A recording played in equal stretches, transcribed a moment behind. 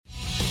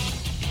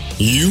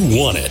You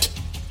want it.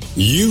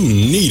 You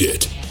need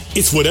it.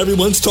 It's what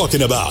everyone's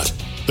talking about.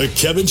 The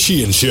Kevin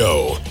Sheehan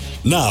Show.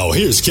 Now,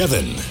 here's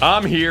Kevin.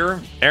 I'm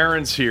here.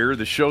 Aaron's here.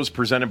 The show's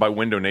presented by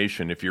Window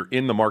Nation. If you're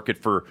in the market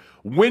for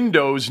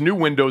windows, new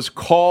windows,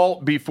 call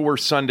before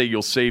Sunday.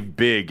 You'll save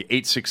big.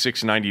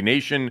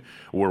 866-90-NATION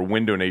or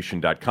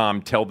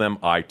windownation.com. Tell them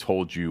I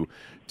told you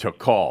to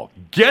call.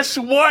 Guess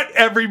what,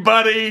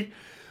 everybody?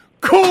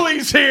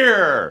 Cooley's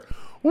here.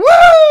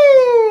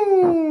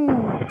 Woo!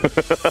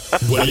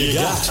 What do you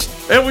got?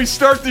 And we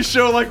start the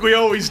show like we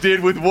always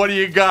did with what do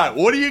you got?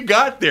 What do you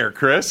got there,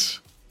 Chris?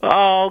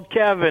 Oh,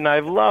 Kevin, I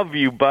love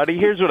you, buddy.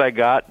 Here's what I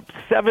got.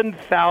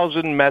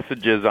 7,000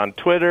 messages on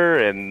Twitter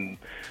and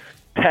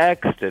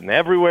text and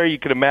everywhere you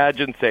can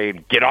imagine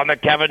saying, get on the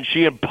Kevin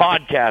Sheehan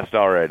podcast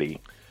already.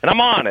 And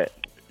I'm on it.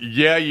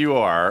 Yeah, you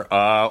are.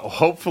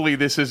 Hopefully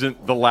this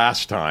isn't the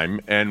last time,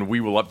 and we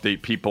will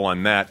update people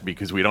on that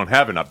because we don't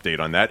have an update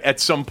on that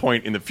at some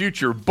point in the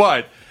future.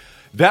 But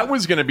that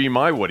was going to be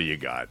my what do you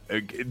got?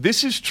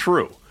 This is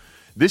true.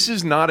 This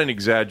is not an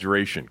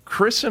exaggeration.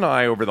 Chris and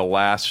I, over the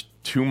last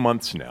 2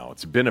 months now,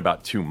 it's been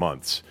about 2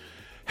 months,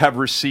 have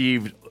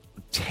received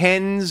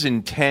tens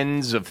and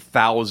tens of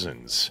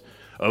thousands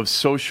of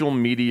social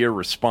media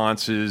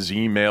responses,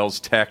 emails,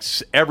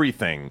 texts,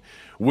 everything,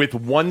 with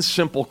one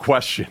simple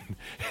question,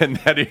 and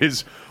that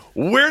is,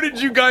 where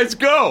did you guys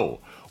go?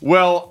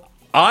 Well,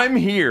 I'm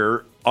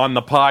here on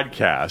the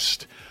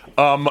podcast.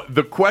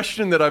 The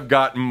question that I've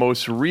gotten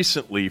most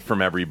recently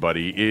from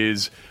everybody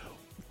is,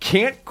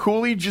 can't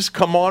Cooley just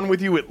come on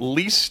with you at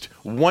least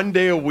one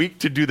day a week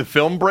to do the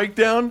film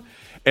breakdown?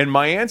 And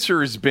my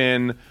answer has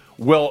been,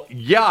 well,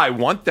 yeah, I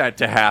want that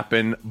to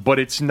happen, but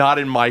it's not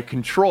in my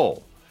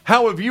control.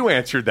 How have you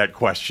answered that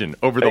question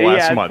over the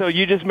last month? So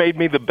you just made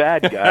me the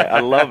bad guy. I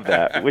love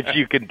that, which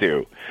you can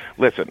do.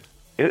 Listen,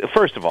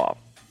 first of all,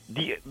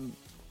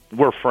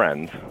 we're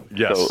friends.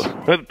 Yes.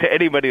 So to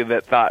anybody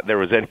that thought there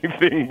was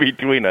anything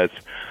between us,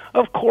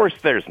 of course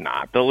there's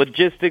not. The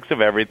logistics of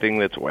everything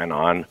that's went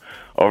on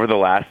over the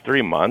last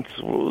 3 months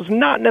was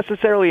not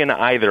necessarily in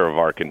either of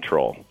our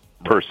control,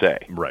 per se.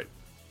 Right.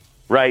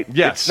 Right?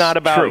 Yes, it's not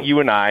about true. you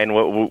and I and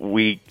what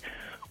we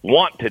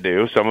want to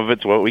do. Some of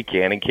it's what we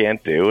can and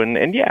can't do.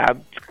 And yeah,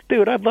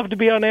 dude, I'd love to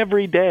be on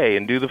every day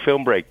and do the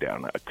film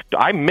breakdown.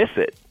 I miss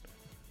it.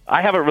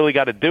 I haven't really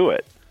got to do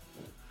it.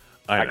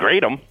 I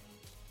grade them.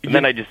 And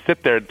then I just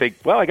sit there and think,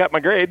 well, I got my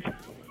grades.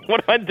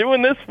 What am I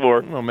doing this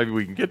for? Well, maybe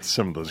we can get to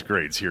some of those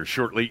grades here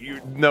shortly.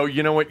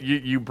 You know what?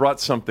 You brought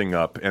something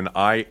up, and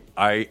I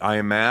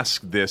am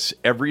asked this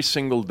every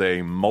single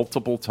day,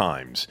 multiple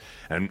times.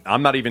 And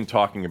I'm not even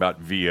talking about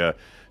via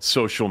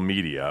social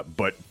media,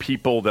 but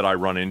people that I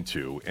run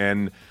into.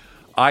 And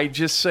I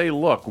just say,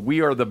 look,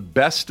 we are the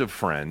best of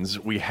friends.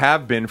 We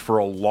have been for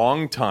a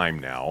long time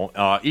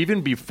now.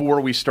 Even before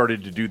we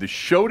started to do the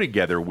show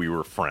together, we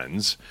were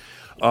friends.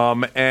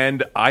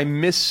 And I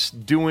miss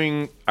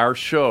doing our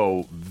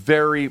show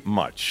very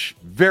much,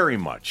 very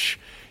much.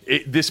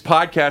 This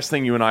podcast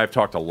thing, you and I have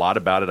talked a lot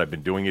about it. I've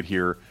been doing it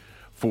here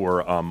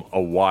for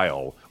a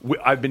while.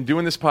 I've been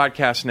doing this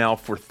podcast now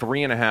for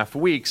 3.5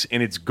 weeks,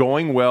 and it's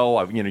going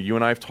well. You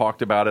and I have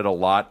talked about it a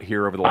lot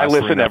here over the last 3.5 weeks.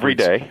 I listen every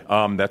day.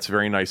 That's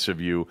very nice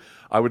of you.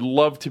 I would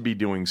love to be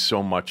doing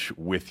so much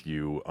with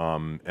you,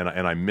 and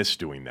I miss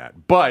doing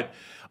that. But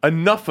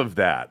enough of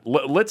that.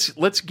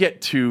 Let's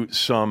get to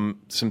some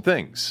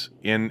things,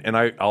 and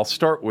I'll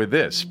start with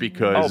this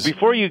because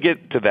before you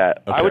get to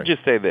that, okay. I would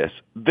just say this: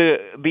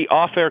 the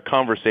off-air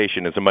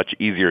conversation is a much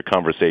easier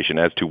conversation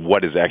as to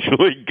what is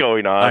actually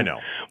going on. I know,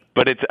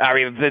 but it's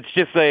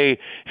just if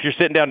you're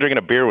sitting down drinking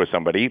a beer with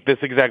somebody, this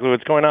is exactly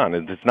what's going on.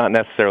 It's not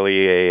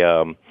necessarily a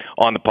on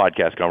the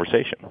podcast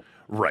conversation.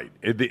 Right,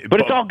 but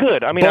it's all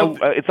good. I mean,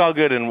 it's all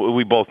good, and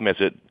we both miss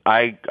it.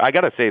 I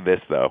got to say this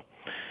though,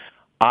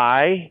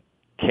 I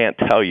can't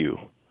tell you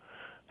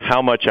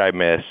how much I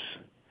miss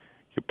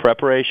your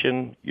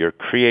preparation, your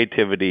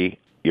creativity,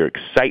 your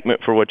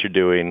excitement for what you're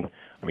doing.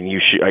 I mean,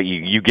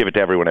 you give it to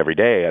everyone every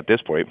day at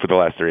this point for the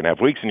last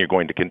 3.5 weeks, and you're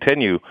going to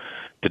continue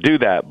to do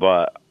that.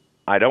 But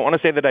I don't want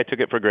to say that I took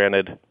it for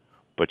granted,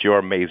 but you're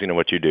amazing at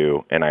what you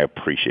do, and I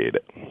appreciate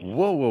it.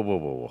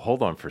 Whoa.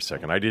 Hold on for a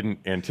second. I didn't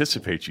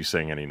anticipate you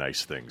saying any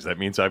nice things. That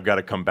means I've got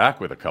to come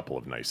back with a couple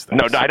of nice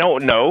things. No, I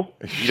don't know.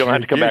 You don't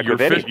have to come back with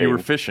anything. You were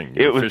fishing.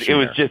 It was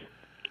just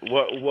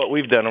what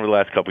we've done over the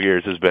last couple of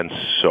years has been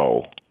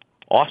so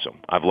awesome.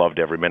 I've loved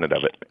every minute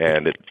of it,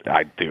 and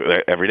I do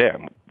it every day.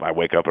 I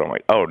wake up and I'm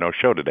like, oh, no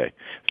show today.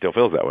 Still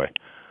feels that way.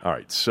 All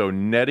right, so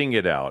netting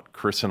it out,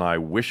 Chris and I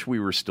wish we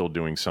were still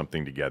doing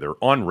something together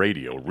on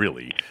radio,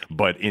 really,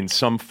 but in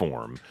some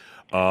form.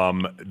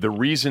 The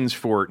reasons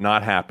for it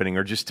not happening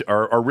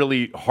are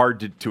really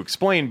hard to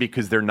explain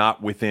because they're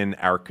not within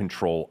our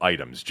control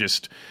items.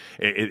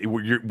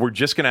 We're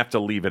just going to have to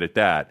leave it at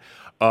that.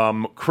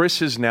 Chris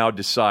has now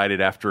decided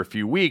after a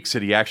few weeks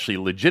that he actually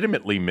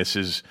legitimately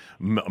misses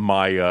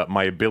my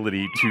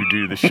ability to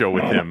do the show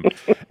with him.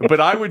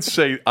 But I would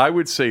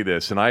say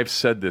this, and I've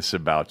said this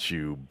about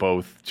you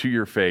both to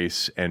your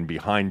face and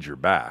behind your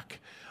back,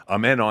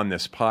 and on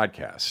this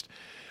podcast.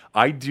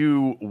 I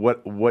do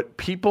what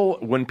people,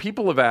 when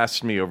people have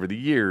asked me over the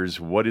years,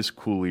 what is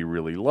Cooley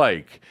really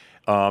like?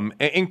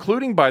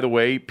 Including, by the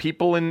way,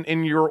 people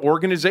in your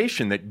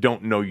organization that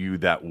don't know you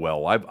that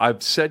well.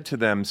 I've said to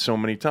them so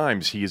many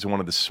times, he is one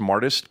of the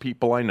smartest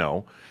people I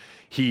know.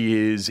 He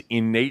is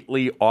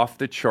innately off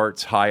the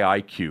charts high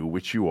IQ,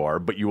 which you are,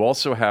 but you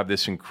also have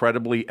this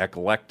incredibly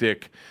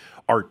eclectic,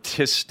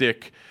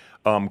 artistic,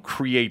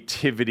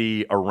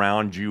 creativity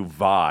around you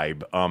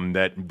vibe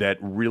that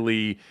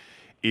really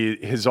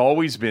has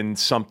always been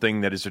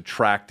something that has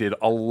attracted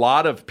a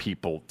lot of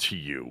people to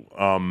you.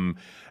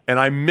 And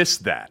I miss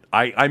that.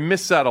 I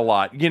miss that a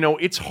lot. You know,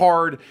 it's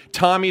hard.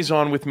 Tommy's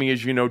on with me,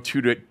 as you know,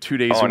 two days a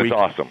week. It's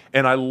awesome.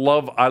 And I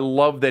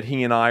love that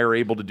he and I are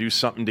able to do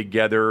something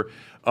together.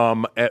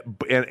 I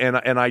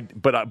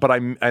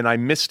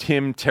missed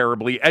him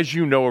terribly, as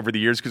you know, over the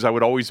years, because I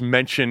would always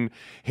mention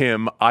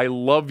him. I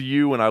love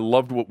you, and I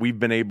loved what we've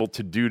been able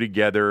to do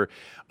together.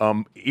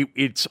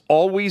 It's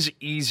always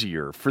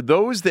easier for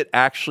those that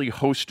actually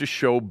host a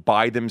show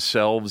by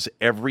themselves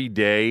every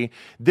day.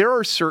 There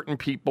are certain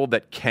people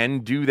that can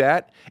do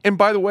that. And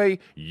by the way,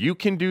 you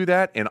can do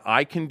that, and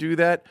I can do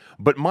that.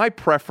 But my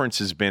preference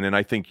has been, and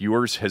I think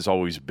yours has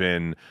always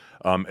been,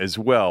 as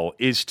well,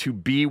 is to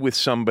be with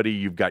somebody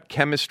you've got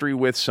chemistry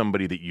with,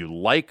 somebody that you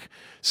like,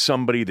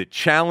 somebody that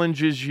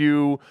challenges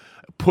you,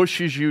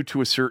 pushes you to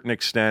a certain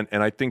extent,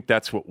 and I think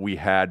that's what we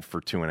had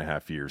for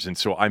 2.5 years. And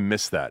so I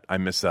miss that. I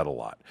miss that a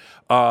lot.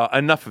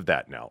 Enough of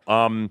that now.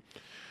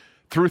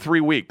 Through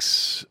 3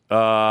 weeks,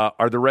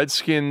 are the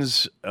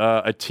Redskins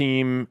a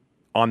team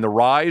on the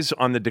rise,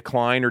 on the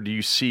decline, or do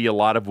you see a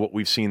lot of what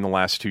we've seen the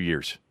last 2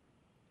 years?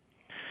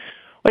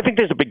 I think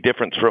there's a big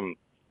difference from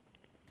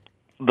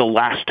the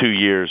last 2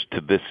 years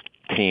to this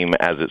team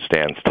as it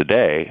stands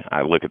today.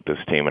 I look at this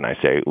team and I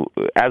say,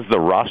 as the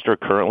roster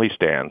currently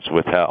stands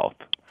with health,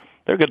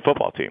 they're a good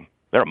football team.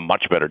 They're a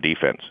much better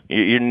defense.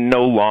 You're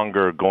no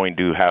longer going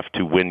to have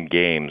to win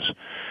games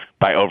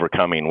by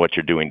overcoming what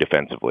you're doing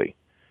defensively.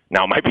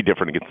 Now, it might be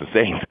different against the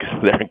Saints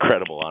because they're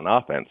incredible on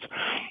offense,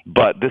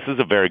 but this is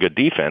a very good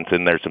defense,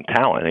 and there's some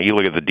talent. And you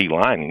look at the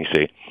D-line and you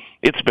say,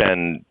 it's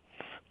been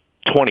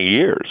 20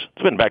 years.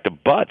 It's been back to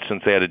butts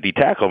since they had a D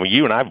tackle. I mean,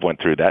 you and I have went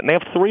through that, and they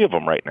have 3 of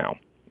them right now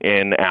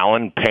in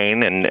Allen,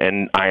 Payne,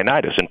 and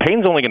Ioannidis. And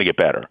Payne's only going to get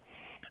better.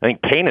 I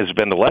think Payne has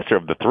been the lesser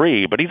of the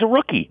 3, but he's a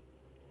rookie.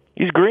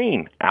 He's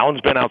green.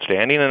 Allen's been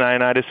outstanding, and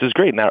Ioannidis is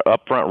great. And that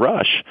up-front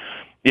rush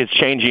is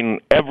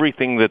changing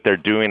everything that they're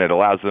doing. It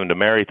allows them to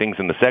marry things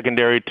in the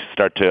secondary, to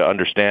start to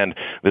understand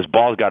this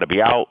ball's got to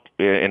be out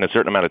in a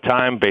certain amount of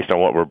time based on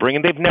what we're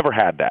bringing. They've never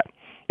had that.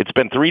 It's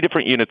been 3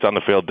 different units on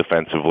the field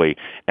defensively,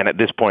 and at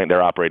this point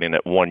they're operating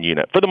at 1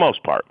 unit for the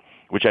most part,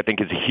 which I think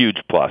is a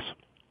huge plus.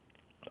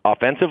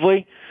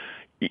 Offensively,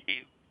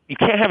 you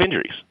can't have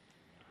injuries.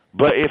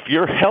 But if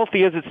you're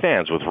healthy as it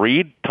stands with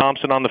Reed,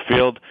 Thompson on the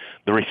field,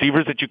 the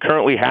receivers that you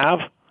currently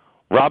have,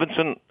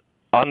 Robinson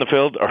on the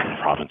field, or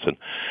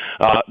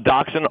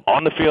Doxson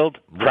on the field,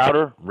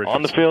 Crowder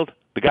on the field,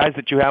 the guys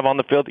that you have on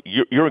the field,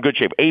 you're in good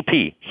shape.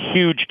 AP,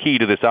 huge key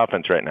to this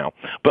offense right now.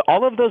 But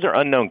all of those are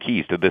unknown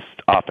keys to this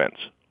offense,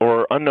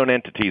 or unknown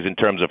entities in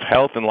terms of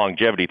health and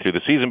longevity through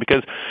the season,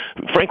 because,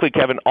 frankly,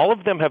 Kevin, all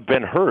of them have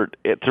been hurt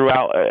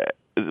throughout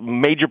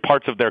major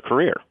parts of their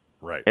career.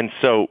 Right. And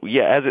so,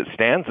 yeah, as it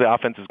stands, the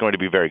offense is going to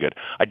be very good.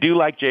 I do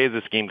like Jay as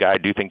a scheme guy. I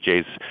do think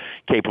Jay's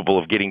capable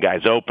of getting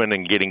guys open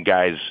and getting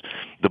guys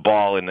the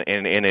ball in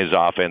his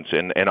offense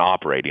and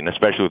operating,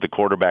 especially with the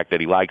quarterback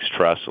that he likes,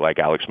 trusts, like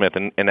Alex Smith,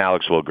 and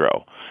Alex will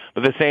grow.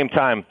 But at the same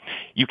time,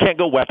 you can't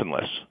go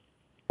weaponless,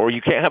 or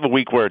you can't have a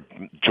week where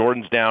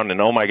Jordan's down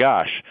and, oh, my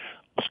gosh,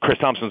 Chris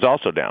Thompson's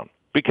also down,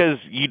 because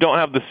you don't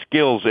have the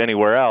skills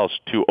anywhere else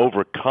to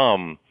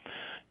overcome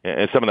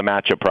some of the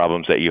matchup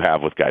problems that you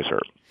have with guys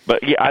hurt.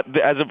 But yeah,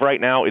 as of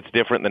right now, it's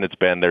different than it's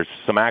been. There's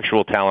some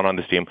actual talent on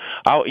this team.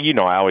 I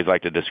always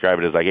like to describe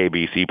it as like A,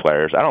 B, C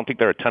players. I don't think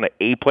there are a ton of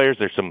A players.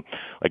 There's some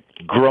like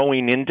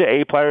growing into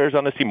A players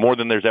on this team, more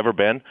than there's ever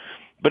been.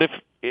 But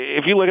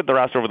if you look at the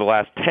roster over the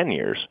last 10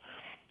 years,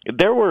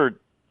 there were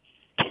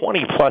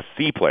 20-plus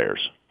C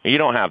players. You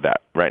don't have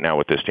that right now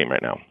with this team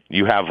right now.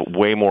 You have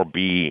way more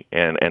B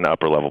and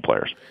upper-level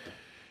players.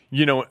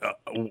 You know,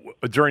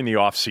 during the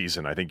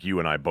offseason, I think you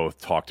and I both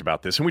talked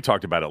about this, and we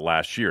talked about it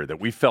last year,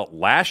 that we felt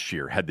last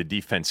year had the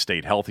defense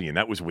stayed healthy, and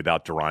that was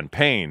without Daron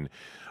Payne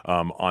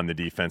on the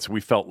defense,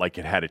 we felt like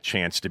it had a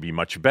chance to be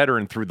much better.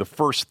 And through the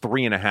first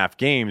 3.5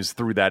 games,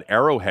 through that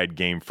Arrowhead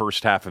game,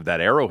 first half of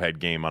that Arrowhead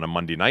game on a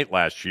Monday night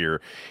last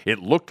year, it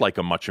looked like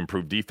a much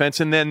improved defense.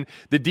 And then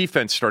the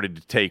defense started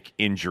to take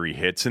injury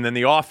hits, and then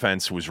the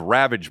offense was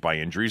ravaged by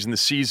injuries, and the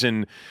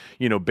season,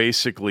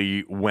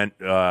 basically went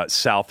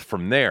south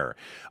from there.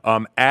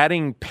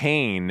 Adding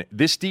Payne,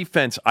 this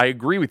defense, I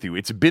agree with you.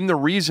 It's been the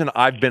reason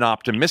I've been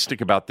optimistic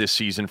about this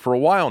season for a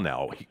while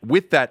now.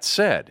 With that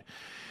said,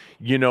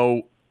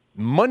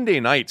 Monday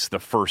night's the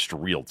first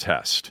real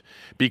test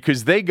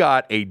because they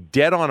got a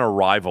dead-on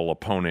arrival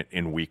opponent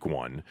in week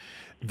one.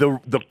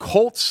 The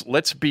Colts,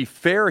 let's be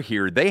fair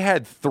here, they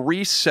had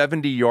 3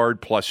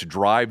 70-yard-plus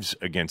drives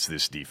against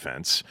this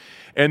defense.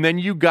 And then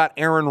you got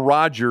Aaron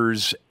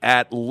Rodgers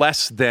at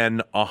less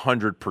than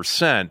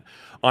 100%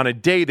 on a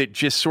day that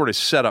just sort of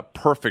set up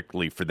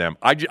perfectly for them.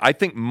 I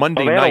think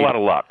Monday night... They had a lot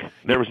of luck.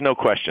 There was no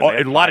question.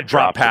 A lot of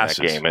drop passes.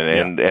 In that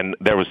game, and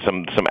there was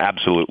some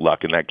absolute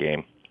luck in that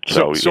game.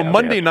 So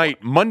Monday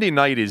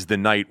night is the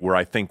night where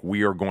I think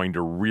we are going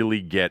to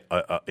really get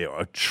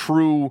a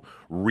true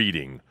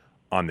reading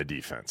on the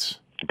defense.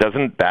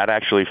 Doesn't that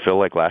actually feel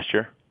like last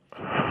year?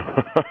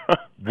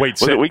 Wait,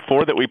 was it week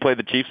 4 that we played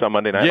the Chiefs on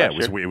Monday night? Yeah,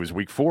 it was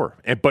week 4.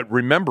 But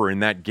remember, in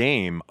that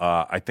game,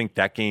 I think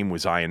that game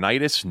was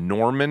Ioannidis,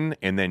 Norman,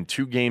 and then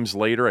 2 games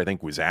later, I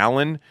think was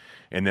Allen.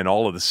 And then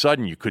all of a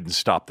sudden, you couldn't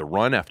stop the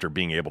run after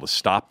being able to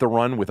stop the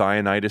run with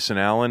Ioannidis and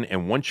Allen.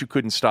 And once you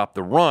couldn't stop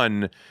the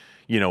run,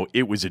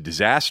 it was a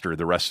disaster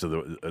the rest of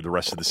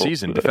the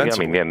season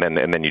defensively. I mean,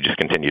 and then you just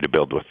continue to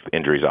build with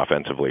injuries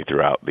offensively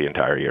throughout the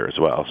entire year as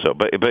well. So,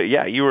 but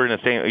yeah, you were in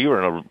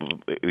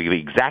the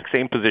exact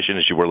same position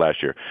as you were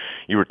last year.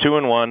 You were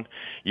 2-1.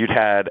 You'd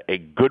had a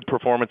good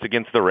performance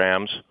against the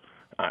Rams.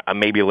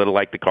 Maybe a little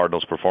like the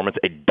Cardinals' performance,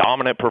 a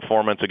dominant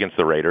performance against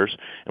the Raiders.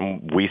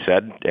 And we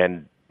said,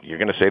 and you're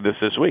going to say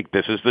this week,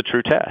 this is the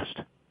true test.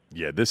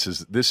 Yeah, this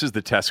is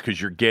the test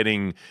because you're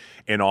getting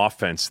an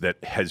offense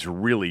that has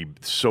really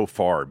so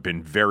far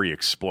been very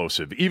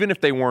explosive. Even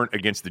if they weren't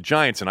against the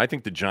Giants, and I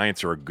think the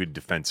Giants are a good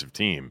defensive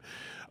team,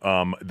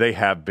 they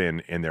have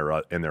been in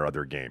their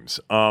other games.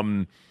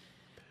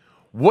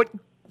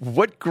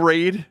 What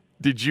grade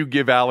did you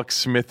give Alex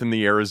Smith in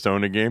the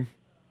Arizona game?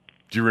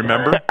 Do you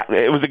remember?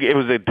 It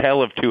was a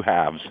tale of two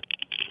halves,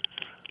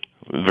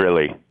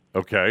 really.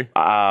 Okay.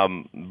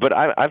 But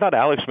I thought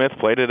Alex Smith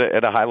played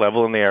at a high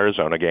level in the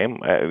Arizona game.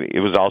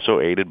 It was also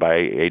aided by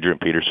Adrian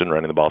Peterson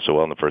running the ball so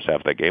well in the first half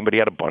of that game, but he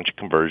had a bunch of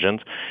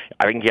conversions.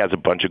 I think he has a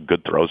bunch of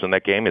good throws in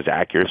that game. His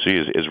accuracy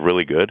is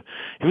really good.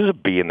 He was a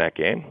B in that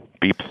game,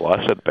 B+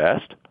 at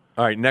best.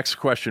 All right, next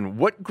question.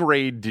 What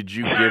grade did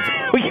you give...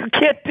 You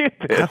can't do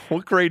this.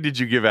 What grade did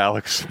you give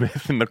Alex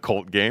Smith in the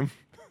Colt game?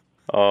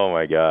 Oh,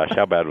 my gosh.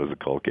 How bad was the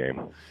Colt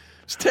game?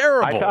 It's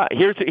terrible. I thought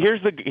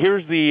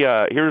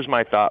here's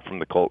my thought from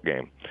the Colt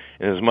game.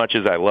 And as much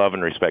as I love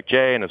and respect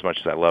Jay, and as much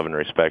as I love and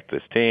respect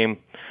this team,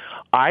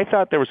 I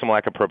thought there was some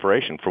lack of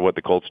preparation for what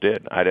the Colts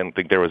did. I didn't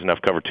think there was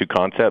enough cover 2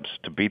 concepts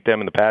to beat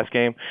them in the pass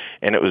game,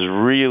 and it was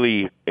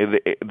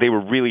they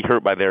were really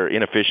hurt by their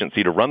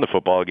inefficiency to run the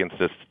football against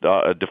this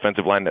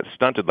defensive line that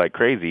stunted like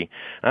crazy.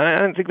 I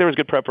didn't think there was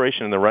good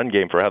preparation in the run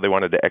game for how they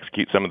wanted to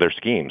execute some of their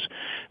schemes.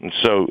 And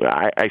so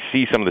I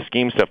see some of the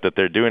scheme stuff that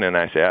they're doing, and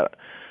I say, I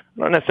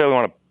don't necessarily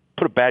want to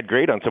put a bad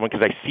grade on someone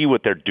because I see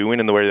what they're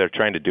doing and the way they're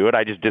trying to do it.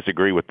 I just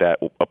disagree with that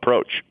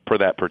approach for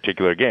that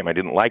particular game. I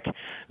didn't like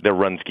their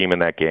run scheme in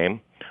that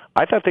game.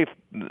 I thought I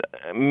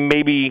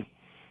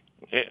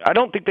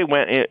don't think they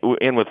went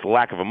in with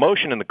lack of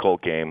emotion in the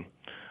Colt game.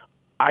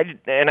 I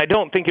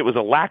don't think it was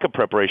a lack of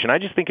preparation. I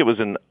just think it was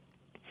an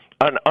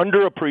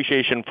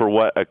underappreciation for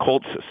what a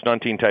Colts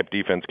stunting type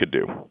defense could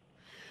do.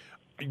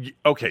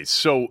 Okay,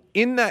 so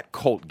in that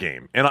Colt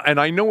game, and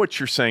I know what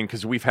you're saying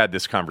because we've had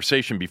this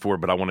conversation before,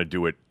 but I want to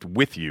do it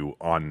with you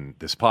on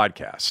this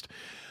podcast.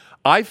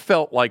 I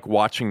felt like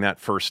watching that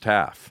first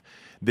half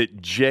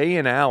that Jay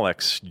and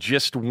Alex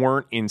just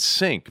weren't in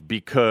sync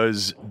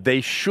because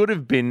they should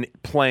have been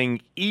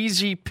playing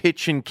easy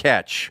pitch and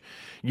catch,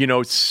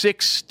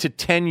 6 to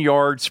 10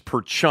 yards per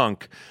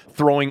chunk,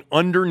 throwing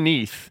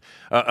underneath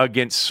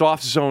against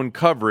soft zone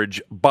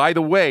coverage, by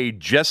the way,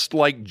 just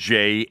like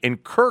Jay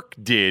and Kirk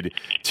did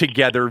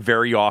together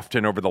very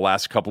often over the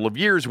last couple of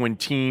years when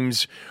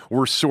teams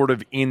were sort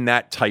of in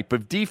that type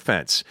of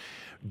defense.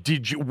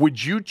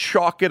 Would you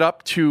chalk it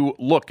up to,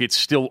 look, it's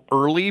still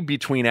early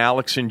between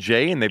Alex and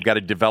Jay and they've got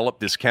to develop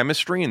this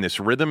chemistry and this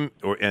rhythm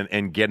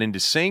and get into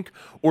sync?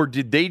 Or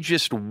did they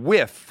just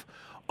whiff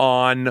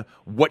on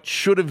what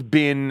should have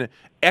been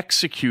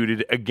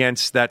executed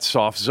against that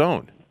soft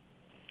zone?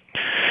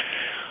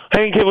 I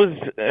think it was,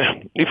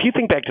 if you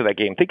think back to that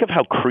game, think of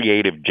how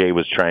creative Jay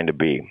was trying to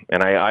be.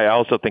 And I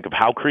also think of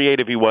how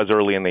creative he was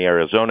early in the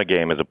Arizona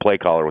game as a play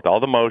caller with all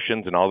the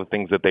motions and all the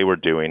things that they were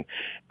doing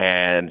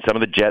and some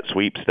of the jet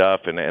sweep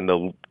stuff and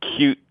the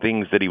cute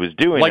things that he was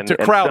doing. Like to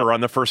Crowder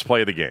on the first play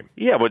of the game.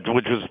 Yeah, which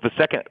was the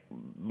second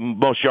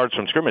most yards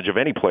from scrimmage of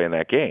any play in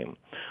that game.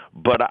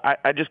 But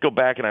I just go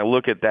back and I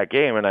look at that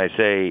game and I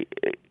say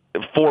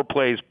 4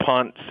 plays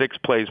punt, 6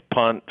 plays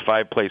punt,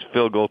 5 plays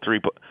field goal, 3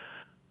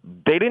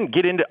 They didn't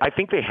get into. I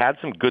think they had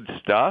some good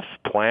stuff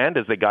planned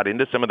as they got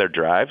into some of their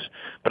drives,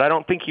 but I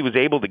don't think he was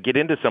able to get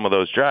into some of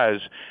those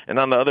drives. And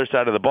on the other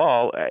side of the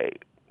ball,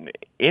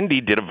 Indy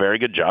did a very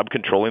good job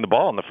controlling the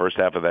ball in the first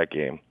half of that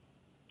game.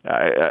 They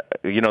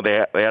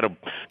had a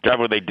drive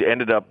where they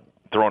ended up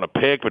throwing a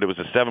pick, but it was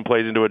 7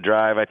 plays into a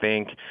drive, I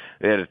think.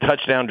 They had a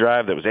touchdown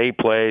drive that was 8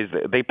 plays.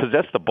 They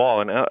possessed the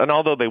ball, and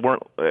although they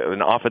weren't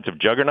an offensive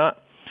juggernaut,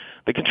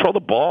 they controlled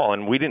the ball,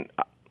 and we didn't.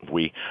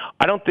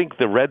 I don't think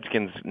the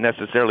Redskins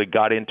necessarily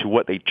got into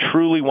what they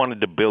truly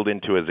wanted to build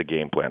into as a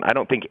game plan. I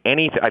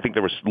think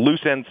there was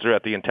loose ends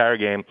throughout the entire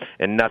game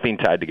and nothing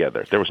tied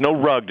together. There was no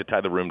rug to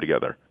tie the room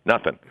together.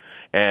 Nothing.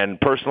 And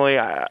personally,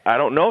 I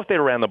don't know if they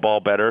ran the ball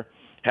better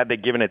had they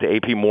given it to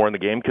AP more in the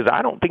game, because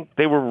I don't think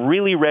they were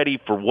really ready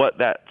for what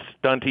that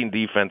stunting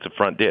defensive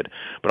front did.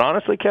 But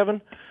honestly,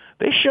 Kevin,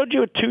 they showed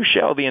you a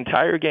two-shell the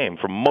entire game.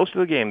 For most of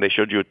the game, they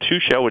showed you a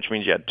two-shell, which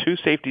means you had two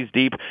safeties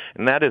deep,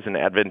 and that is an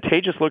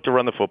advantageous look to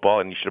run the football,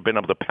 and you should have been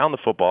able to pound the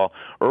football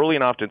early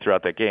and often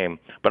throughout that game.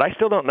 But I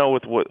still don't know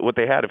what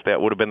they had if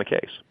that would have been the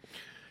case.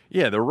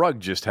 Yeah, the rug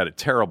just had a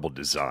terrible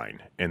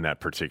design in that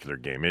particular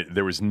game.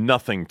 There was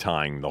nothing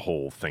tying the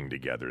whole thing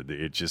together.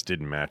 It just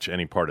didn't match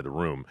any part of the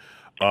room.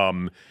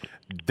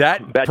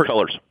 Bad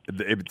colors.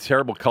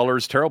 Terrible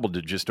colors, terrible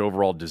just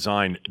overall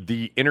design.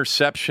 The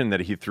interception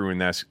that he threw in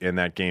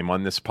that game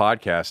on this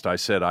podcast, I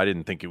said I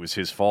didn't think it was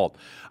his fault.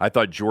 I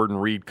thought Jordan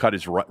Reed cut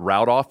his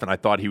route off, and I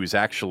thought he was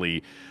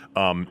actually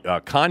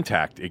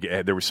contact.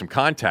 There was some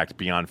contact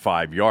beyond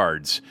 5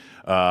 yards.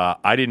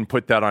 I didn't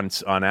put that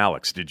on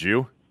Alex. Did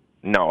you?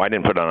 No, I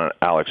didn't put it on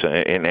Alex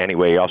in any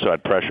way. He also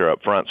had pressure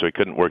up front, so he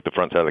couldn't work the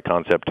front side of the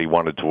concept he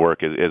wanted to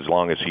work as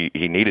long as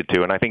he needed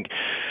to. And I think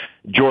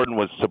Jordan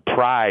was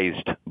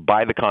surprised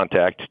by the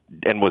contact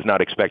and was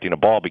not expecting a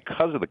ball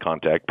because of the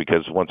contact,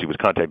 because once he was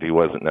contacted, he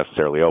wasn't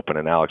necessarily open,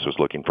 and Alex was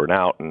looking for an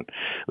out. And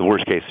the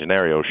worst-case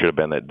scenario should have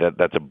been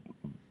that's a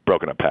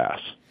broken-up pass.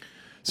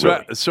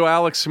 So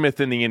Alex Smith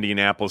in the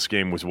Indianapolis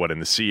game was what, in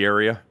the C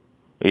area?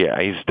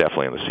 Yeah, he's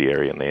definitely in the C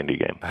area in the Indy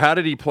game. How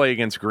did he play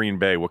against Green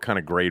Bay? What kind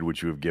of grade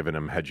would you have given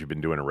him had you been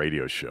doing a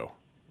radio show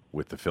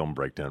with the film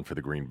breakdown for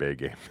the Green Bay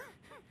game?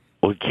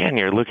 Well, again,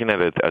 you're looking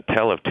at a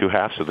tale of two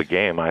halves of the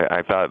game.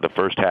 I thought the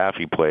first half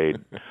he played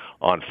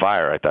on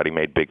fire. I thought he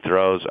made big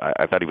throws.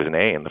 I thought he was an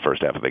A in the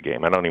first half of the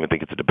game. I don't even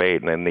think it's a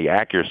debate. And then the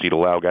accuracy to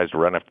allow guys to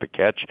run after the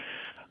catch,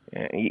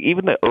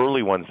 even the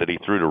early ones that he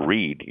threw to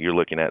Reed, you're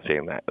looking at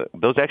saying that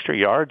those extra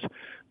yards,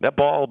 that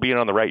ball being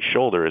on the right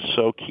shoulder is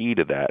so key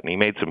to that. And he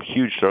made some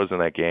huge throws in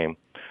that game.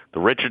 The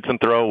Richardson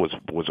throw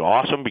was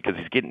awesome because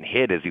he's getting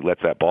hit as he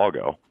lets that ball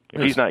go.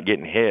 If he's not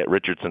getting hit,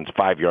 Richardson's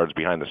 5 yards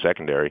behind the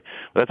secondary.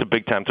 But that's a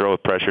big-time throw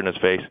with pressure in his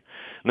face.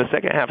 In the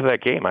second half of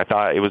that game, I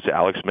thought it was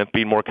Alex Smith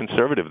being more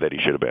conservative than he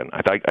should have been.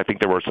 I think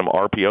there were some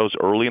RPOs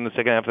early in the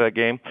second half of that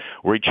game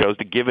where he chose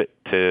to give it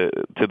to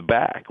the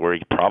back, where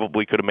he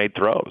probably could have made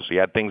throws. He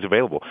had things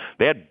available.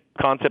 They had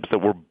concepts that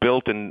were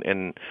built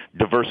and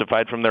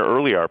diversified from their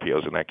early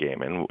RPOs in that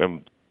game.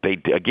 And they,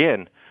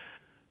 again,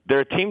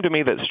 they're a team to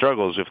me that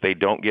struggles if they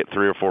don't get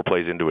 3 or 4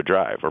 plays into a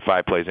drive or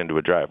 5 plays into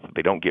a drive.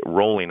 They don't get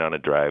rolling on a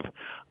drive.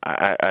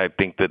 I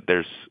think that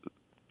there's,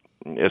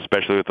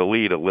 especially with the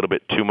lead, a little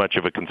bit too much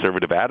of a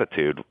conservative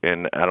attitude.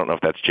 And I don't know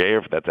if that's Jay or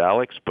if that's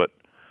Alex, but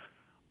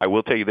I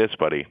will tell you this,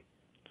 buddy.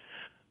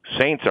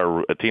 Saints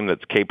are a team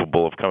that's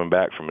capable of coming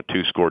back from a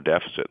 2-score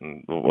deficit,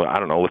 and I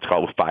don't know, let's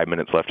call it with 5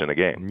 minutes left in the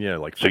game. Yeah,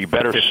 like so you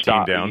better 15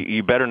 stop. Down.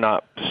 You better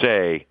not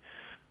say,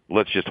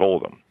 let's just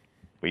hold them.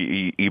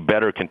 You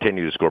better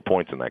continue to score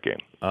points in that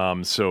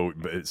game. So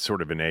it's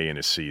sort of an A and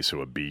a C,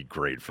 so a B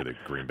grade for the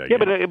Green Bay game.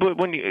 But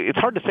when it's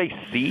hard to say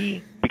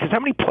C because how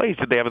many plays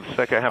did they have in the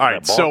second half of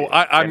that ball? So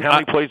and how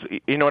many plays?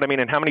 You know what I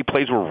mean? And how many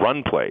plays were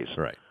run plays?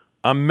 Right.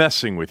 I'm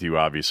messing with you,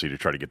 obviously, to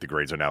try to get the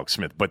grades on Alex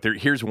Smith. But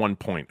here's one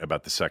point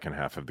about the second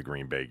half of the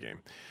Green Bay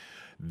game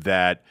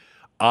that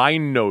I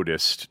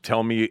noticed,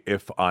 tell me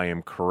if I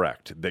am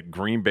correct, that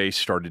Green Bay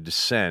started to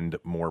send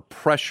more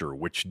pressure,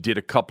 which did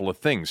a couple of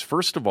things.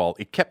 First of all,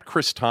 it kept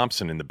Chris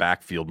Thompson in the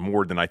backfield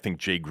more than I think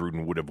Jay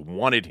Gruden would have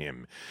wanted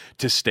him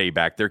to stay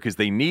back there because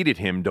they needed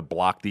him to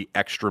block the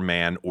extra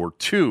man or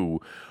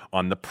two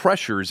on the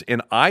pressures.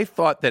 And I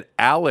thought that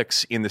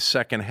Alex in the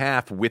second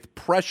half with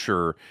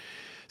pressure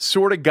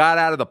sort of got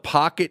out of the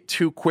pocket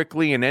too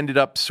quickly and ended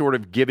up sort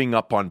of giving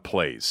up on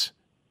plays.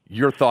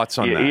 Your thoughts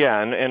on that?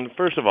 Yeah, and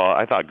first of all,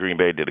 I thought Green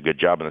Bay did a good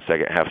job in the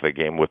second half of the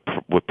game with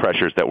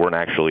pressures that weren't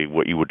actually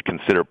what you would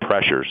consider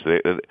pressures.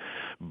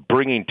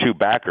 Bringing 2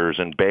 backers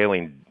and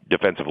bailing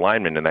defensive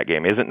linemen in that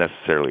game isn't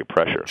necessarily a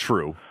pressure.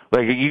 True.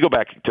 Like you go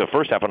back to the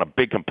first half on a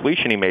big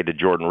completion he made to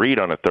Jordan Reed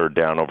on a 3rd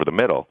down over the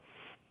middle.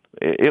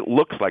 It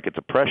looks like it's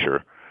a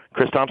pressure.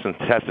 Chris Thompson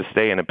has to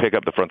stay in and pick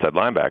up the frontside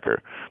linebacker,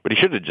 but he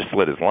should have just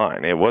slid his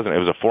line. It wasn't. It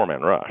was a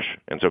 4-man rush,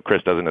 and so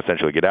Chris doesn't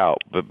essentially get out.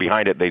 But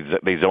behind it,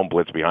 they zone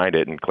blitz behind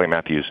it, and Clay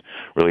Matthews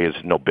really has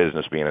no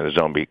business being in the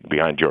zone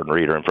behind Jordan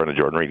Reed or in front of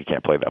Jordan Reed. He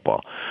can't play that ball.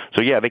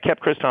 So yeah, they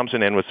kept Chris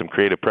Thompson in with some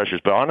creative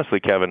pressures. But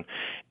honestly, Kevin,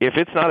 if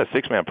it's not a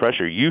 6-man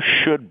pressure, you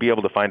should be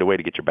able to find a way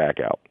to get your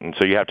back out. And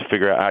so you have to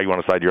figure out how you want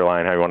to slide your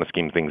line, how you want to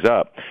scheme things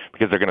up,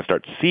 because they're going to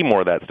start to see more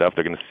of that stuff.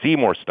 They're going to see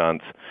more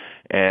stunts.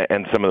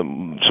 And some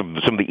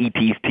of the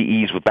ETs,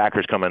 TEs with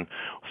backers coming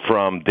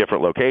from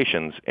different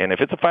locations. And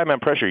if it's a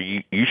 5-man pressure,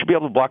 you should be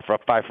able to block for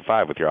 5 for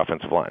 5 with your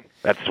offensive line.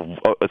 That's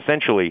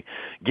essentially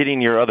getting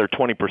your other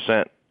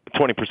 20%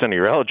 of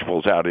your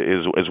eligibles out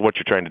is what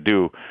you're trying to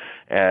do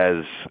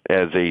as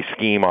a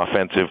scheme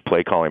offensive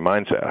play calling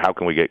mindset. How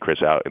can we get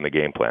Chris out in the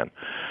game plan?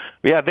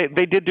 Yeah,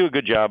 they did do a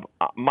good job.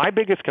 My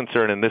biggest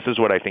concern, and this is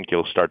what I think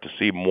you'll start to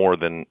see more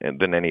than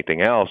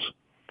anything else,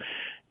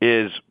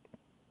 is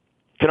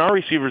can our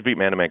receivers beat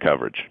man-to-man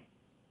coverage?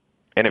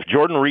 And if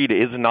Jordan Reed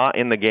is not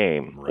in the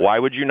game, right, why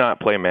would you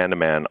not play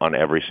man-to-man on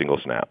every single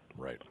snap?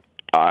 Right.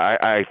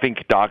 I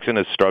think Doxson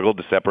has struggled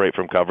to separate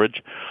from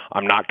coverage.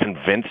 I'm not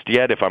convinced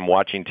yet, if I'm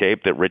watching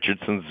tape, that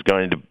Richardson's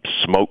going to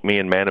smoke me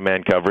in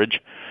man-to-man coverage.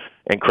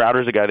 And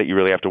Crowder's a guy that you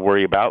really have to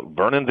worry about.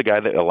 Vernon's a guy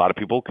that a lot of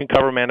people can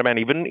cover man-to-man.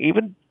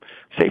 Even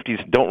safeties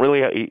don't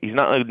really – he's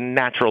not a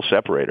natural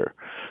separator.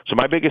 So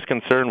my biggest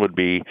concern would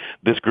be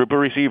this group of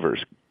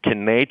receivers.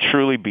 Can they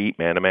truly beat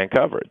man-to-man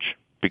coverage?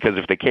 Because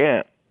if they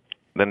can't,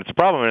 then it's a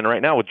problem. And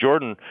right now with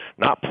Jordan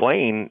not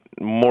playing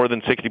more than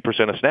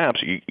 60% of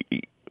snaps, you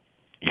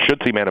should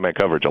see man-to-man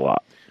coverage a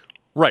lot.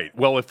 Right.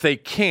 Well, if they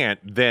can't,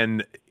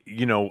 then –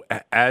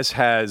 as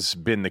has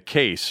been the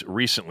case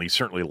recently,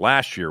 certainly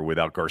last year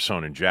without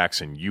Garcon and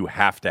Jackson, you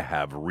have to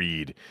have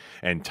Reed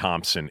and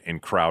Thompson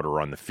and Crowder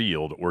on the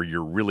field, or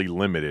you're really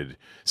limited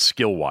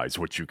skill-wise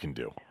what you can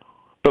do.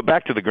 But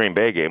back to the Green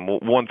Bay game,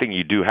 one thing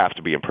you do have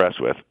to be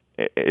impressed with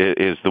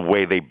is the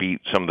way they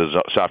beat some of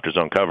the softer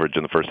zone coverage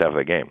in the first half of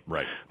the game.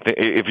 Right.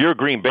 If you're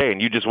Green Bay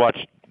and you just watch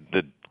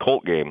the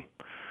Colt game,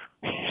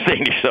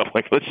 saying to yourself,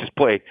 like, let's just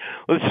play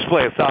a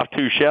soft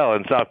two shell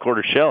and soft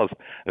quarter shells.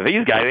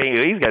 These guys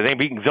ain't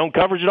beating zone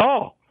coverage at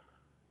all.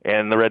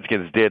 And the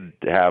Redskins did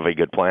have a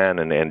good plan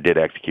and did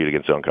execute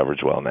against zone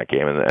coverage well in that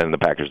game. And the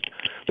Packers,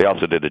 they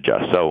also did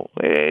adjust. So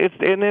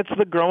it's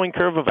the growing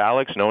curve of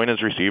Alex knowing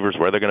his receivers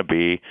where they're going to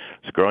be.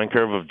 It's the growing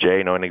curve of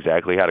Jay knowing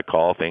exactly how to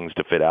call things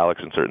to fit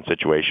Alex in certain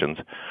situations.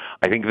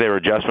 I think there are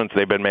adjustments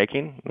they've been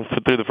making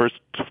through the first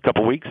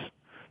couple weeks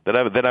that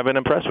I've been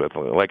impressed with.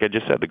 Like I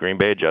just said, the Green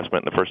Bay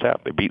adjustment in the first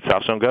half. They beat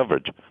soft zone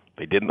coverage.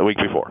 They didn't the week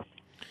before.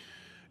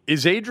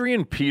 Is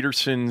Adrian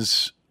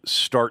Peterson's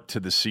start to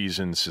the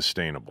season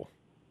sustainable?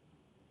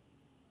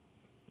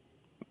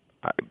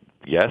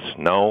 Yes,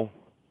 no,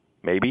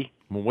 maybe.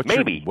 Well,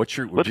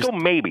 Let's go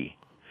maybe.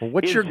 Well,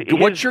 what's your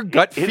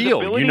gut feel?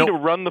 His ability to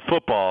run the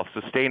football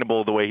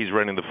sustainable the way he's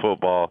running the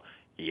football.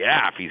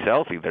 Yeah, if he's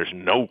healthy, there's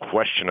no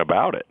question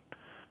about it.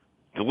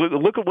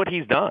 Look at what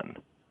he's done.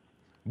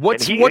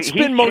 What's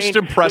been most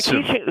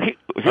impressive here's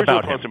about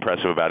what's most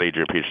impressive about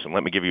Adrian Peterson.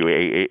 Let me give you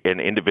an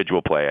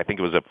individual play. I think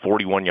it was a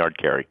 41-yard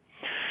carry.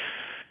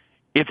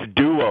 It's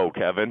duo,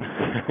 Kevin.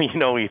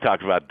 We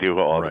talk about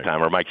duo all the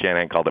time, or Mike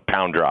Shanahan called it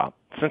pound drop.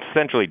 It's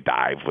essentially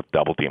dive with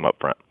double team up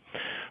front.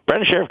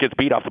 Brandon Sheriff gets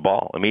beat off the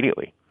ball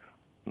immediately,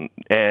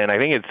 and I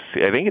think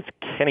it's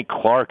Kenny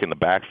Clark in the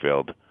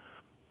backfield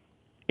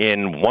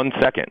in 1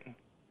 second.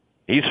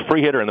 He's a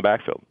free hitter in the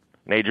backfield.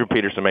 And Adrian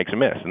Peterson makes a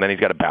miss, and then he's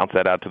got to bounce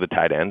that out to the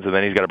tight ends, and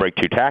then he's got to break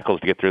 2 tackles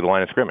to get through the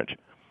line of scrimmage.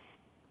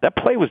 That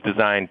play was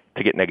designed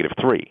to get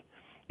 -3,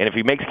 and if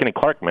he makes Kenny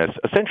Clark miss,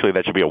 essentially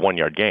that should be a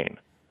 1-yard gain.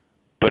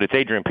 But it's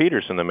Adrian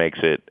Peterson that makes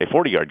it a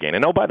 40-yard gain.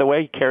 And, oh, by the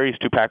way, he carries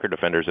 2 Packer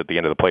defenders at the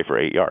end of the play for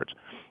 8 yards.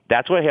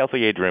 That's what a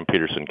healthy Adrian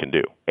Peterson can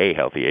do. If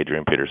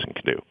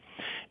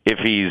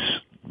he's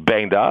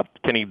banged up,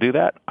 can he do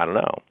that? I don't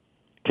know.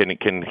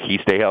 Can he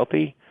stay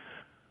healthy?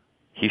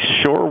 He's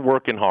sure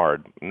working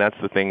hard, and that's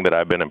the thing that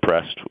I've been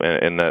impressed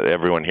and that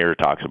everyone here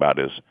talks about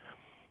is,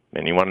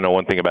 and you want to know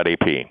one thing about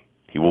AP,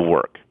 he will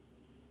work.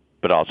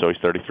 But also he's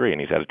 33, and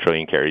he's had 1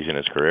 trillion carries in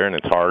his career, and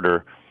it's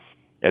harder,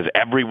 as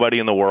everybody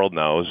in the world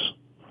knows,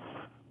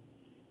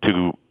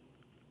 to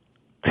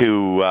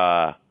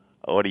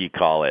what do you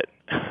call it?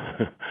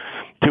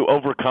 to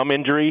overcome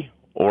injury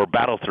or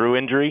battle through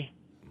injury.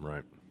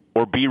 Right.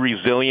 Or be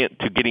resilient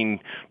to getting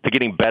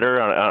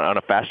better on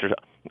a faster.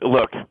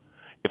 Look,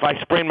 if I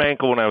sprained my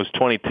ankle when I was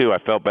 22, I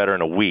felt better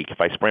in a week.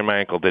 If I sprained my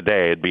ankle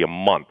today, it'd be a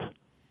month.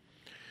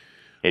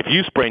 If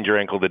you sprained your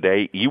ankle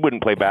today, you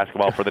wouldn't play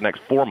basketball for the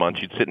next 4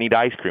 months. You'd sit and eat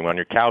ice cream on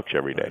your couch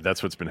every day.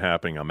 That's what's been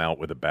happening. I'm out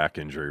with a back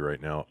injury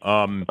right now.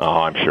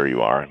 I'm sure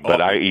you are. But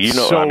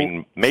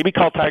maybe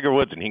call Tiger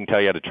Woods and he can tell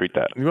you how to treat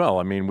that.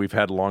 Well, we've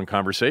had long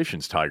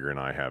conversations, Tiger and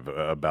I have,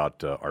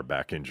 about our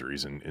back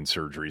injuries and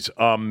surgeries.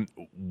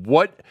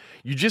 What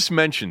you just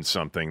mentioned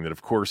something that,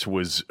 of course,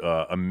 was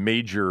a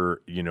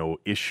major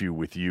issue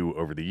with you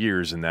over the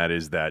years, and that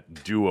is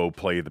that duo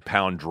play, the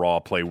pound draw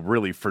play.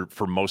 Really, for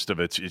most of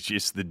it, it's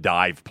just the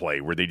dive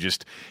play where they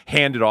just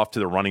hand it off to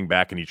the running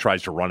back and he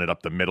tries to run it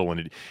up the middle,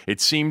 and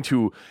it seemed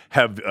to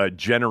have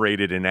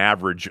generated an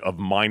average of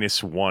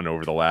 -1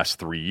 over the last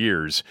 3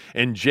 years.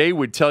 And Jay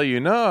would tell you,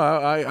 no,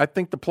 I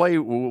think the play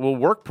will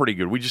work pretty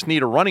good. We just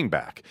need a running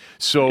back.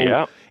 So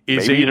yeah,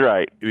 he's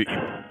right.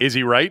 Is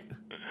he right?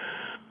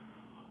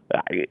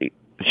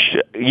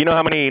 You know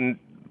how many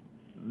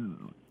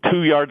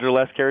 2 yards or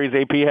less carries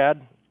AP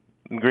had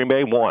in Green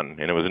Bay? 1,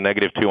 and it was a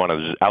 -2 on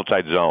an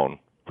outside zone,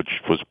 which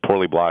was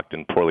poorly blocked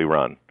and poorly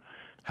run.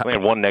 They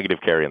had 1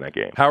 negative carry in that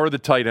game. How are the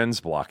tight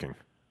ends blocking?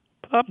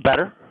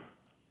 Better.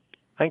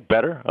 I think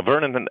better.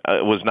 Vernon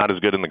was not as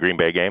good in the Green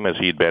Bay game as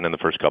he'd been in the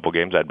first couple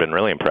games. I'd been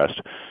really impressed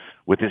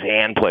with his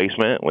hand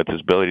placement, with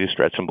his ability to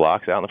stretch some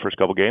blocks out in the first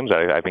couple games.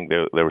 I think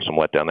there was some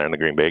letdown there in the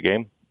Green Bay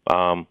game.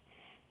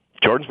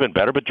 Jordan's been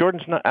better, but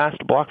Jordan's not asked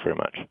to block very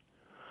much.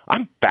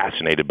 I'm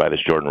fascinated by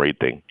this Jordan Reed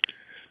thing.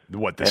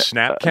 What, the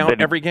snap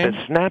count every game?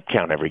 The snap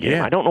count every game.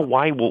 Yeah. I don't know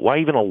why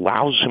he even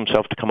allows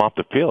himself to come off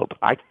the field.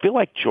 I feel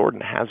like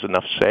Jordan has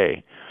enough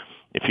say.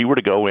 If he were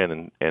to go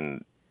in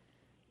and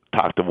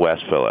talk to Wes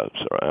Phillips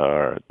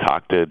or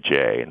talk to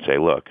Jay and say,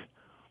 look,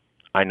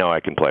 I know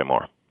I can play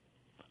more.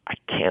 I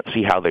can't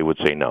see how they would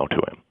say no to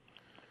him.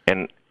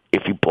 And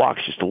if he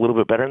blocks just a little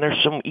bit better, and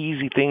there's some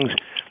easy things.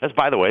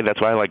 By the way,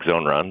 that's why I like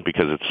zone run,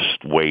 because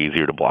it's way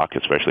easier to block,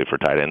 especially for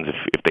tight ends,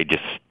 if they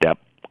just step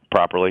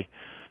properly.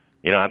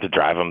 You don't have to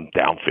drive them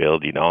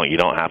downfield. You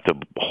don't have to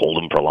hold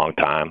them for a long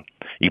time.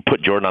 You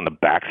put Jordan on the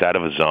backside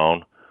of a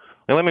zone.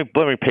 Now, let me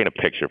paint a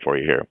picture for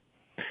you here.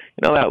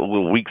 You know that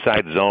little weak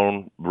side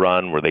zone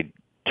run where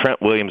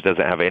Trent Williams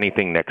doesn't have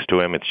anything next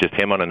to him. It's just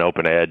him on an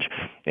open edge,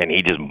 and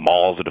he just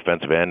mauls the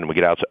defensive end, and we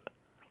get outside.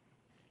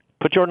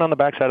 Put Jordan on the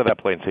backside of that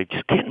play and say,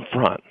 just get in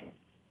front.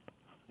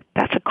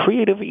 That's a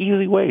creative,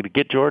 easy way to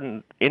get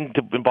Jordan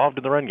involved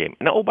in the run game.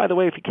 And, oh, by the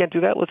way, if you can't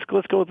do that, let's go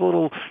with a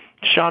little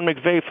Sean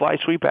McVay fly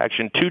sweep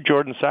action to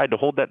Jordan's side to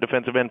hold that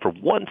defensive end for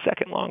 1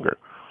 second longer.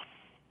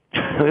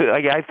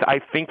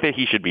 I think that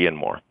he should be in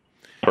more,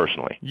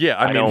 personally.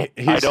 Yeah,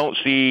 I don't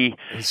see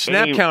his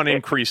snap count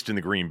increased in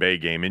the Green Bay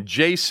game, and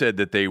Jay said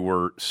that they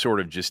were sort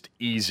of just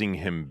easing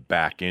him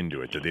back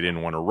into it, that they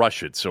didn't want to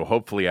rush it. So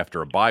hopefully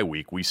after a bye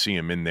week, we see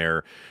him in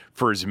there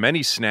for as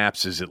many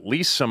snaps as at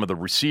least some of the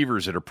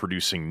receivers that are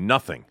producing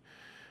nothing.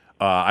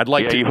 I'd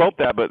like to. You hope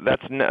that, but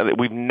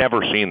we've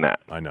never seen that.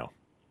 I know.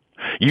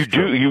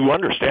 You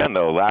understand,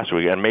 though, last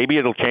week, and maybe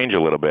it'll change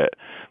a little bit.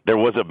 There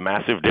was a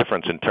massive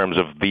difference in terms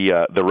of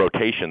the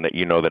rotation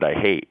that I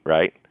hate,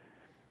 right?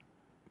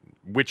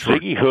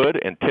 Ziggy Hood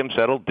and Tim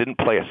Settle didn't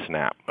play a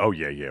snap. Oh,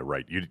 yeah,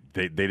 right.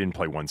 They didn't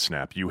play one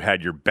snap. You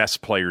had your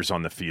best players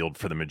on the field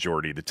for the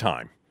majority of the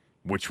time,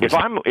 which was...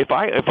 If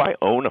I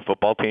own a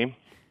football team,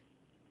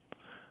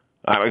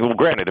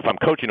 granted, if I'm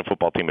coaching a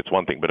football team, it's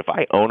one thing. But if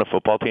I own a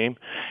football team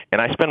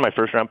and I spend my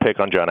first-round pick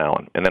on John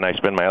Allen, and then I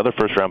spend my other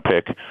first-round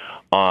pick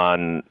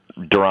on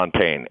Daron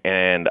Payne,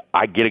 and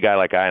I get a guy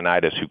like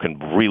Ioannidis who can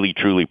really,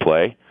 truly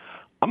play,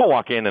 I'm going to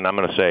walk in and I'm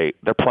going to say,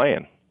 they're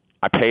playing.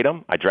 I paid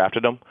them. I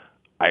drafted them.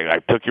 I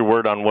took your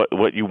word on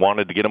what you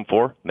wanted to get them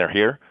for. They're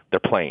here. They're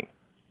playing.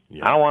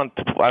 Yeah. I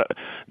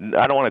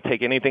don't want to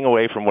take anything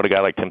away from what a guy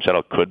like Tim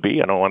Settle could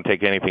be. I don't want to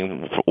take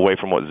anything away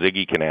from what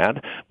Ziggy can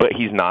add, but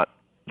he's not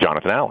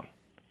Jonathan Allen.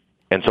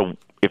 And so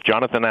if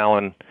Jonathan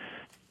Allen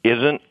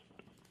isn't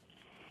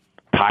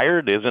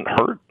tired, isn't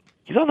hurt,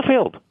 he's on the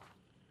field.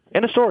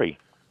 End of story.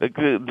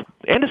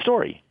 End of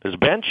story. There's a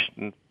bench,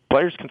 and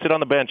players can sit on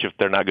the bench if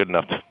they're not good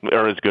enough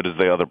or as good as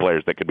the other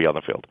players that could be on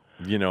the field.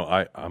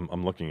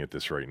 I'm looking at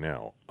this right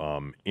now.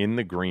 In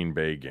the Green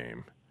Bay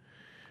game,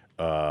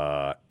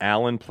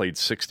 Allen played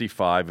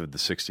 65 of the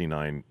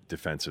 69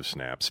 defensive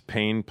snaps.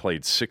 Payne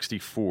played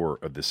 64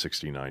 of the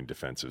 69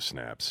 defensive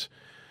snaps.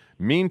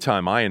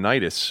 Meantime,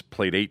 Ioannidis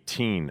played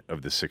 18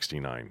 of the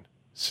 69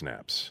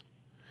 snaps.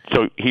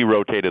 So he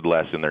rotated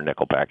less in their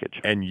nickel package.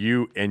 And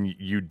you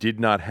did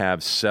not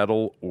have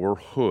Settle or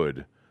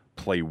Hood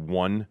play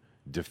one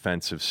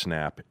defensive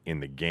snap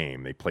in the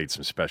game. They played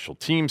some special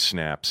team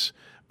snaps,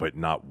 but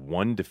not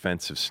one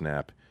defensive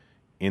snap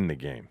in the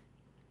game.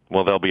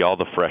 Well, they'll be all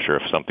the fresher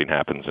if something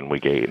happens in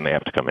Week 8 and they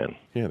have to come in.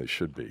 Yeah, they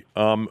should be.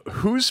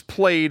 Who's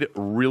played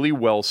really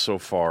well so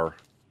far,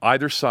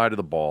 either side of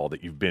the ball,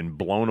 that you've been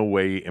blown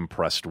away,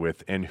 impressed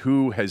with, and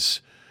who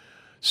has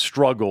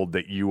struggled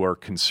that you are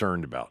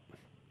concerned about?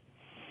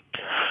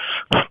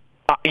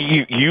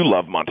 You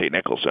love Monte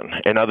Nicholson,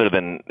 and other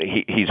than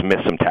he's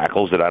missed some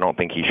tackles that I don't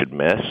think he should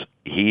miss,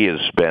 he has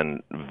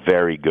been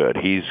very good.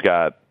 He's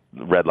got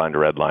red line to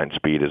red line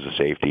speed as a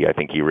safety. I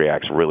think he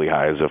reacts really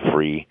high as a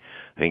free.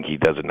 I think he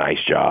does a nice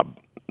job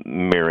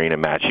mirroring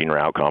and matching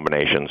route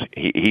combinations.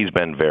 He's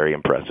been very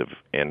impressive,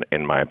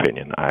 in my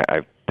opinion.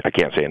 I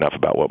can't say enough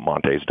about what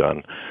Monte's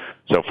done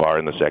so far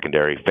in the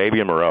secondary.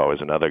 Fabian Moreau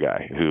is another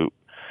guy who,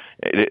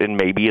 and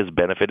maybe has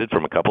benefited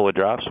from a couple of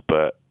drops,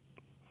 but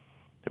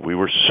we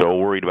were so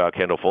worried about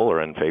Kendall Fuller,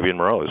 and Fabian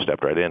Moreau has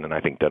stepped right in, and I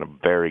think done a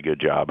very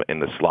good job in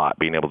the slot,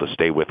 being able to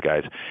stay with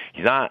guys.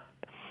 He's not,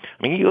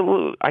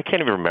 I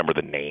can't even remember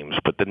the names,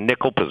 but the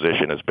nickel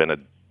position has been a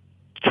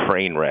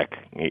train wreck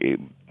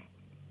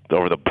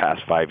over the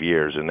past 5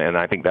 years, and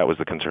I think that was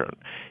the concern.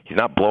 He's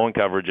not blowing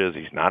coverages.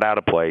 He's not out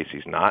of place.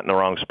 He's not in the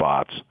wrong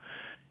spots.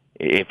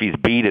 If he's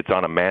beat, it's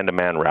on a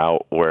man-to-man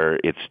route where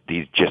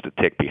he's just a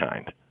tick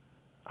behind.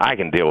 I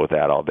can deal with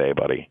that all day,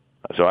 buddy.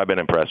 So I've been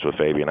impressed with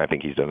Fabian. I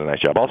think he's done a nice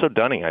job. Also,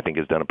 Dunning, I think,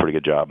 has done a pretty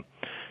good job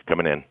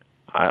coming in.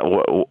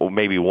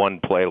 Maybe one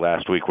play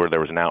last week where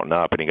there was an out and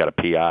up and he got a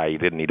PI. He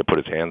didn't need to put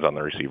his hands on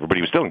the receiver, but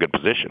he was still in good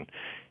position.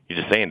 He's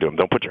just saying to him,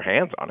 don't put your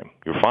hands on him.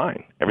 You're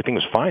fine. Everything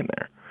was fine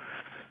there.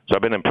 So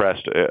I've been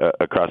impressed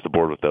across the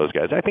board with those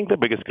guys. I think the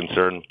biggest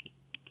concern,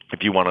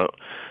 if you want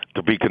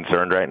to be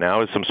concerned right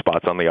now, is some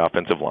spots on the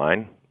offensive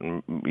line.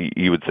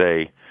 You would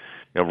say,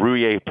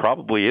 Rouillet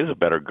probably is a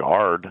better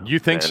guard. You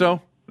think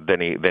so? Than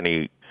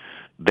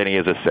he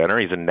is a center.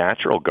 He's a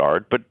natural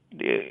guard, but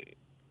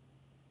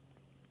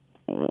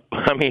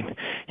I mean,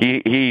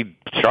 he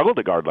struggled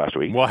at guard last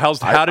week. Well,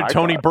 how did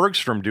Tony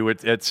Bergstrom do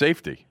it at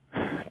safety?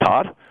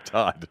 Todd.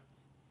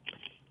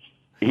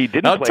 He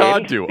didn't How'd play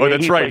Todd do? Oh,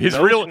 that's right. His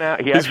real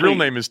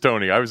name is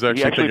Tony. I was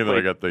actually thinking that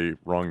I got the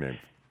wrong name.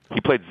 He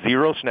played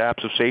 0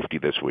 snaps of safety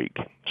this week,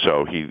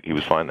 so he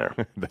was fine there.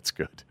 That's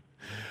good.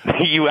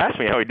 You asked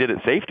me how he did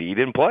at safety. He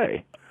didn't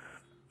play.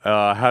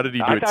 How did he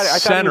do at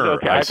center?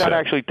 I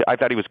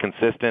thought he was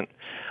consistent.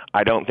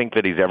 I don't think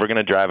that he's ever going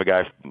to drive a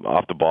guy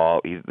off the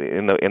ball. He's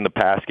in the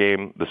pass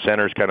game. The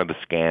center's kind of the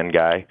scan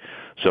guy,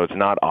 so it's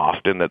not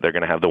often that they're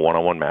going to have the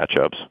one-on-one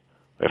matchups.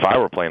 If I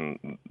were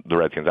playing the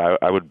Redskins,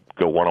 I would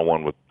go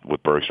one-on-one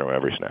with Bergstrom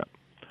every snap.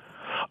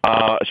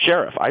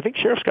 Sheriff, I think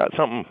Sheriff's got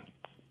something.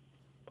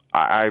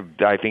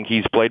 I think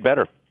he's played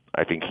better.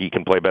 I think he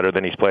can play better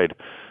than he's played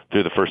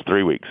through the first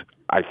 3 weeks.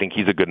 I think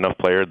he's a good enough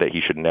player that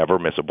he should never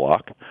miss a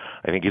block.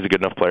 I think he's a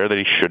good enough player that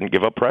he shouldn't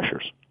give up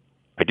pressures.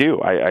 I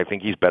do. I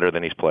think he's better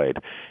than he's played.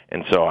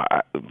 And so,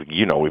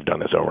 we've done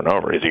this over and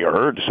over. Is he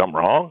hurt? Is something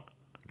wrong?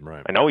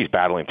 Right. I know he's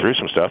battling through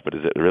some stuff, but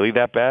is it really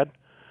that bad?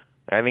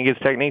 I think his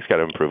technique's got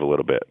to improve a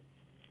little bit.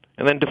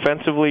 And then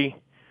defensively,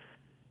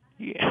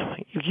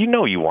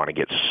 you want to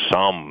get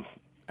some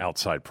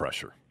outside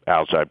pressure,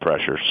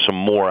 some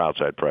more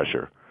outside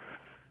pressure.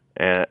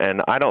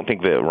 And I don't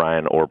think that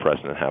Ryan or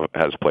Preston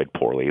has played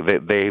poorly.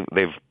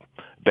 They've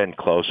been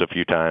close a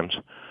few times,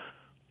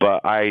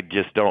 but I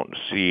just don't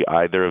see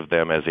either of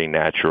them as a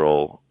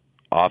natural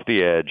off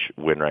the edge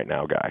win right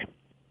now guy.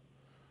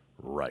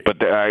 Right. But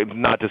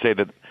not to say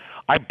that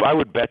I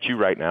would bet you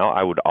right now.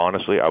 I would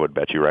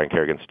bet you Ryan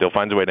Kerrigan still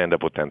finds a way to end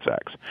up with 10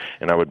 sacks,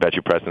 and I would bet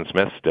you Preston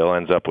Smith still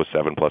ends up with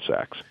 7+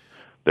 sacks.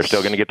 They're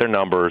still going to get their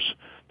numbers.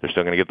 They're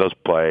still going to get those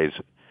plays.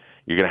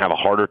 You're going to have a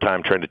harder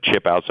time trying to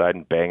chip outside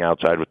and bang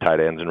outside with tight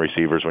ends and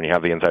receivers when you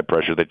have the inside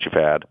pressure that you've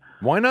had.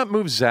 Why not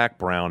move Zach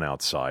Brown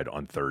outside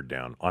on third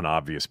down, on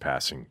obvious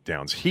passing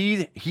downs?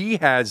 He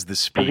has the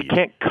speed. He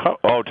can't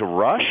to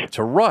rush?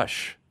 To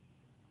rush.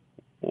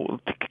 Well,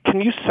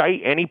 can you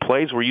cite any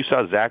plays where you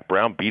saw Zach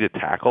Brown beat a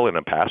tackle in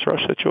a pass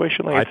rush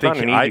situation? It's not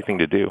an easy thing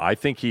to do. I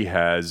think he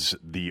has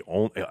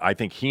I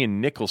think he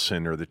and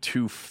Nicholson are the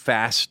two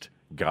fast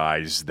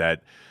guys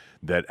that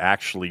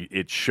actually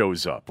it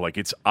shows up. Like,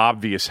 it's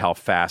obvious how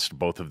fast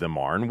both of them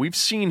are. And we've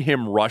seen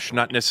him rush,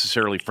 not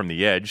necessarily from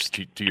the edge,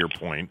 to your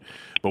point,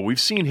 but we've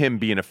seen him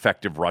be an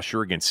effective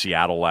rusher against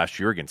Seattle last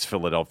year, against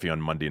Philadelphia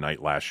on Monday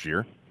night last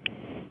year.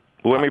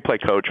 Well, let me play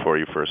coach for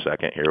you for a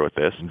second here with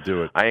this.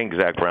 Do it. I think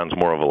Zach Brown's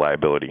more of a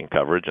liability in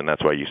coverage, and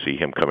that's why you see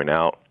him coming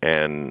out.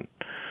 And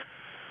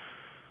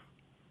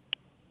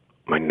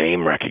my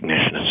name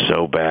recognition is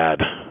so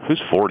bad.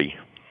 Who's 40?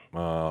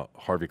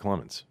 Harvey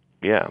Clemens.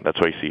 Yeah, that's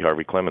why you see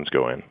Harvey Clemens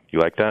go in. You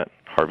like that?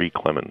 Harvey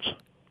Clemens.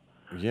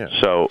 Yeah.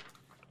 So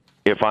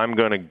if I'm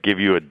going to give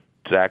you a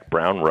Zach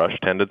Brown rush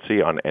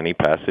tendency on any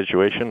pass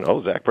situation,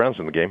 Zach Brown's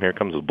in the game. Here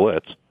comes the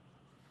blitz.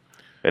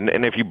 And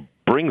if you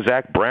bring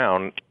Zach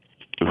Brown,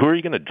 who are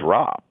you going to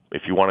drop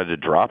if you wanted to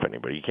drop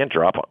anybody? You can't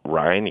drop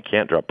Ryan. You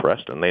can't drop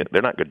Preston.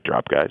 They're not good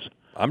drop guys.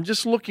 I'm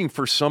just looking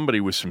for somebody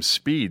with some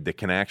speed that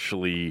can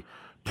actually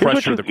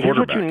pressure the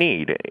quarterback. Here's what you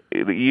need.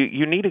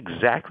 You need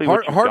exactly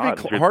what you got.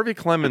 Harvey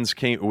Clemens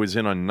was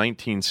in on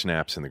 19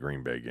 snaps in the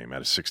Green Bay game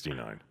out of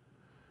 69.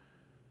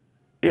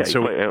 Yeah,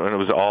 and it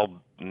was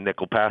all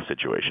nickel pass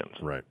situations.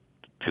 Right.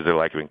 Because they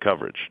like him in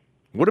coverage.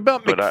 What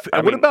about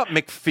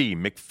McPhee?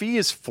 McPhee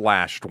has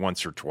flashed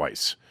once or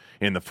twice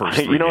in the first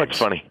 3 games. It's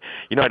funny.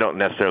 I don't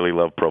necessarily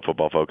love Pro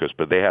Football Focus,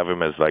 but they have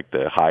him as like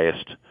the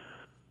highest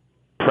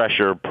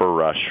pressure per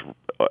rush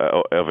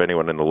of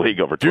anyone in the league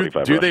over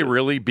 25. Do they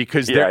really?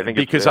 Because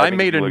I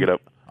made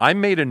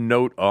a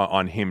note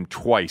on him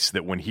twice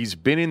that when he's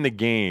been in the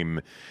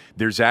game,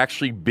 there's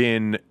actually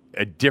been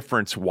a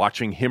difference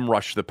watching him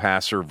rush the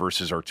passer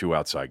versus our two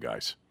outside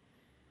guys.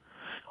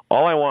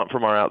 All I want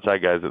from our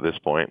outside guys at this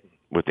point,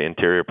 with the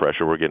interior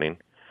pressure we're getting,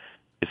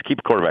 is keep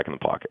the quarterback in the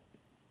pocket.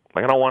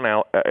 Like, I don't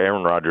want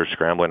Aaron Rodgers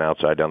scrambling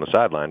outside down the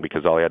sideline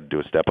because all he had to do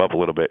was step up a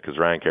little bit because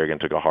Ryan Kerrigan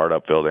took a hard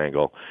upfield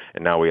angle,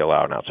 and now we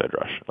allow an outside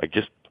rush.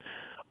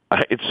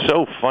 It's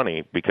so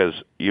funny because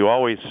you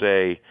always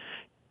say,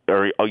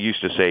 or I used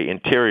to say,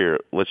 interior,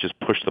 let's just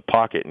push the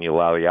pocket and you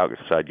allow the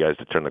outside guys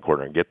to turn the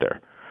corner and get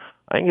there.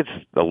 I think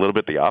it's a little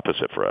bit the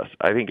opposite for us.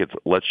 I think it's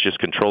let's just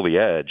control the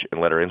edge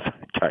and let our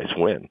inside guys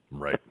win.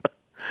 Right.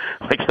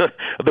 Like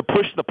the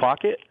push the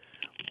pocket,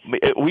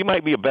 we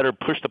might be a better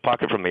push the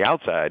pocket from the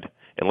outside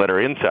and let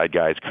our inside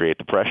guys create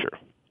the pressure.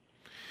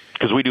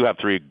 Because we do have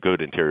two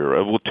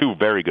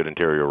very good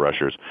interior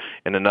rushers,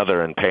 and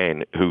another in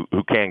Payne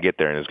who can get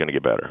there and is going to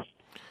get better.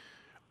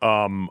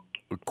 A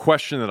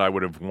question that I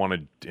would have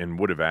wanted and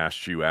would have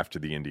asked you after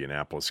the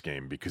Indianapolis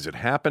game, because it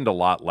happened a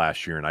lot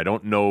last year, and I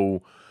don't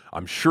know,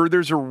 I'm sure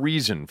there's a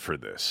reason for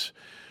this,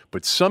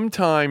 but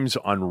sometimes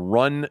on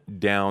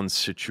run-down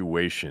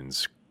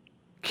situations,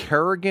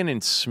 Kerrigan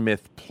and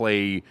Smith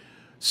play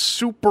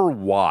super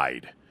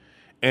wide,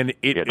 and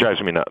it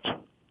drives me nuts.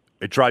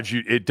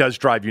 It does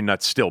drive you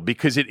nuts still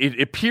because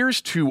it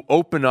appears to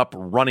open up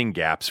running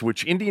gaps,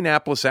 which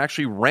Indianapolis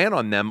actually ran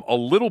on them a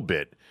little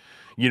bit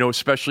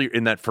especially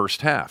in that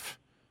first half.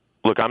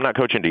 Look, I'm not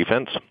coaching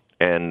defense,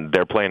 and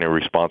they're playing a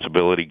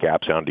responsibility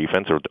gap sound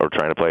defense or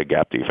trying to play a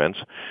gap defense,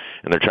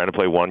 and they're trying to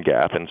play one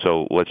gap. And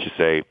so let's just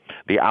say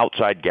the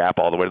outside gap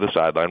all the way to the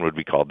sideline would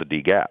be called the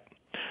D gap.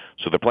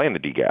 So they're playing the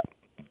D gap.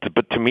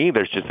 But to me,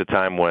 there's just a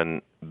time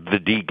when the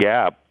D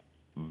gap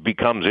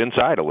becomes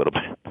inside a little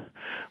bit.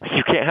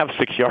 You can't have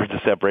 6 yards of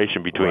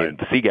separation between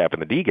the C gap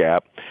and the D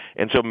gap,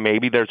 and so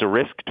maybe there's a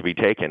risk to be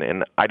taken.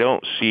 And I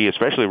don't see,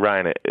 especially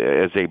Ryan,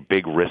 as a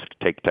big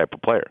risk-take type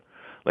of player.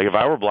 Like if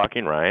I were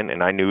blocking Ryan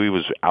and I knew he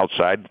was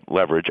outside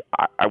leverage,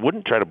 I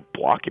wouldn't try to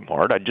block him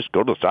hard. I'd just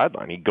go to the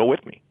sideline. He'd go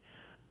with me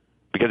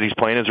because he's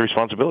playing his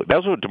responsibility.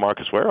 That's what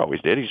DeMarcus Ware always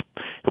did.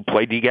 He'll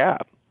play D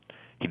gap.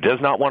 He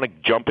does not want to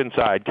jump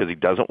inside because he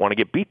doesn't want to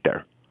get beat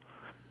there.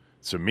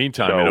 So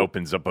meantime, it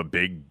opens up a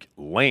big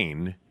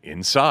lane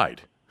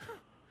inside.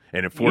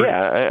 And if we're,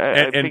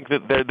 I think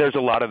that there's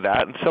a lot of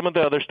that. And some of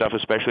the other stuff,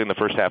 especially in the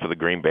first half of the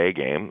Green Bay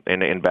game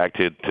and back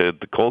to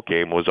the Colt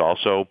game, was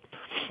also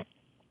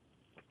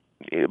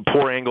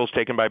poor angles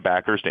taken by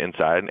backers to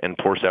inside and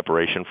poor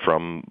separation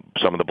from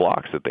some of the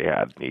blocks that they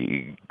had.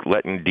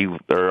 Letting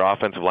their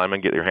offensive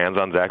linemen get their hands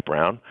on Zach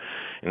Brown.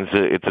 And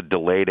it's a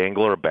delayed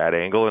angle or a bad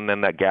angle, and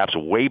then that gap's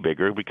way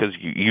bigger because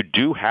you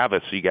do have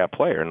a C-gap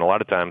player. And a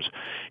lot of times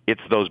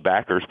it's those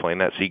backers playing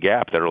that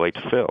C-gap that are late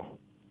to fill.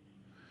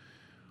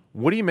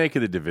 What do you make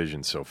of the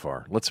division so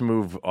far? Let's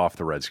move off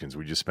the Redskins.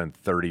 We just spent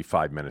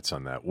 35 minutes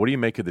on that. What do you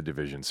make of the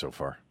division so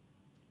far?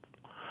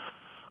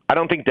 I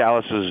don't think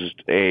Dallas is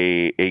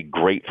a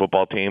great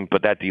football team,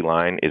 but that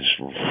D-line is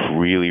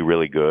really,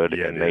 really good,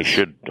 and they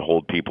should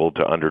hold people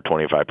to under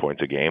 25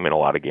 points a game in a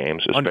lot of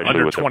games, especially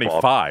under with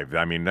 25.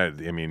 Well,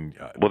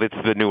 it's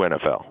the new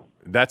NFL.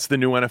 That's the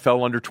new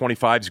NFL. Under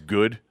 25's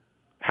good.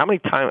 How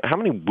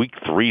many week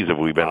threes have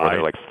we been where there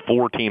are like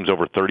 4 teams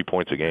over 30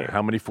 points a game?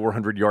 How many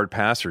 400-yard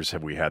passers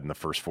have we had in the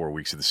first 4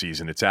 weeks of the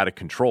season? It's out of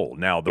control.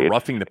 Now, the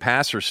roughing the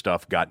passer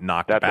stuff got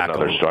knocked back. That's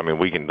another story. I mean,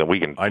 we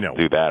can I know.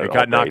 do that. It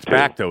got knocked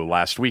back, though,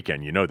 last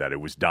weekend. You know that.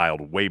 It was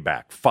dialed way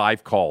back.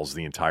 5 calls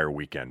the entire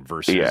weekend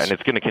versus... Yeah, and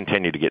it's going to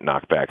continue to get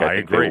knocked back. I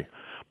agree.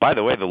 By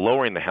the way, the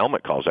lowering the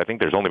helmet calls, I think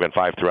there's only been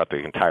 5 throughout the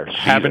entire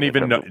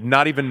season.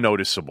 Not even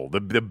noticeable.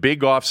 The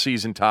big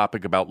off-season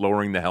topic about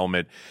lowering the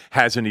helmet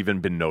hasn't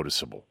even been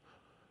noticeable.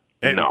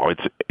 No,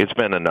 it's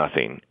been a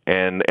nothing.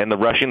 And the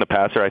rushing the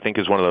passer, I think,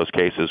 is one of those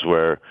cases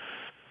where,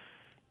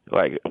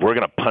 like, we're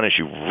going to punish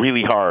you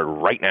really hard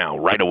right now,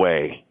 right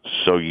away,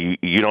 so you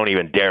don't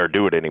even dare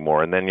do it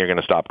anymore, and then you're going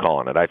to stop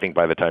calling it. I think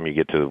by the time you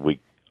get to the week,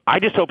 I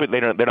just hope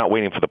they're not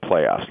waiting for the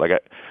playoffs. Like,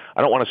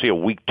 I don't want to see a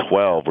week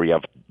 12 where you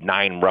have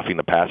 9 roughing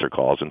the passer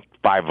calls and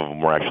 5 of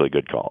them were actually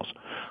good calls.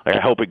 Like, I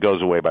hope it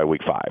goes away by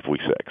week 5,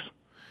 week 6.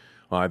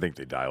 Well, I think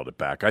they dialed it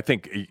back. I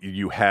think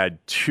you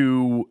had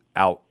 2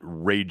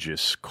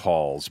 outrageous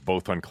calls,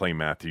 both on Clay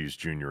Matthews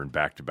Jr. in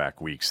back-to-back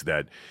weeks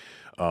that,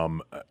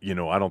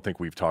 I don't think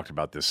we've talked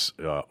about this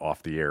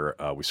off the air.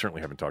 We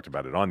certainly haven't talked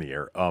about it on the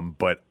air.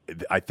 But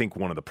I think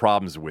one of the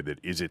problems with it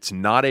is it's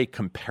not a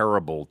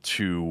comparable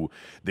to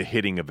the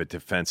hitting of a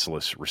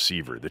defenseless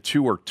receiver. The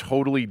two are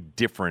totally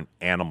different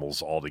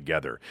animals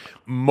altogether.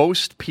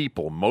 Most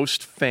people,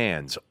 most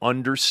fans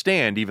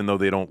understand, even though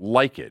they don't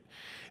like it,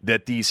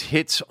 that these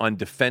hits on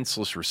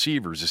defenseless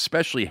receivers,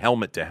 especially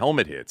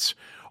helmet-to-helmet hits,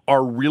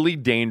 are really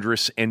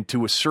dangerous, and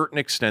to a certain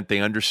extent they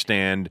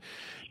understand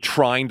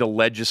trying to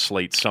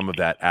legislate some of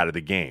that out of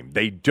the game.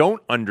 They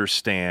don't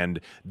understand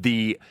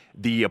the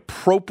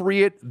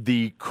appropriate,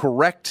 the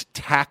correct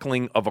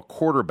tackling of a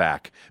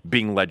quarterback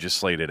being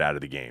legislated out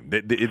of the game.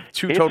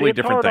 Two totally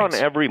different things. It's hard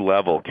on every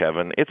level,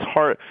 Kevin. It's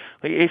hard.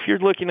 Like, if you're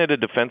looking at a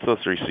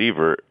defenseless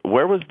receiver,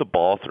 where was the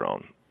ball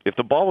thrown? If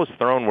the ball was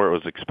thrown where it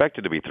was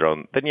expected to be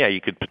thrown, then yeah,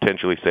 you could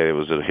potentially say it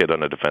was a hit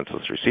on a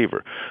defenseless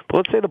receiver. But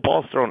let's say the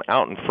ball's thrown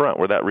out in front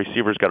where that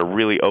receiver's got to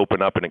really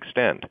open up and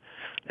extend.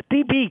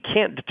 The DB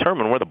can't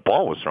determine where the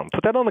ball was thrown.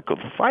 Put that on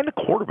find the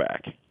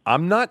quarterback.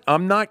 I'm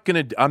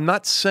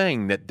not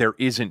saying that there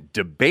isn't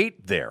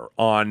debate there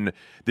on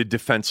the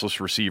defenseless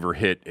receiver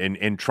hit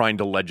and trying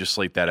to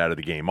legislate that out of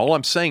the game. All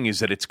I'm saying is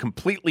that it's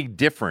completely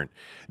different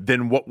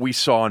than what we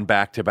saw in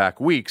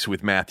back-to-back weeks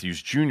with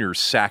Matthews Jr.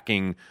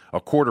 sacking a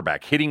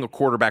quarterback, hitting a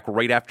quarterback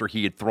right after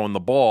he had thrown the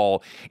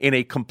ball in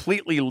a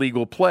completely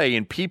legal play.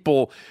 And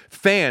people,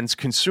 fans,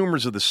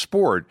 consumers of the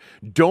sport,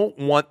 don't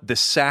want the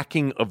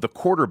sacking of the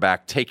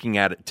quarterback taken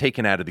out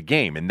of the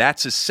game. And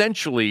that's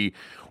essentially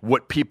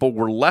what people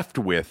were left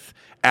with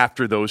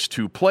after those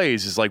 2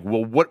 plays is like,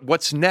 well,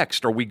 what's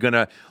next? Are we going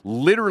to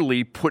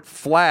literally put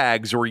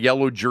flags or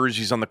yellow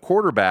jerseys on the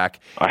quarterback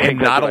and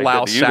not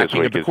allow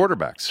sacking of the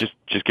quarterbacks?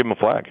 Just give them a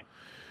flag.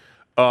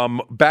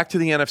 Back to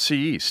the NFC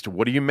East.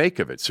 What do you make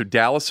of it? So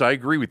Dallas, I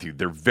agree with you.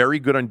 They're very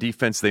good on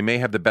defense. They may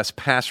have the best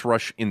pass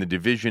rush in the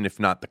division, if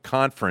not the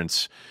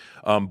conference,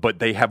 but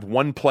they have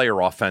one player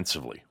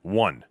offensively.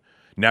 One.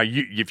 Now,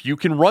 if you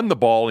can run the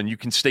ball and you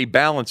can stay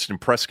balanced and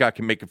Prescott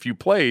can make a few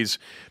plays,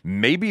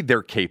 maybe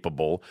they're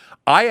capable.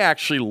 I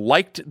actually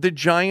liked the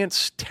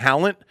Giants'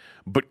 talent,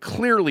 but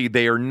clearly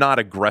they are not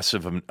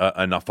aggressive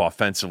enough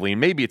offensively, and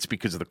maybe it's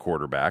because of the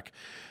quarterback.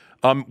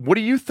 What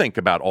do you think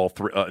about all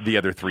three, the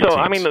other three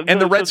teams? And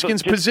the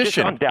Redskins'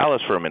 position just on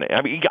Dallas for a minute.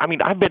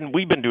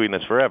 We've been doing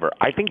this forever.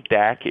 I think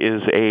Dak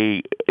is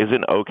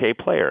an okay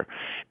player,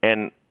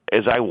 and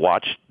as I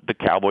watched the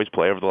Cowboys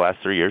play over the last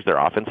 3 years, their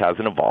offense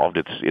hasn't evolved.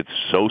 It's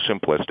so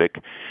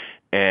simplistic,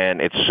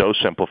 and it's so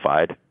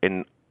simplified,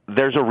 and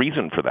there's a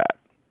reason for that.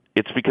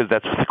 It's because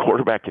that's what the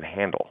quarterback can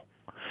handle.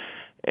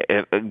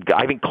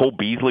 I think Cole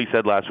Beasley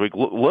said last week,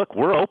 look,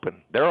 we're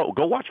open.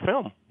 Go watch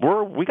film.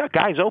 We got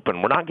guys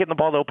open. We're not getting the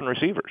ball to open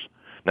receivers.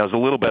 Now, it was a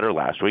little better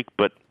last week,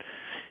 but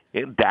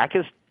Dak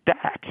is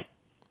Dak.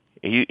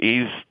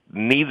 He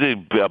needs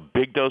a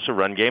big dose of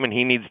run game, and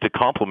he needs to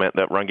complement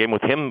that run game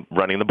with him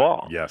running the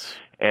ball. Yes.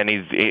 And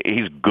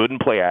he's good in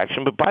play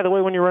action. But by the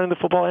way, when you're running the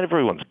football,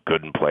 everyone's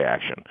good in play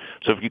action.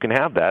 So if you can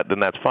have that, then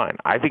that's fine.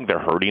 I think they're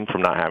hurting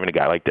from not having a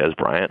guy like Dez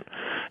Bryant,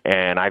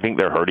 and I think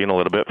they're hurting a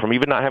little bit from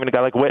even not having a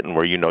guy like Witten,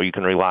 where you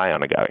can rely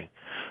on a guy.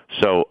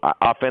 So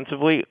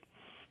offensively,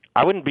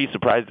 I wouldn't be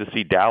surprised to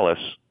see Dallas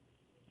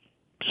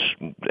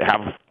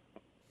have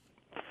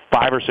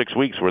 5 or 6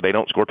 weeks where they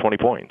don't score 20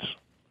 points.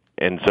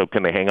 And so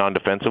can they hang on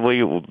defensively?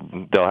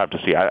 They'll have to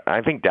see.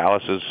 I think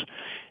Dallas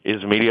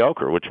is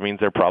mediocre, which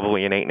means they're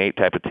probably an 8-8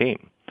 type of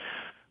team.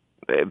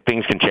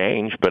 Things can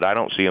change, but I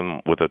don't see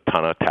them with a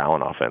ton of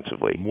talent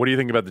offensively. What do you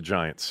think about the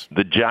Giants?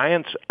 The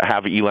Giants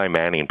have Eli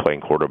Manning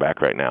playing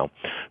quarterback right now,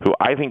 who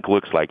I think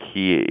looks like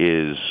he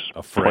is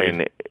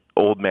playing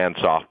old man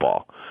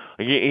softball.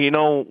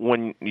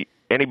 When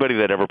anybody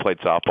that ever played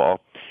softball,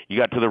 you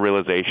got to the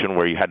realization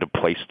where you had to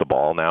place the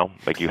ball now.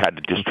 Like, you had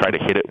to just try to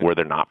hit it where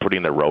they're not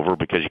putting their rover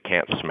because you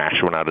can't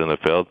smash one out in the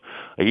field.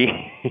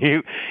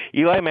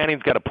 Eli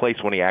Manning's got a place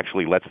when he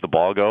actually lets the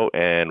ball go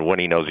and when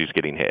he knows he's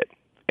getting hit.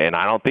 And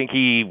I don't think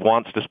he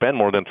wants to spend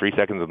more than 3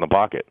 seconds in the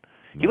pocket.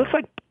 He looks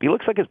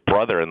like his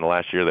brother in the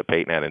last year that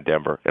Peyton had in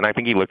Denver, and I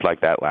think he looked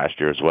like that last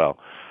year as well.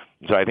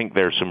 So I think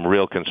there's some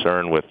real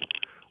concern with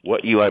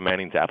what Eli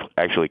Manning's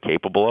actually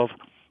capable of,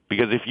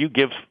 because if you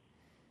give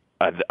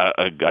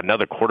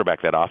another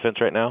quarterback that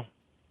offense right now,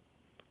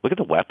 look at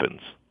the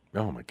weapons.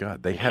 Oh, my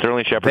God. They have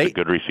Sterling Shepard's a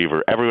good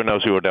receiver. Everyone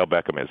knows who Odell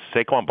Beckham is.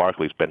 Saquon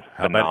Barkley's been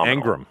phenomenal. How about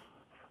Ingram?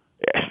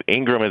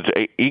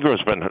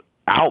 Ingram's been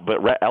out,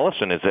 but Rhett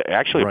Ellison is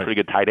actually a pretty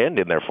good tight end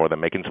in there for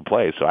them, making some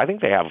plays. So I think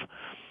they have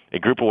a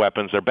group of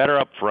weapons. They're better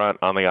up front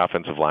on the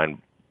offensive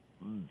line.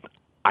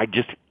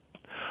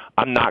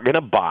 I'm not going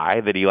to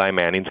buy that Eli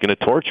Manning's going to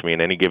torch me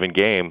in any given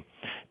game.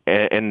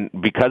 And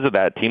because of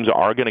that, teams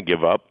are going to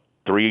give up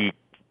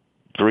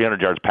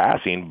 300 yards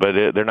passing, but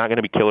they're not going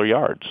to be killer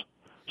yards.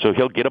 So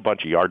he'll get a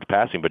bunch of yards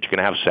passing, but you're going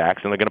to have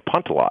sacks, and they're going to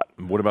punt a lot.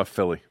 What about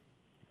Philly?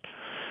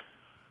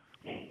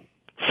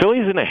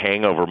 Philly's in a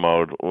hangover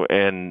mode,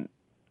 and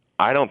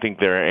I don't think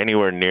they're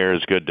anywhere near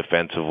as good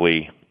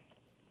defensively.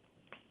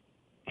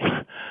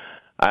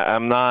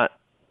 I'm not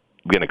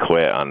going to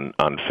quit on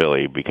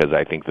Philly because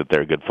I think that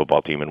they're a good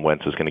football team, and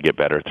Wentz is going to get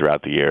better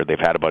throughout the year. They've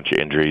had a bunch of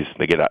injuries.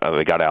 They got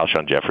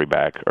Alshon Jeffrey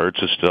back.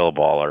 Ertz is still a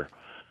baller.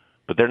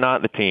 But they're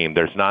not the team.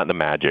 There's not the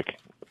magic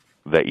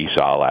that you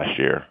saw last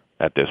year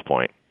at this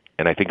point.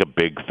 And I think a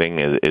big thing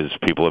is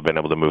people have been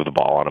able to move the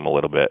ball on them a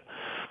little bit.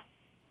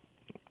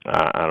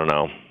 I don't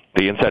know.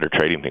 The insider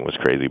trading thing was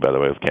crazy, by the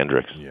way, with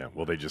Kendricks. Yeah,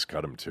 well, they just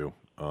cut him, too.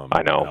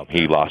 I know.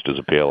 He lost his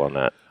appeal on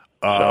that.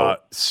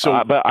 But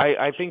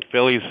I think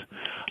Philly's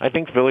a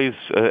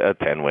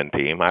 10-win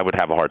team. I would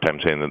have a hard time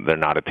saying that they're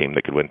not a team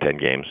that could win 10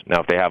 games.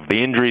 Now, if they have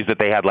the injuries that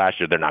they had last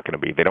year, they're not going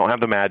to be. They don't have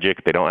the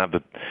magic. They don't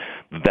have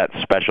that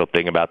special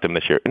thing about them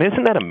this year. And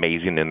isn't that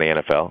amazing in the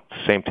NFL?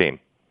 Same team.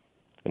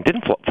 And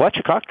didn't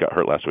Fletcher Cox got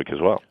hurt last week as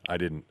well? I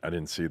didn't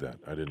see that.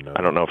 I didn't know.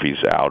 I don't know if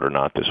he's out or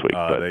not this week.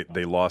 But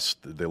they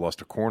lost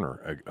a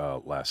corner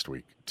last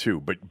week too.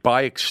 But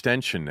by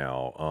extension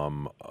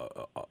now,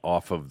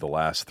 off of the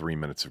last 3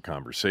 minutes of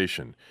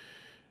conversation,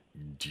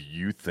 do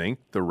you think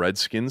the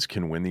Redskins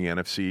can win the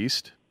NFC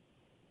East?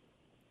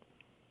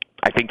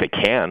 I think they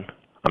can.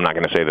 I'm not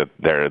going to say that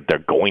they're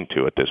going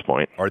to at this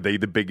point. Are they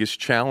the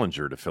biggest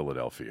challenger to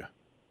Philadelphia?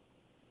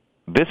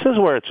 This is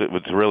where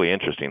it's really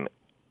interesting.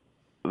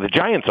 The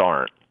Giants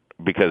aren't,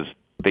 because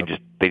they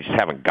just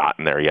haven't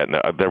gotten there yet.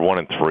 They're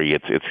 1-3.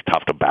 It's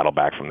tough to battle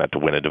back from that to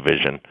win a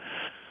division.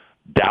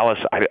 Dallas,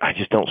 I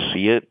just don't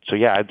see it. So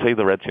yeah, I'd say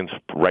the Redskins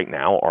right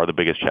now are the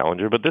biggest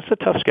challenger. But this is a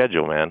tough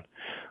schedule, man.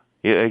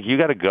 You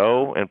got to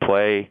go and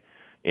play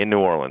in New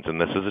Orleans, and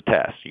this is a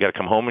test. You got to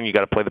come home and you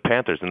got to play the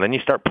Panthers, and then you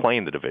start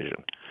playing the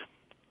division.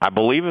 I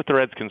believe if the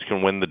Redskins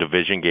can win the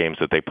division games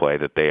that they play,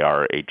 that they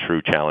are a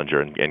true challenger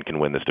and can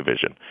win this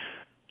division.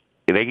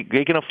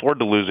 They can afford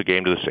to lose a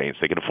game to the Saints.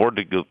 They can afford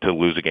to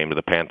lose a game to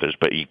the Panthers,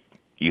 but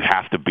you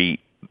have to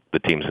beat the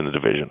teams in the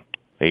division.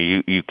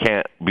 You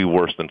can't be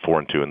worse than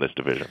 4-2 in this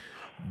division.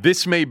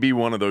 This may be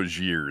one of those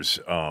years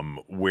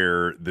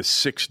where the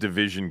 6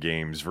 division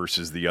games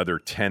versus the other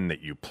 10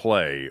 that you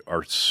play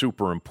are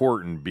super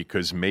important,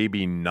 because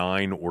maybe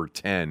 9 or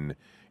 10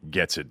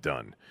 gets it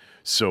done.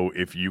 So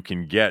if you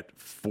can get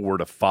 4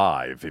 to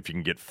 5, if you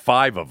can get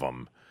 5 of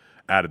them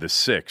out of the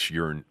 6,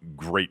 you're in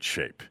great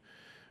shape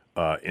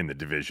in the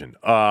division.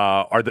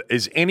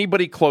 Is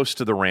anybody close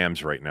to the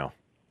Rams right now?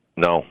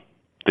 No.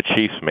 The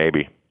Chiefs,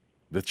 maybe.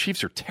 The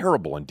Chiefs are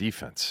terrible on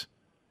defense.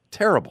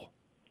 Terrible.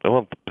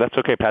 Well, that's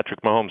okay.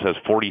 Patrick Mahomes has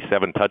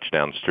 47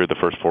 touchdowns through the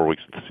first 4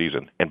 weeks of the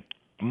season. And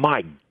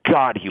my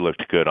God, he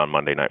looked good on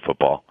Monday Night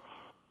Football.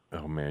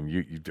 Oh,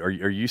 man. Are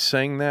you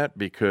saying that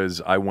because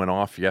I went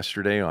off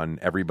yesterday on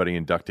everybody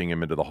inducting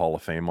him into the Hall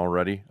of Fame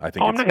already? I'm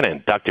not going to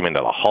induct him into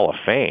the Hall of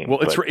Fame.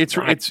 Well, he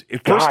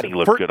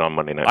looked good on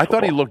Monday Night Football. I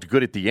thought he looked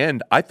good at the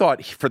end. I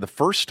thought for the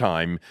first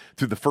time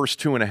through the first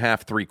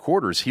 2.5, 3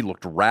 quarters, he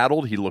looked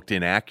rattled, he looked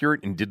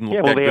inaccurate, and didn't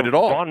look that good at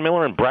all. Von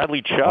Miller and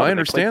Bradley Chubb. I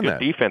understand that.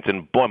 Defense.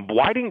 And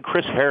why didn't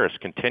Chris Harris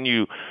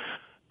continue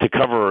to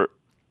cover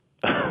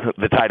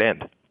the tight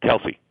end,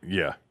 Kelsey?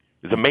 Yeah.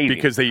 It's amazing.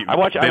 Because they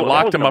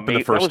locked him up in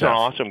the first half. That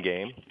was an awesome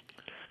game.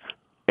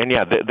 And,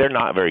 yeah, they're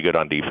not very good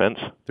on defense.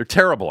 They're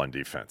terrible on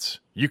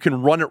defense. You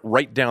can run it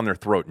right down their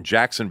throat, and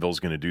Jacksonville's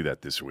going to do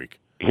that this week.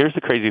 Here's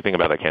the crazy thing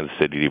about that Kansas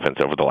City defense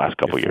over the last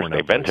couple of years.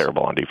 They've been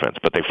terrible on defense,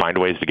 but they find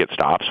ways to get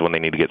stops when they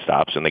need to get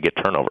stops, and they get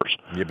turnovers.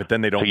 Yeah, but then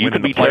they don't win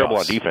in the playoffs. So you can be terrible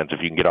on defense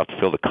if you can get off the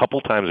field a couple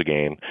times a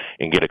game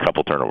and get a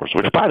couple turnovers,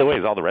 which, by the way,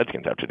 is all the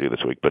Redskins have to do this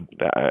week. But,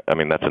 I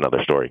mean, that's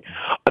another story.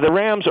 The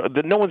Rams,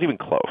 no one's even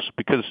close,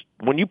 because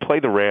when you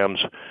play the Rams,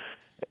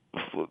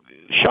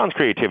 Sean's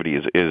creativity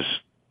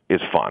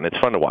is fun. It's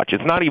fun to watch.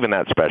 It's not even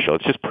that special.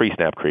 It's just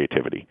pre-snap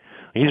creativity.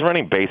 He's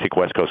running basic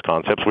West Coast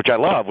concepts, which I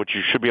love, which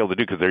you should be able to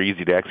do because they're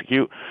easy to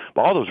execute.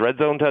 But all those red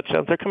zone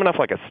touchdowns, they're coming off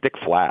like a stick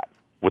flat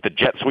with a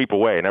jet sweep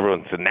away, and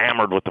everyone's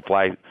enamored with the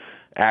fly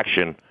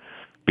action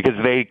because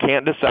they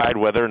can't decide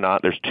whether or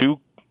not there's two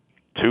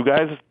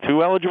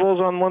eligibles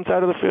on one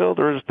side of the field,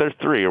 or there's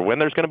 3, or when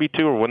there's going to be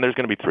 2, or when there's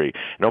going to be 3.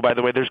 No, by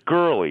the way, there's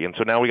Gurley, and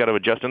so now we got to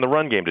adjust in the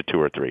run game to 2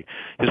 or 3.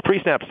 His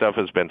pre-snap stuff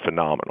has been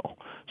phenomenal,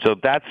 so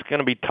that's going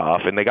to be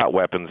tough. And they got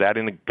weapons.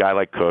 Adding a guy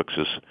like Cooks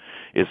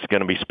is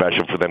going to be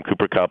special for them.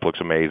 Cooper Kupp looks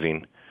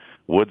amazing.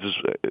 Woods is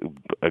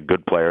a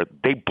good player.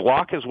 They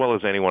block as well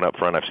as anyone up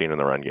front I've seen in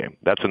the run game.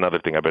 That's another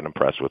thing I've been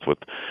impressed with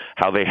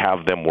how they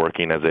have them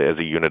working as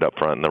a unit up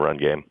front in the run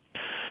game.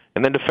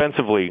 And then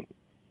defensively,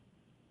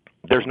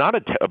 there's not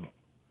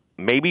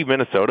maybe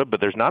Minnesota, but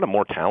there's not a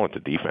more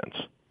talented defense.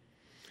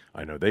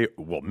 I know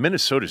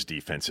Minnesota's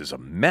defense is a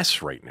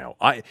mess right now.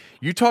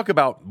 You talk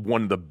about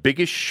one of the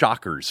biggest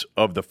shockers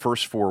of the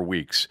first 4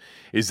 weeks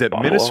is that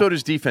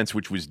Minnesota's defense,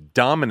 which was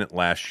dominant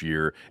last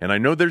year, and I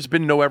know there's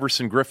been no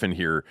Everson Griffin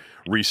here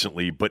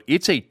recently, but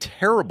it's a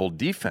terrible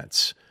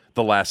defense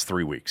the last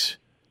 3 weeks.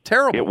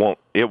 Terrible.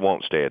 It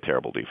won't stay a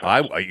terrible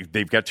defense.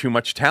 They've got too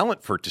much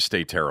talent for it to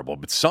stay terrible,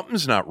 but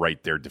something's not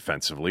right there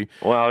defensively.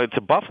 Well,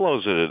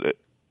 Buffalo's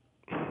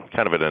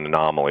kind of an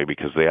anomaly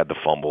because they had the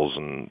fumbles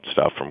and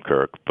stuff from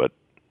Kirk, but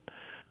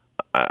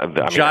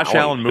Josh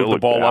Allen moved the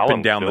ball up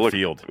and down the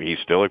field. He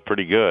still looked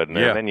pretty good. And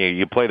then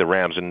you play the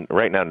Rams, and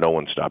right now no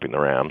one's stopping the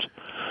Rams.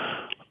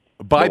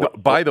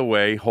 By the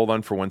way, hold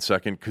on for 1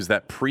 second, because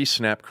that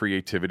pre-snap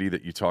creativity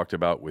that you talked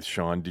about with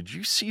Sean, did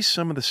you see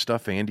some of the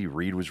stuff Andy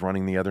Reid was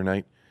running the other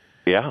night?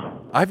 Yeah.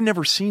 I've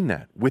never seen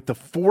that. With the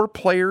 4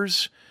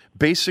 players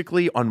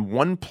basically on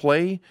one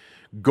play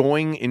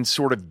going in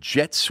sort of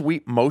jet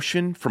sweep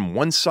motion from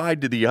one side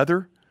to the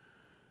other.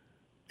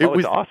 It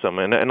was awesome.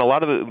 And a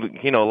lot of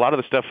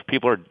the stuff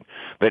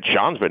that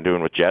Sean's been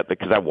doing with jet,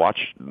 because I watch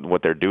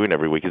what they're doing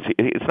every week,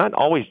 it's not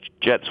always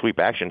jet sweep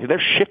action.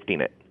 They're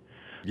shifting it.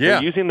 Yeah.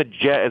 They're using the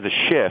jet as a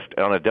shift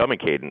on a dummy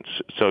cadence.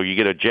 So you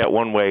get a jet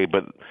one way,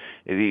 but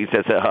he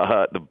says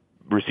the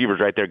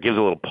receiver's right there, gives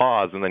a little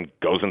pause, and then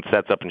goes and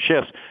sets up and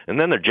shifts. And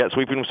then they're jet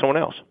sweeping with someone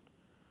else.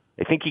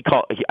 I think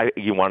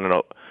you want to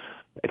know,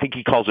 I think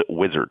he calls it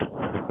Wizard.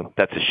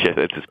 That's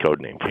his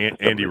code name.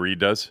 Andy Reid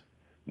does?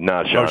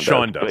 No,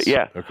 Sean does. But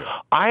yeah. Okay.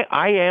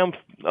 I am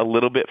a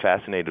little bit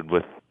fascinated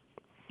with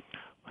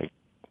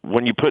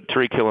when you put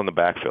Tyreek Hill in the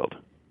backfield.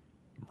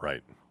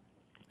 Right.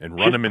 And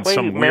run him in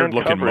some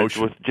weird-looking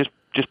motion.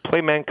 Just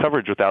play man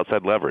coverage with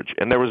outside leverage.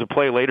 And there was a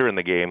play later in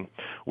the game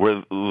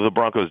where the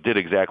Broncos did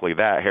exactly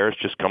that. Harris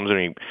just comes in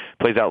and he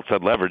plays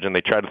outside leverage, and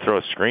they try to throw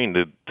a screen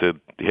to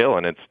Hill,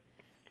 and it's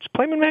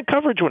play man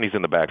coverage when he's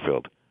in the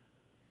backfield.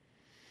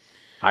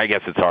 I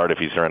guess it's hard if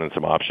he's running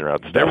some option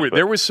routes.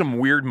 There was some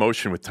weird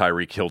motion with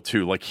Tyreek Hill,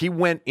 too. Like, he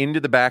went into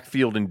the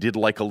backfield and did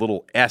like a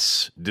little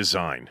S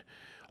design.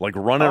 Like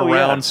running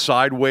around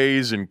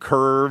sideways and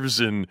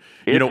curves and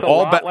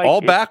all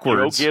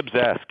backwards. Joe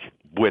Gibbs-esque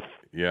with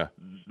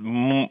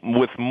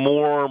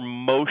more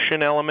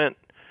motion element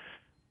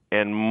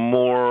and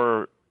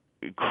more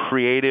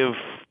creative.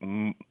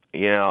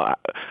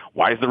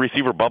 Why is the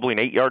receiver bubbling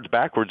 8 yards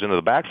backwards into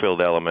the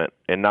backfield element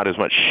and not as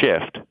much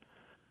shift?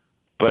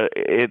 But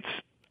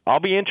I'll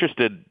be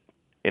interested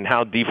in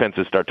how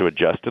defenses start to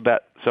adjust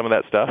to some of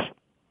that stuff.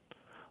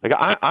 Like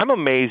I'm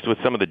amazed with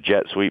some of the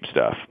jet sweep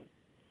stuff.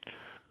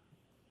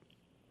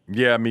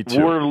 Yeah, me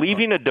too. We're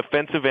leaving a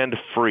defensive end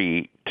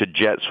free to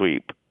jet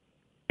sweep.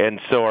 And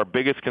so our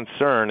biggest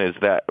concern is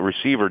that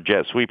receiver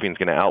jet sweeping is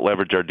going to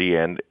out-leverage our D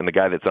end, and the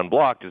guy that's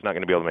unblocked is not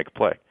going to be able to make a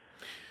play.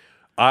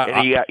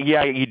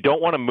 You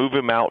don't want to move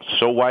him out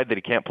so wide that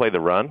he can't play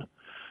the run,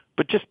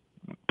 but just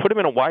put him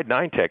in a wide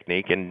 9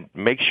 technique and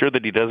make sure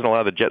that he doesn't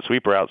allow the jet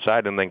sweeper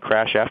outside and then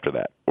crash after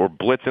that, or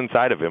blitz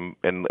inside of him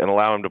and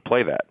allow him to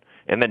play that.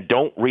 And then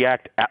don't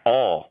react at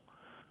all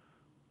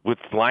with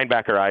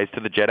linebacker eyes to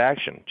the jet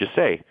action. Just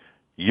say,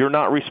 you're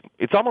not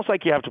it's almost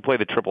like you have to play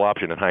the triple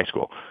option in high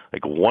school.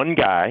 Like one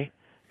guy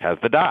has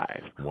the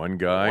dive. One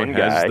guy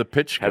has the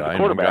pitch guy,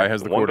 and one guy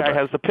has the quarterback. One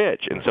guy has the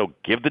pitch. And so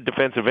give the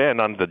defensive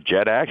end on the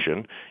jet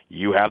action,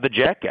 you have the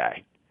jet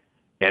guy.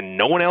 And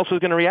no one else is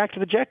going to react to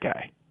the jet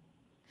guy.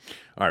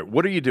 All right,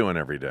 what are you doing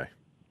every day?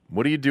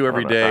 What do you do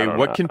every day?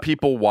 What can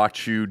people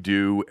watch you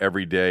do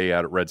every day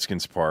out at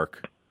Redskins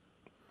Park?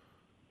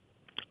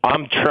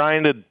 I'm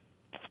trying to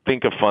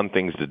think of fun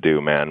things to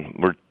do, man.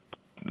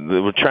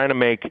 We're trying to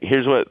make –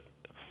 here's what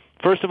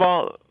 – first of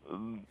all,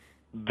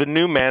 the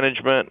new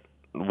management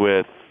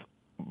with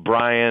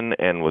Brian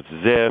and with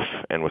Ziff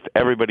and with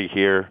everybody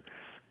here,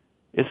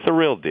 it's the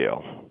real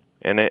deal.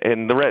 And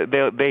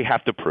they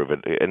have to prove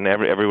it, and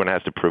everyone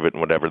has to prove it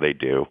in whatever they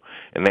do.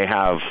 And they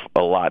have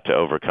a lot to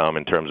overcome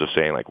in terms of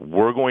saying, like,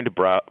 we're going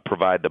to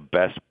provide the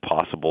best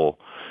possible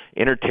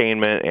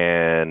entertainment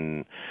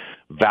and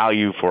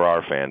value for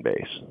our fan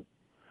base.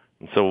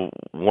 And so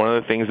one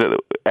of the things that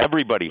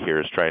everybody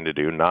here is trying to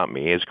do, not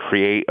me, is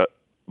create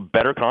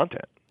better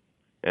content.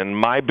 And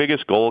my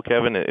biggest goal,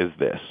 Kevin, is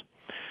this.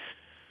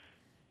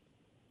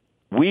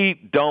 We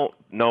don't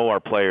know our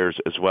players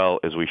as well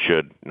as we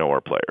should know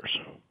our players.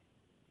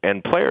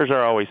 And players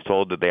are always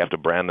told that they have to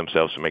brand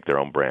themselves to make their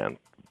own brand.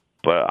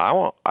 But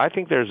I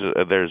think there's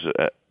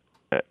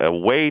a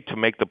way to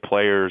make the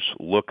players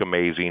look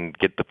amazing,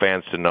 get the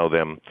fans to know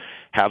them,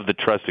 have the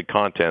trusted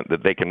content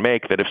that they can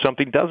make, that if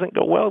something doesn't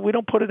go well, we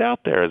don't put it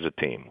out there as a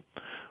team.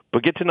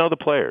 But get to know the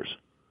players.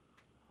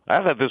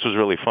 I thought this was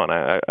really fun.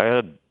 I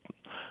had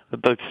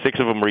like 6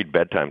 of them read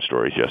bedtime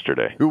stories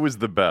yesterday. Who was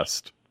the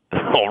best?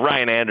 Oh,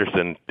 Ryan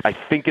Anderson, I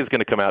think is going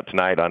to come out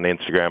tonight on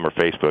Instagram or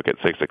Facebook at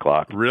 6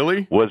 o'clock.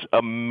 Really? Was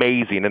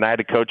amazing, and I had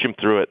to coach him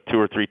through it 2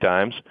 or 3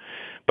 times.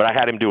 But I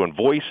had him doing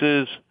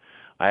voices.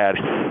 I had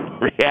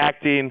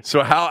reacting.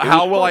 So how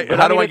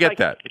do I get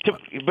that?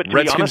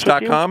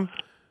 Redskins.com?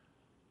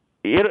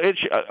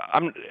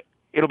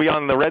 It'll be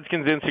on the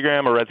Redskins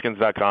Instagram or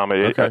Redskins.com.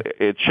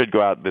 It should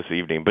go out this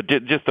evening. But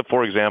just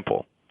for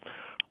example,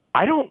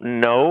 I don't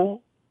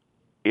know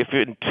if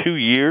in 2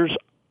 years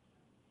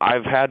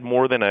I've had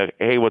more than a,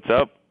 hey, what's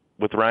up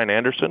with Ryan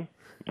Anderson?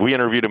 We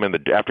interviewed him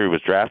after he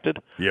was drafted.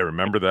 Yeah,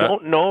 remember that? I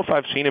don't know if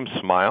I've seen him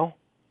smile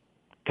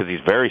because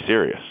he's very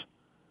serious.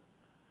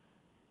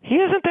 He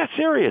isn't that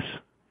serious.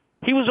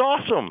 He was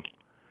awesome.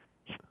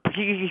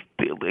 He's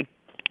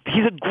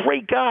a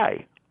great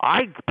guy.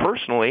 I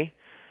personally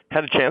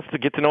had a chance to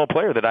get to know a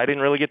player that I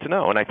didn't really get to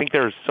know. And I think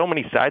there's so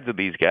many sides of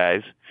these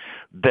guys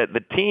that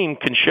the team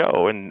can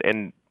show.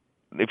 And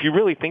if you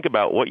really think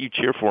about what you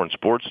cheer for in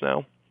sports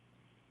now,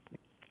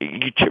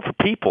 you cheer for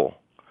people.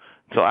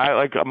 So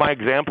my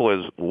example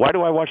is, why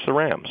do I watch the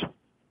Rams?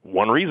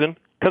 One reason,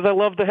 because I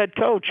love the head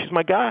coach. He's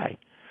my guy.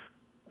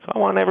 So I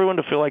want everyone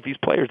to feel like these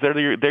players,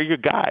 they're your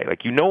guy,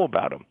 like you know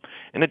about them.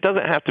 And it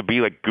doesn't have to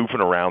be like goofing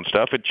around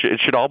stuff. It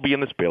should all be in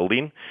this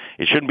building.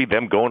 It shouldn't be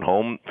them going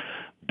home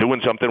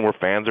doing something where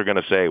fans are going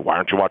to say, why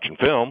aren't you watching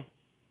film?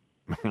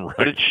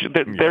 Right.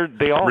 But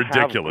they all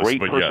ridiculous, have great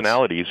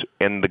personalities, yes.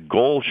 And the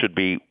goal should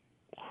be,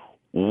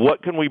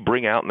 what can we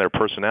bring out in their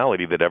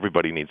personality that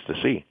everybody needs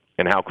to see?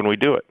 And how can we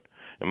do it?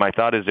 And my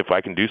thought is, if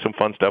I can do some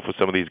fun stuff with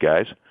some of these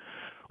guys,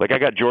 like I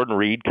got Jordan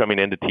Reed coming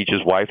in to teach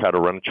his wife how to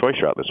run a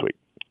choice route this week.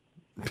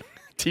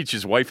 Teach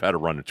his wife how to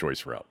run a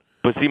choice route.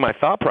 But see, my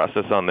thought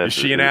process on this is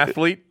she an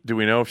athlete? Do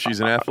we know if she's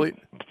an athlete?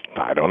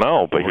 I don't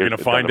know. But we're going to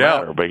find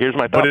out. But here's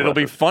my thought But it'll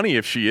process. Be funny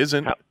if she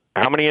isn't.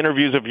 How many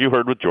interviews have you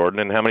heard with Jordan,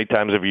 and how many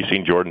times have you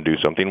seen Jordan do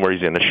something where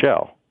he's in a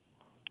shell?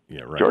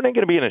 Yeah, right. Jordan ain't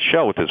going to be in a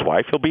shell with his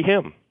wife. He'll be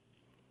him.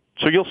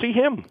 So you'll see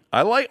him.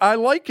 I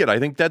like it. I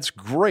think that's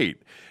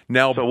great.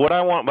 Now, so what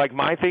I want, like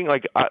my thing,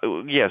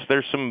 yes,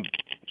 there's some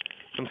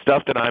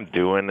stuff that I'm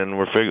doing, and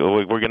we're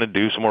going to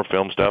do some more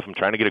film stuff. I'm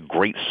trying to get a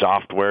great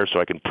software so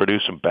I can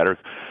produce some better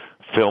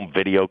film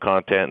video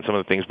content and some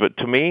of the things. But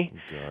to me,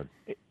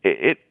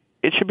 it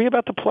should be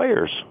about the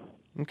players.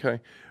 Okay.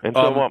 And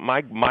so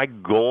my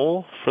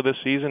goal for this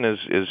season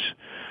is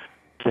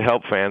to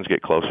help fans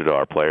get closer to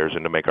our players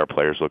and to make our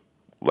players look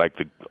like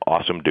the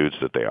awesome dudes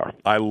that they are.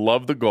 I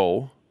love the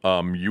goal.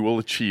 You will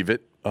achieve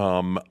it.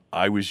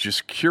 I was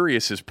just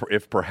curious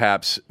if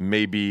perhaps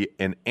maybe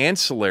an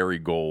ancillary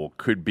goal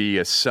could be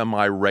a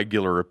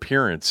semi-regular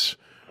appearance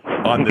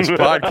on this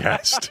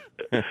podcast.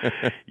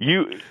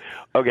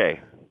 Okay.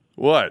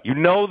 What? You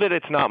know that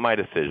it's not my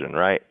decision,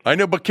 right? I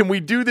know, but can we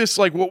do this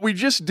like what we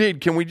just did?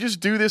 Can we just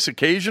do this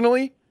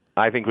occasionally?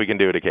 I think we can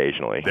do it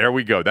occasionally. There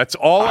we go. That's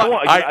all. I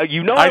want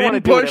to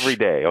do it every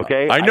day.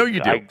 Okay, I know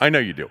you do. I know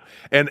you do.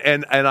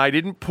 And I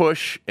didn't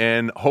push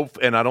and hope,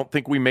 and I don't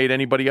think we made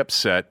anybody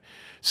upset.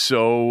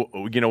 So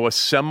a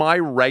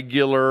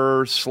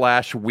semi-regular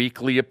 /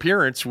 weekly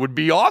appearance would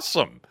be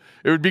awesome.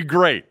 It would be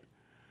great.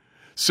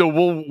 So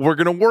we're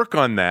going to work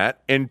on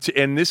that, and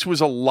this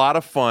was a lot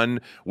of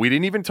fun. We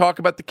didn't even talk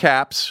about the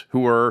Caps,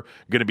 who are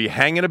going to be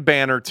hanging a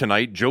banner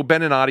tonight. Joe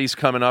Beninati's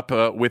coming up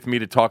with me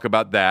to talk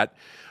about that.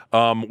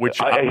 I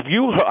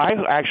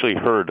actually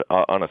heard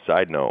on a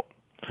side note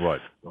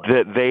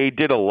that they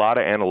did a lot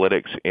of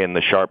analytics in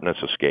the sharpness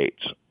of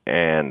skates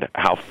and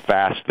how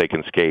fast they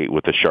can skate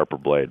with a sharper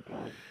blade.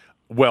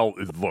 Well,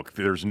 look,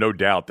 there's no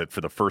doubt that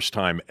for the first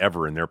time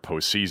ever in their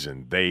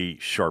postseason, they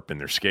sharpened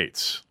their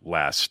skates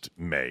last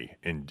May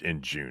and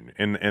June,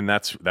 and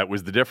that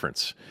was the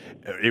difference.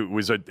 It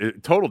was a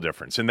total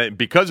difference, and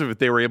because of it,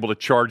 they were able to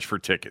charge for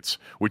tickets,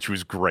 which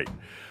was great.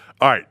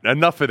 All right,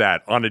 enough of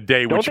that on a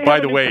day, which, by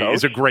the way,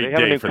 is a great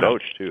day for them.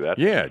 Too.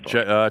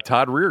 That's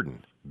Todd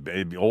Reardon,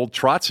 old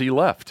Trotsy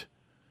left.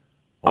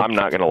 I'm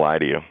not going to lie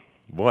to you.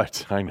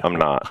 What? I know. I'm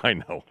not. I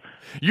know.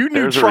 You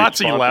knew There's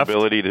Trotsy left.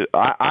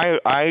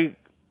 I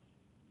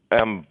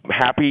am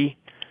happy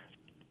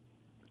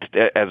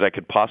as I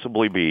could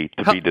possibly be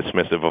to be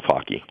dismissive of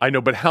hockey. I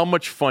know, but how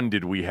much fun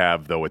did we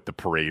have, though, at the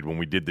parade when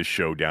we did the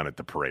show down at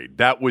the parade?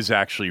 That was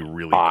actually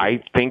really cool.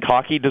 I think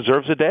hockey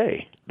deserves a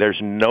day. There's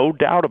no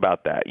doubt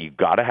about that. You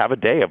got to have a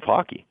day of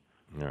hockey.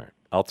 All right.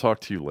 I'll talk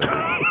to you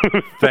later.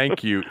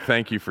 Thank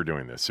you for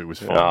doing this. It was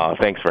fun.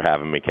 Thanks for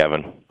having me,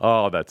 Kevin.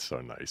 Oh, that's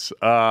so nice.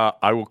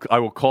 I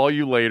will call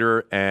you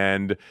later,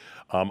 and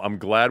I'm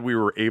glad we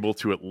were able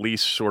to at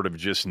least sort of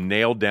just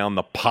nail down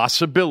the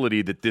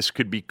possibility that this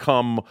could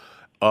become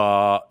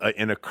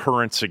an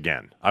occurrence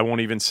again. I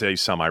won't even say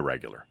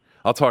semi-regular.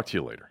 I'll talk to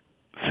you later.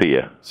 See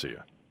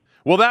ya.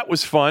 Well, that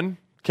was fun,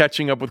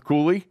 catching up with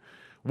Cooley.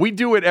 We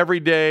do it every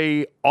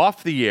day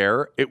off the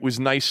air. It was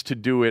nice to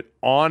do it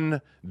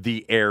on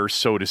the air,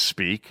 so to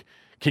speak.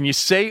 Can you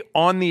say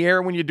on the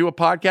air when you do a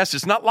podcast?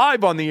 It's not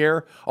live on the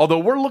air, although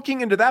we're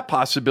looking into that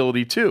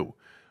possibility too.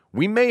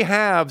 We may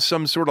have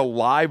some sort of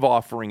live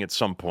offering at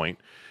some point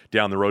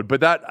down the road,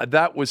 but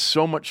that was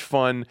so much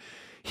fun.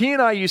 He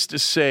and I used to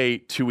say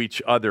to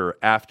each other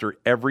after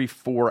every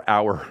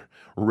 4-hour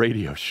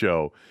radio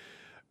show,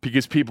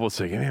 because people would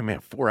say, man,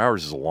 4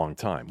 hours is a long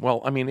time.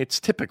 Well, I mean, it's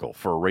typical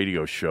for a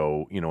radio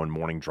show, and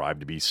morning drive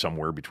to be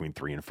somewhere between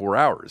 3 and 4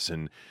 hours.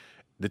 And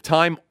the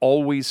time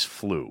always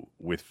flew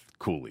with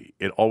Cooley.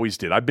 It always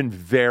did. I've been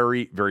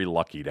very, very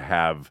lucky to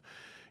have,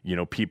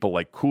 people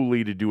like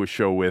Cooley to do a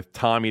show with,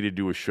 Tommy to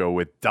do a show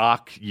with,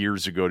 Doc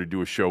years ago to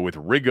do a show with,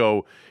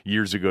 Riggo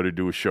years ago to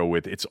do a show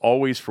with. It's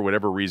always, for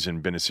whatever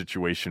reason, been a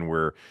situation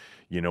where,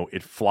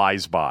 it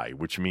flies by,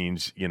 which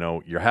means,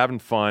 you're having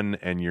fun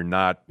and you're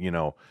not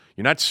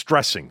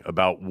stressing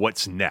about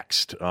what's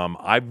next.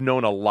 I've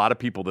known a lot of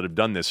people that have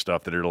done this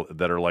stuff that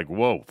are like,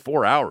 whoa,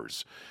 4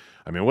 hours.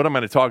 I mean, what am I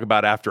going to talk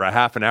about after a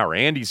half an hour?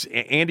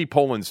 Andy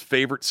Poland's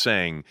favorite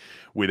saying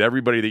with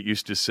everybody that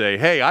used to say,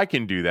 hey, I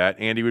can do that.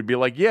 Andy would be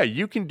like, yeah,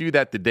 you can do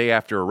that the day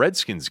after a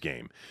Redskins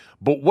game.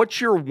 But what's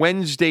your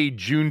Wednesday,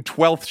 June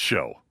 12th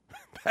show?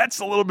 That's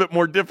a little bit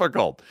more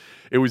difficult.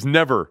 It was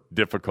never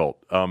difficult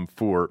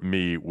for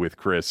me with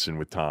Chris and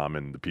with Tom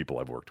and the people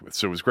I've worked with.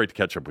 So it was great to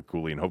catch up with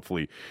Cooley, and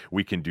hopefully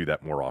we can do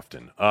that more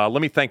often.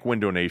 Let me thank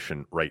Window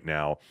Nation right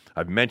now.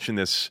 I've mentioned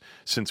this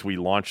since we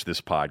launched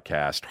this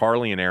podcast.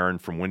 Harley and Aaron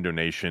from Window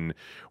Nation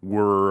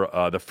were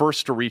the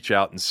first to reach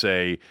out and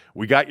say,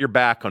 we got your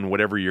back on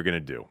whatever you're going to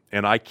do.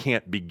 And I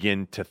can't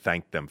begin to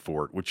thank them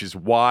for it, which is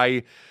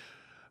why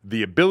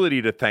the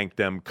ability to thank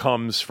them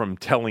comes from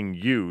telling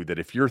you that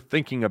if you're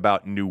thinking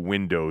about new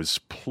windows,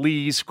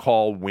 please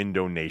call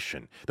Window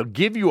Nation. They'll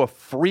give you a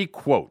free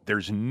quote.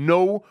 There's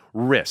no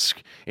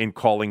risk in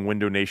calling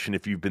Window Nation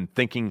if you've been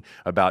thinking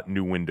about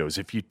new windows.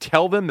 If you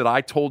tell them that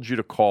I told you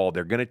to call,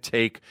 they're going to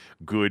take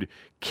good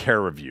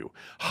care of you.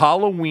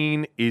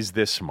 Halloween is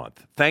this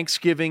month.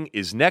 Thanksgiving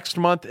is next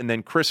month, and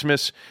then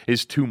Christmas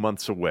is 2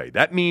 months away.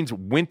 That means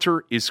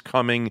winter is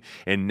coming,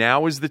 and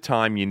now is the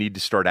time you need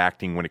to start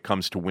acting when it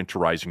comes to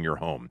winterizing your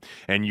home.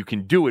 And you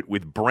can do it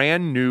with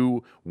brand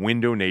new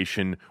Window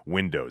Nation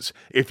windows.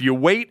 If you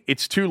wait,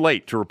 it's too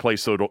late to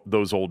replace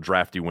those old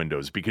drafty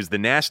windows because the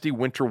nasty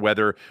winter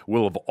weather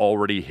will have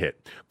already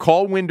hit.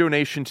 Call Window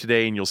Nation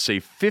today, and you'll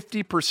save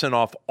 50%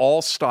 off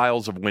all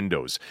styles of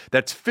windows.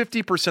 That's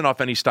 50% off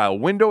any style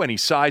window, any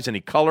size,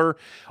 any color.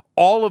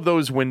 All of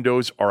those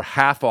windows are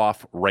half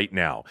off right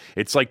now.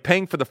 It's like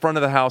paying for the front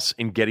of the house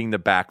and getting the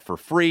back for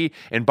free.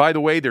 And by the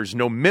way, there's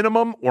no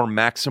minimum or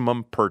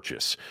maximum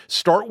purchase.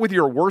 Start with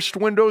your worst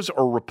windows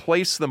or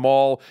replace them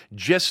all.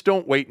 Just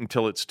don't wait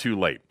until it's too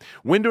late.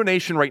 Window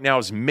Nation right now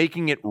is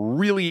making it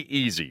really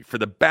easy. For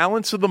the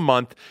balance of the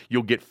month,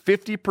 you'll get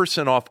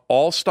 50% off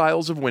all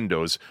styles of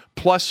windows,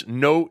 plus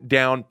no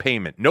down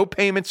payment. No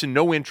payments and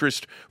no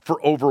interest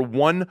for over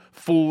 1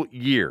 full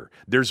year.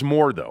 There's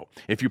more, though.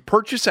 If you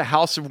purchase a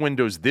house of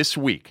windows this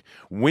week,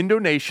 Window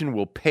Nation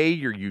will pay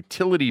your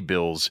utility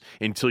bills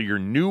until your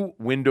new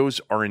windows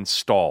are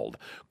installed.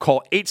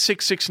 Call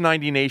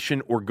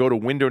 866-90-NATION or go to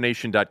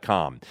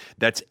windownation.com.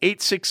 That's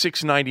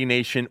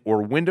 866-90-NATION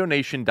or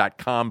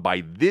windownation.com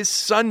by this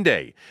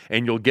Sunday,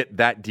 and you'll get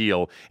that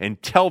deal.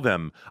 And tell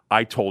them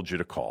I told you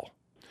to call.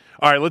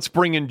 All right, let's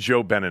bring in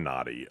Joe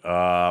Beninati,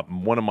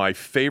 one of my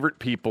favorite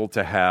people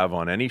to have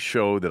on any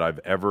show that I've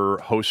ever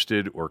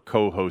hosted or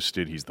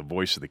co-hosted. He's the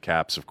voice of the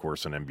Caps, of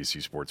course, on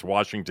NBC Sports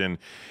Washington,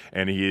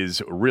 and he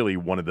is really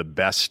one of the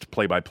best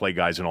play-by-play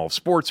guys in all of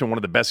sports and one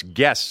of the best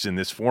guests in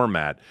this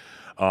format.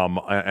 And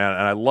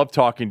I love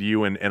talking to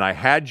you, and I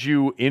had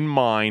you in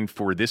mind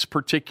for this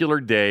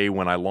particular day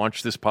when I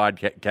launched this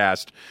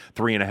podcast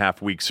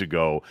 3.5 weeks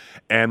ago.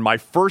 And my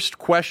first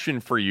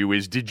question for you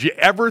is, did you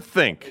ever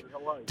think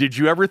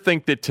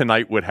that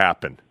tonight would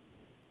happen?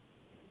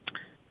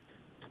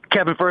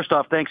 Kevin, first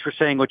off, thanks for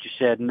saying what you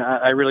said, and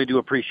I really do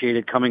appreciate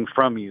it coming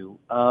from you.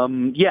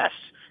 Yes,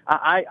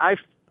 I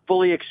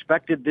fully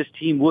expected this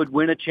team would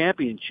win a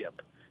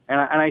championship.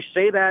 And I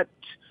say that,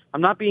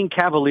 I'm not being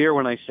cavalier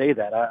when I say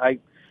that.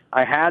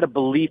 I had a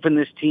belief in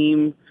this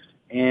team,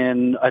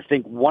 and I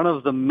think one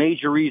of the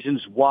major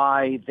reasons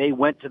why they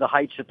went to the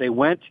heights that they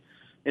went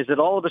is that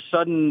all of a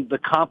sudden the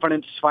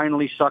confidence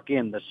finally sunk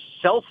in. The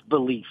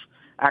self-belief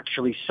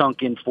actually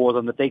sunk in for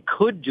them that they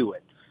could do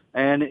it.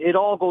 And it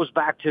all goes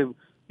back to,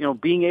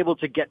 being able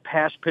to get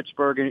past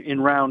Pittsburgh in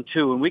round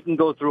 2. And we can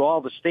go through all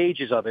the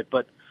stages of it.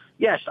 But,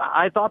 yes,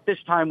 I thought this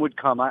time would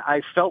come.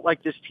 I felt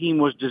like this team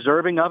was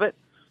deserving of it.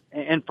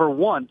 And for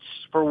once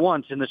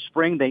in the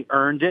spring, they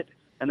earned it.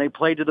 And they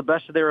played to the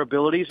best of their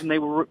abilities, and they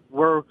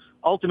were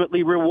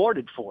ultimately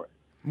rewarded for it.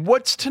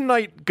 What's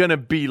tonight going to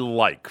be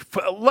like?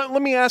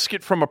 Let me ask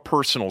it from a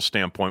personal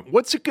standpoint.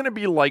 What's it going to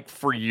be like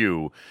for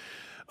you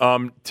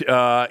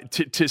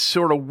to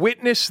sort of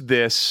witness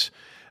this?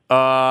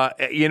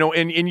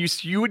 And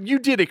you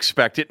did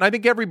expect it, and I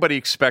think everybody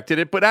expected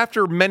it. But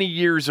after many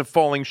years of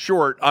falling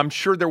short, I'm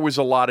sure there was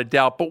a lot of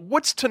doubt. But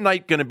what's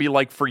tonight going to be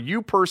like for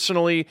you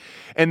personally?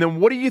 And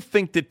then what do you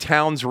think the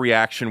town's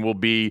reaction will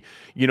be?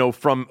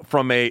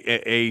 From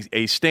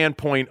a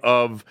standpoint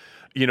of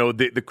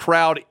the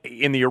crowd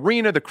in the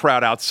arena, the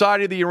crowd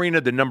outside of the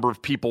arena, the number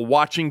of people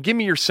watching. Give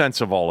me your sense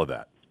of all of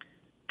that.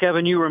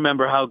 Kevin, you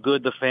remember how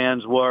good the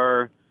fans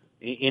were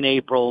in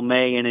April,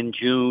 May, and in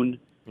June.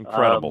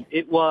 Incredible.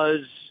 It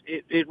was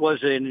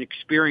an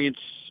experience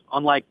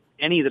unlike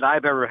any that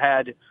I've ever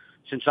had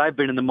since I've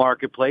been in the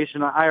marketplace.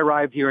 And I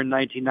arrived here in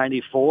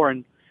 1994,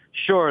 and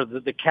sure,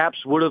 the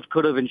Caps would have,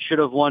 could have, and should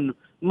have won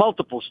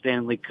multiple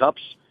Stanley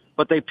Cups,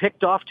 but they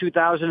picked off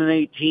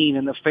 2018,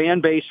 and the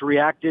fan base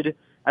reacted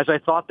as I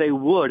thought they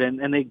would,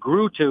 and they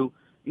grew to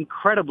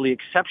incredibly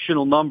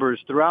exceptional numbers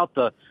throughout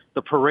the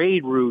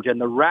parade route and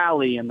the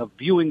rally and the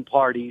viewing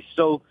parties.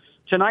 So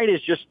tonight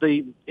is just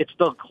it's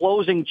the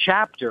closing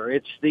chapter.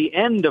 It's the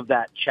end of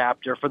that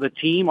chapter for the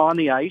team on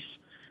the ice.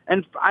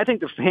 And I think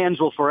the fans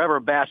will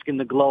forever bask in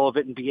the glow of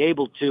it and be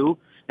able to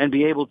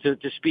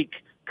speak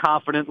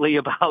confidently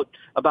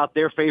about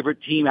their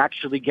favorite team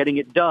actually getting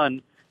it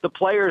done. The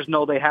players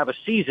know they have a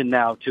season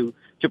now to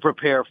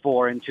prepare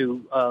for and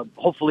to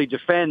hopefully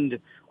defend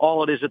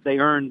all it is that they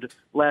earned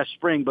last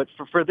spring. But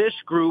for this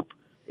group,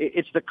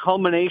 it's the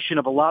culmination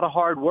of a lot of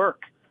hard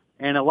work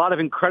and a lot of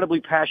incredibly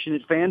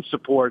passionate fan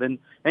support and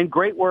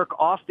great work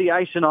off the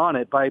ice and on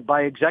it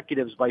by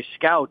executives, by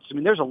scouts. I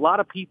mean, there's a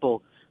lot of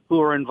people who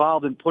are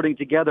involved in putting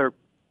together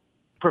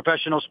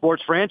professional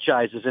sports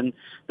franchises, and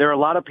there are a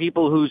lot of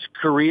people whose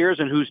careers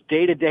and whose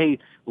day-to-day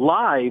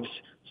lives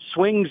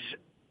swings,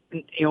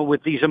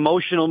 with these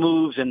emotional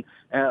moves and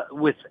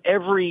with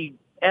every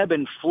ebb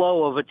and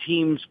flow of a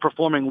team's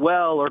performing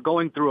well or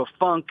going through a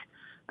funk.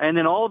 And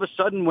then all of a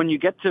sudden, when you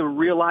get to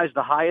realize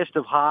the highest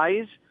of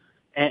highs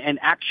and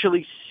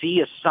actually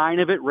see a sign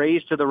of it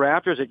raised to the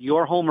rafters at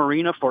your home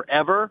arena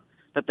forever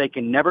that they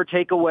can never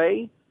take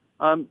away,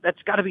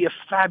 that's got to be a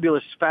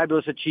fabulous,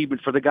 fabulous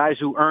achievement for the guys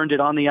who earned it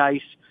on the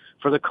ice,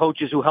 for the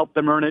coaches who helped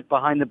them earn it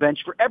behind the bench,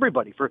 for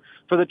everybody, for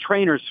the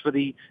trainers, for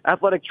the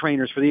athletic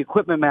trainers, for the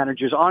equipment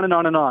managers, on and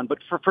on and on. But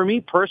for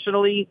me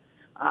personally,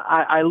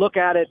 I look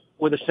at it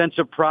with a sense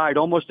of pride,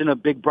 almost in a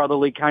big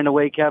brotherly kind of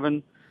way,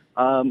 Kevin.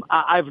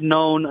 I've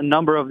known a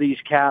number of these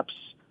Caps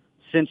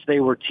since they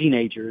were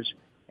teenagers,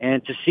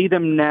 and to see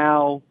them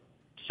now,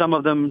 some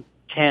of them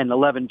 10,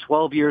 11,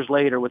 12 years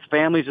later with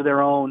families of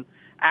their own,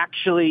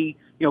 actually,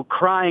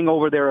 crying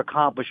over their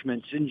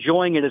accomplishments,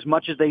 enjoying it as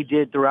much as they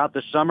did throughout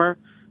the summer,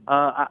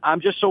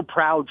 I'm just so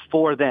proud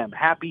for them,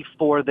 happy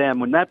for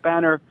them. When that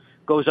banner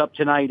goes up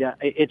tonight,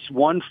 it's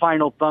one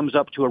final thumbs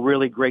up to a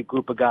really great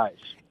group of guys.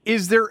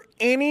 Is there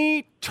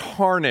any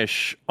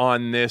tarnish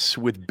on this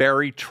with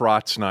Barry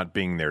Trotz not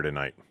being there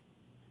tonight?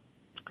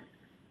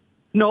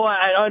 No,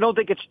 I don't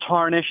think it's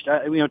tarnished.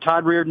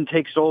 Todd Reardon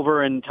takes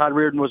over, and Todd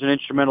Reardon was an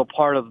instrumental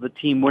part of the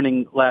team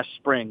winning last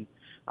spring.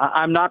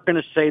 I'm not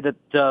going to say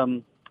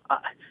that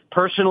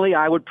personally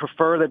I would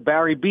prefer that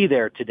Barry be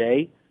there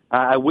today.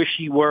 I wish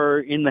he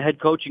were in the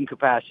head coaching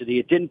capacity.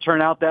 It didn't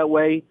turn out that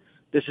way.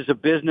 This is a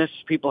business.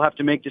 People have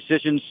to make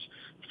decisions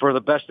for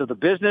the best of the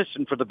business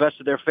and for the best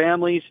of their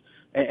families,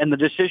 and the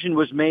decision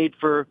was made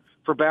for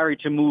Barry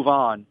to move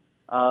on.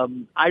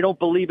 I don't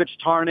believe it's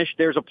tarnished.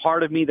 There's a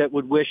part of me that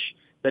would wish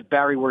that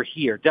Barry were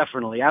here.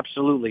 Definitely,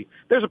 absolutely.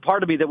 There's a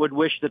part of me that would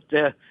wish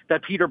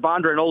that Peter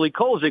Bonder and Ole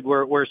Kolzig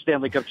were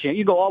Stanley Cup champions.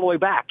 You go all the way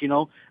back.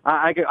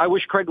 I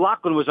wish Craig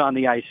Laughlin was on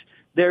the ice.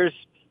 There's,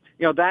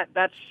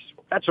 that's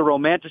a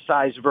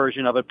romanticized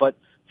version of it. But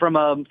from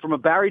a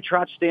Barry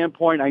Trotz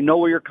standpoint, I know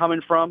where you're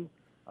coming from.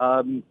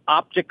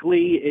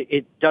 Optically,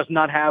 it does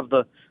not have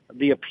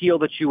the appeal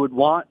that you would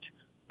want.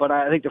 But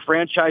I think the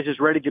franchise is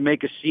ready to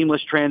make a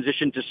seamless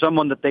transition to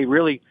someone that they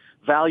really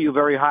value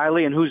very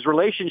highly and whose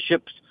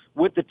relationships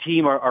with the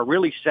team are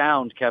really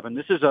sound, Kevin.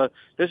 This is a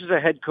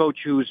head coach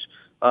who's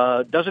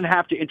doesn't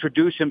have to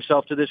introduce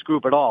himself to this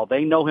group at all.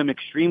 They know him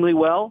extremely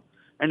well,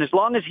 and as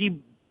long as he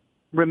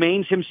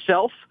remains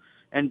himself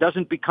and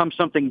doesn't become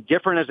something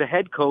different as a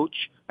head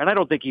coach, and I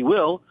don't think he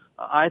will,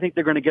 I think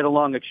they're going to get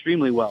along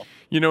extremely well.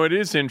 It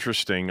is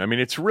interesting. I mean,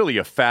 it's really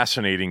a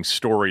fascinating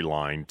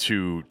storyline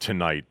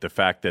tonight, the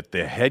fact that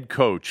the head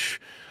coach,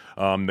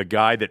 the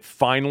guy that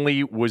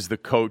finally was the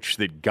coach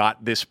that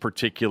got this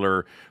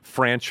particular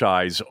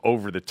franchise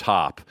over the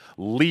top,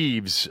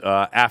 leaves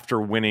after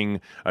winning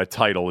a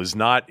title, is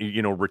not,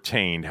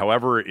 retained,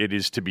 however it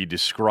is to be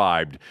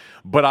described.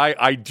 But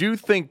I do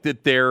think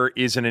that there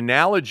is an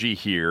analogy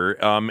here,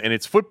 and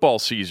it's football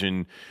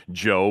season,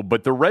 Joe,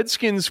 but the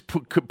Redskins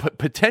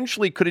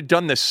potentially could have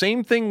done the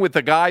same thing with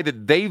a guy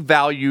that they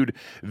valued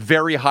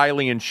very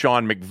highly in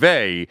Sean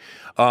McVay,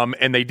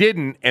 and they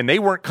didn't, and they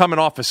weren't coming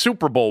off a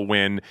Super Bowl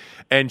win,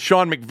 and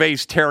Sean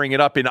McVay's tearing it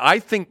up. And I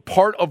think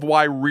part of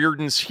why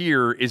Reardon's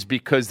here is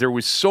because there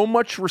was so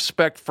much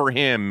respect for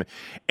him,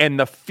 and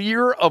the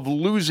fear of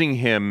losing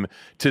him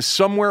to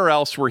somewhere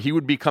else where he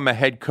would become a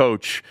head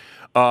coach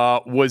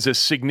was a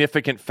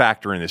significant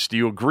factor in this. Do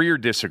you agree or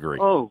disagree?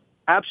 Oh,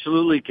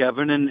 absolutely,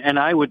 Kevin. And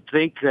I would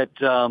think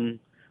that,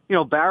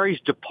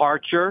 Barry's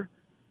departure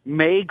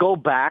may go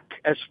back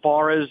as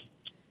far as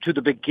to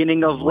the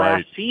beginning of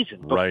last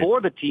season,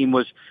 before the team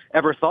was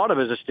ever thought of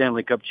as a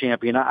Stanley Cup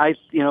champion.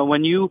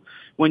 When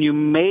you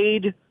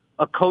made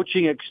a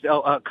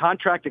a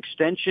contract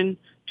extension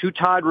to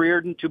Todd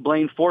Reardon, to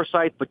Blaine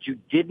Forsythe, but you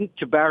didn't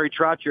to Barry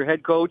Trotz, your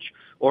head coach,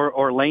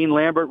 or Lane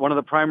Lambert, one of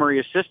the primary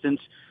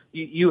assistants,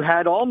 you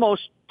had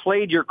almost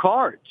played your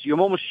cards. You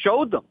almost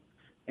showed them.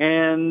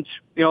 And,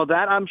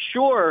 that I'm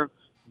sure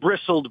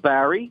bristled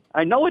Barry.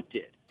 I know it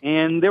did.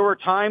 And there were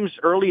times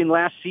early in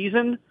last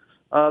season,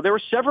 there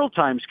were several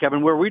times,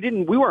 Kevin, where we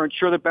weren't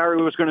sure that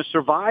Barry was going to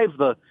survive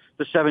the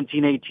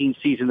 17-18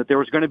 season, that there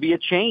was going to be a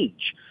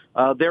change.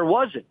 There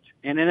wasn't.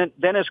 And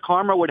then as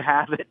karma would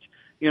have it,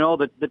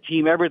 the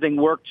team, everything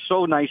worked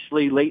so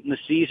nicely late in the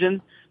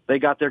season. They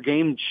got their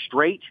game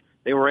straight.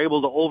 They were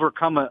able to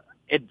overcome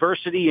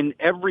adversity in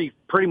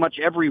pretty much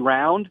every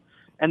round.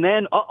 And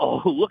then,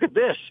 look at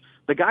this.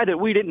 The guy that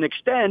we didn't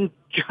extend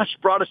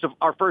just brought us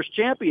our first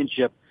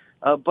championship.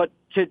 But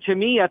to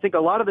me, I think a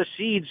lot of the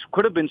seeds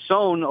could have been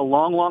sown a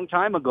long, long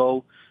time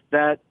ago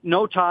that,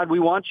 no, Todd, we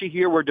want you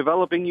here. We're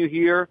developing you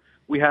here.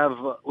 We have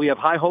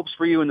high hopes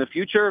for you in the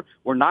future.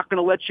 We're not going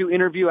to let you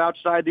interview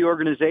outside the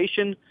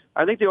organization.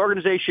 I think the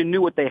organization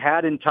knew what they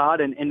had in Todd,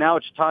 and now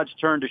it's Todd's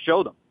turn to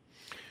show them.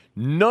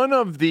 None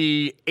of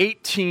the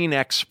 18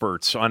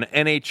 experts on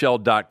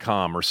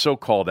NHL.com, or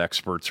so-called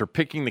experts, are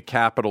picking the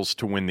Capitals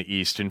to win the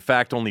East. In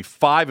fact, only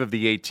 5 of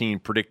the 18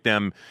 predict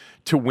them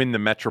to win the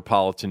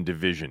Metropolitan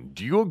Division.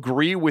 Do you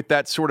agree with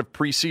that sort of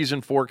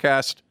preseason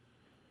forecast?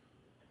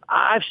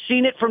 I've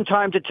seen it from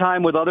time to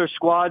time with other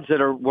squads that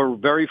were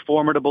very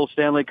formidable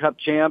Stanley Cup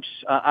champs.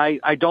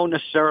 I don't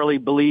necessarily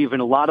believe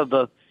in a lot of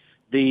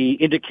the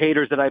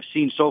indicators that I've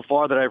seen so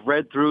far, that I've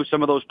read through,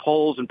 some of those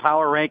polls and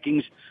power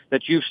rankings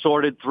that you've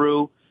sorted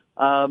through.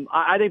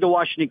 I think the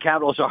Washington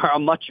Capitals are a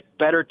much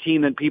better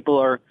team than people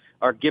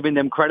are giving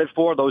them credit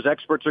for. Those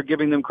experts are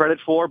giving them credit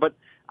for. But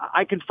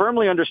I can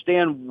firmly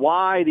understand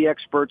why the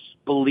experts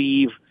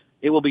believe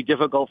it will be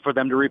difficult for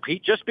them to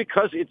repeat, just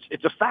because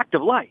it's a fact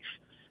of life.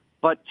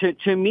 But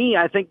to me,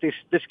 I think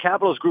this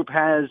Capitals group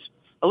has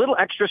a little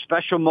extra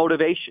special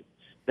motivation.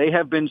 They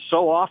have been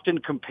so often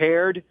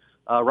compared,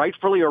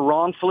 rightfully or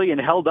wrongfully, and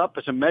held up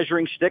as a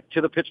measuring stick to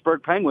the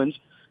Pittsburgh Penguins.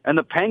 And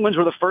the Penguins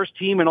were the first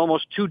team in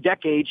almost 2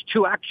 decades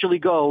to actually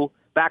go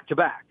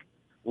back-to-back.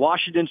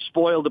 Washington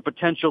spoiled a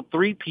potential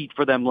three-peat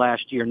for them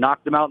last year,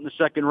 knocked them out in the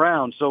second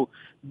round. So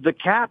the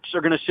Caps are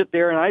going to sit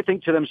there and I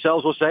think to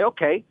themselves will say,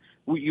 okay,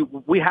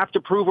 we have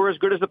to prove we're as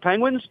good as the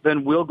Penguins,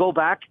 then we'll go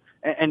back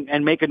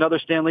and make another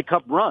Stanley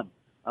Cup run.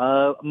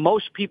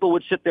 Most people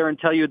would sit there and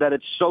tell you that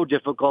it's so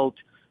difficult,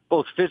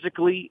 both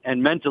physically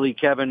and mentally,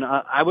 Kevin.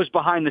 I was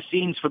behind the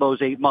scenes for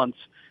those 8 months.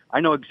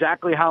 I know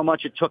exactly how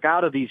much it took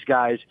out of these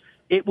guys.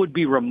 It would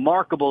be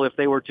remarkable if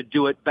they were to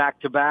do it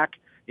back-to-back.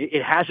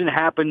 It hasn't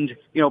happened,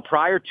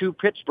 prior to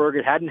Pittsburgh.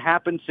 It hadn't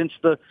happened since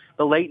the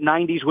late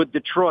 90s with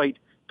Detroit.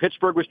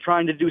 Pittsburgh was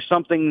trying to do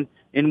something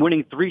in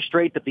winning 3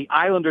 straight that the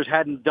Islanders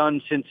hadn't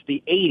done since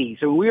the 80s.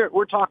 So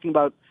we're talking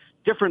about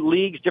different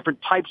leagues, different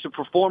types of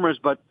performers,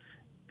 but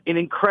an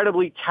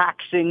incredibly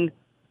taxing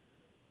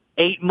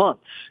 8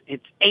 months.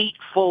 It's 8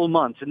 full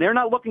months. And they're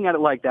not looking at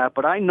it like that,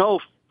 but I know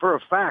for a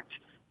fact,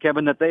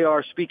 Kevin, that they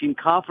are speaking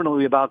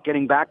confidently about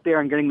getting back there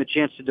and getting the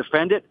chance to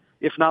defend it.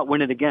 if not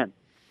win it again.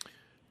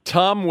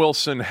 Tom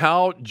Wilson,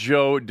 how,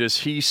 Joe, does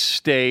he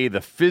stay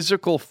the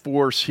physical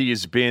force he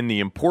has been, the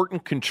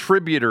important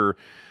contributor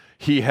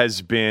he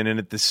has been, and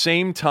at the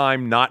same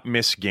time not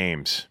miss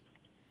games?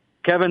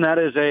 Kevin, that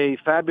is a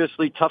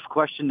fabulously tough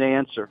question to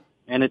answer,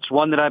 and it's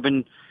one that I've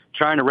been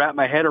trying to wrap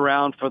my head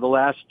around for the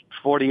last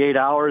 48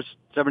 hours,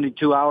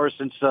 72 hours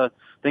since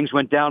things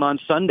went down on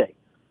Sunday.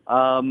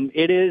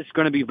 It is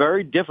going to be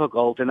very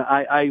difficult, and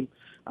I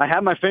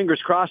have my fingers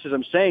crossed as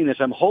I'm saying this.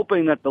 I'm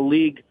hoping that the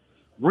league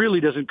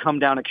really doesn't come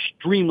down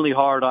extremely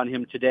hard on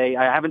him today.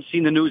 I haven't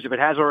seen the news if it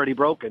has already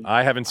broken.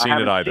 I haven't seen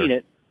it either. Seen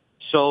it.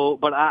 So,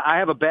 but I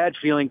have a bad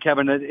feeling,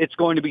 Kevin, that it's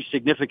going to be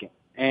significant.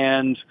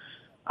 And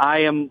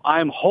I'm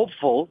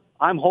hopeful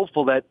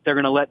that they're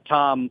going to let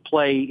Tom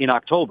play in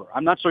October.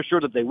 I'm not so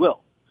sure that they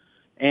will.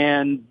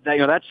 And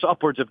that's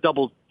upwards of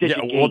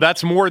double-digit games. Well,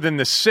 that's more than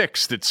the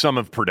 6 that some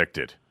have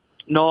predicted.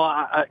 No,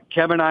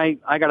 Kevin, I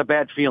got a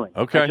bad feeling.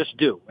 Okay. I just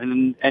do.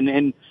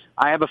 And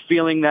I have a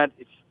feeling that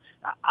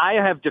I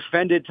have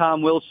defended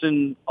Tom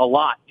Wilson a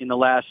lot in the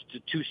last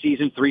 2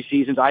 seasons, 3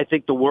 seasons. I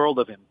think the world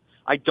of him.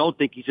 I don't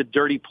think he's a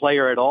dirty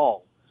player at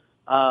all.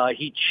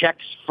 He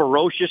checks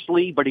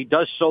ferociously, but he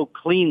does so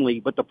cleanly.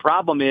 But the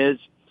problem is,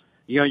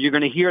 you're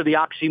going to hear the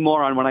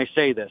oxymoron when I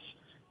say this.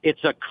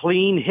 It's a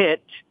clean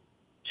hit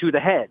to the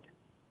head.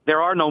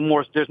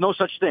 There's no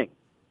such thing.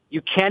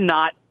 You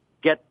cannot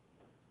get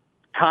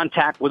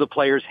contact with a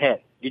player's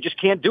head. You just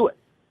can't do it.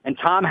 And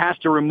Tom has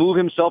to remove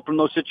himself from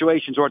those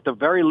situations, or at the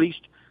very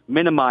least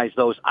minimize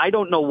those. I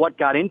don't know what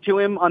got into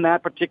him on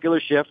that particular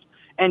shift.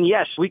 And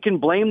yes, we can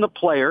blame the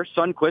player,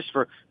 Sundqvist,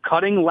 for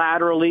cutting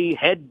laterally,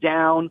 head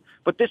down,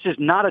 but this is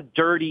not a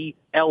dirty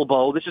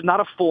elbow. This is not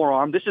a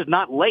forearm. This is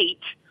not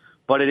late,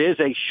 but it is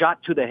a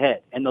shot to the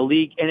head. And the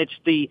league, and it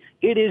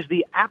is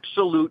the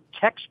absolute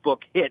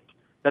textbook hit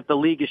that the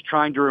league is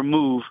trying to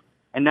remove.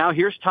 And now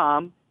here's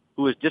Tom,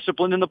 who is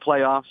disciplined in the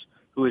playoffs,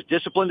 who is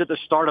disciplined at the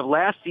start of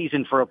last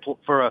season for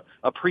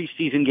a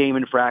preseason game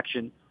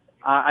infraction.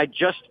 I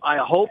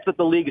hope that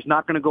the league is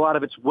not going to go out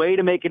of its way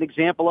to make an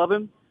example of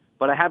him,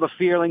 but I have a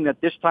feeling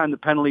that this time the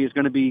penalty is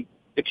going to be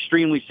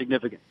extremely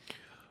significant.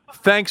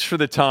 Thanks for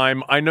the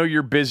time. I know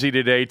you're busy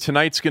today.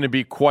 Tonight's going to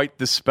be quite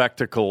the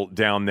spectacle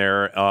down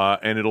there,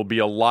 and it'll be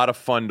a lot of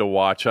fun to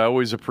watch. I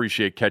always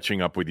appreciate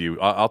catching up with you.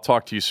 I'll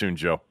talk to you soon,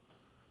 Joe.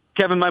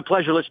 Kevin, my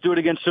pleasure. Let's do it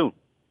again soon.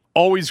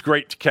 Always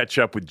great to catch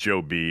up with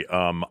Joe B.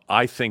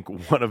 I think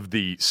one of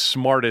the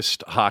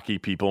smartest hockey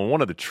people and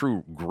one of the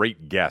true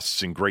great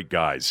guests and great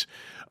guys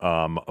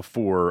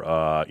for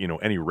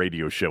any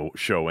radio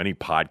show, any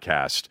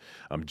podcast.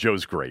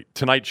 Joe's great.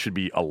 Tonight should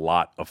be a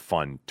lot of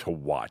fun to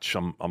watch.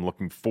 I'm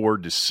looking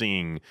forward to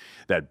seeing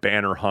that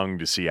banner hung,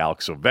 to see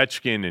Alex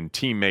Ovechkin and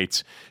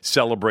teammates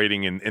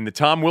celebrating. And the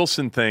Tom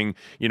Wilson thing,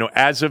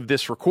 as of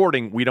this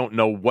recording, we don't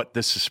know what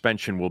the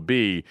suspension will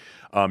be.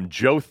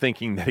 Joe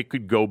thinking that it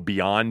could go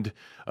beyond,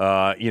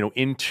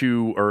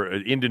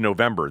 into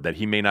November, that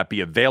he may not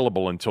be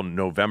available until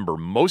November.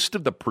 Most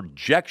of the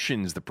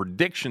predictions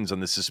on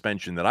the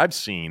suspension that I've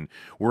seen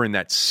were in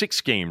that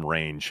 6-game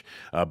range,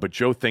 but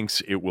Joe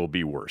thinks it will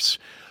be worse.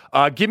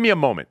 Give me a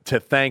moment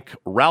to thank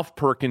Ralph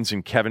Perkins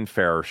and Kevin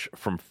Farish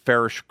from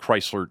Farish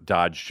Chrysler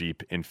Dodge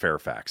Jeep in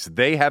Fairfax.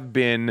 They have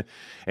been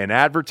an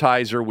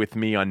advertiser with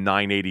me on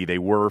 980. They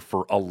were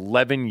for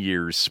 11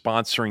 years,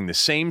 sponsoring the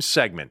same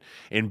segment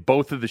in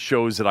both of the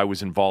shows that I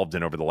was involved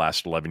in over the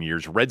last 11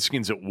 years.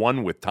 Redskins at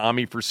 1 with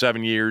Tommy for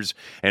 7 years,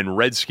 and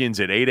Redskins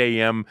at 8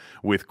 a.m.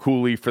 with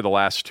Cooley for the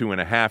last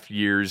 2.5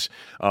 years.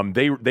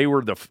 They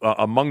were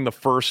among the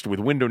first, with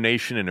Window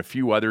Nation and a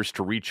few others,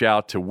 to reach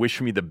out to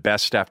wish me the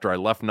best after I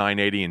left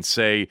 980 and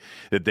say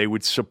that they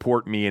would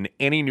support me in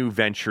any new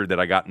venture that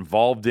I got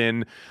involved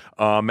in.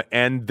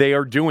 And they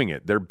are doing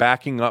it. They're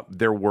backing up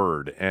their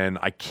word, and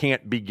I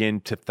can't begin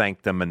to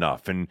thank them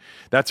enough. And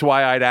that's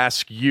why I'd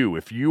ask you,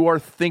 if you are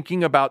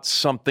thinking about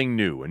something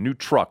new, a new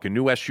truck, a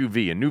new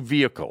SUV, a new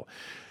vehicle,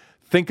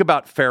 think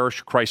about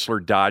Farish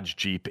Chrysler Dodge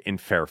Jeep in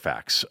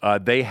Fairfax.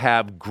 They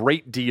have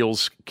great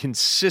deals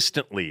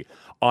consistently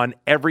on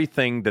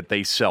everything that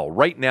they sell.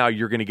 Right now,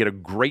 you're going to get a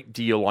great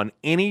deal on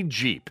any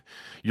Jeep.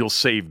 You'll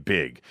save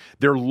big.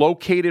 They're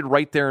located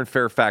right there in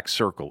Fairfax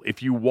Circle.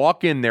 If you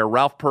walk in there,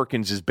 Ralph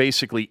Perkins is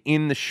basically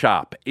in the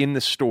shop, in the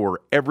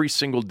store every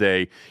single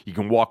day. You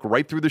can walk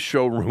right through the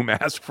showroom,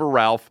 ask for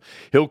Ralph.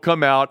 He'll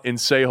come out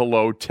and say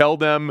hello. Tell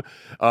them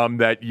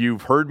that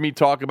you've heard me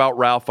talk about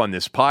Ralph on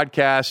this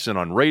podcast and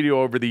on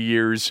radio over the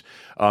years,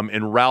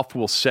 and Ralph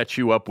will set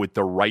you up with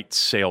the right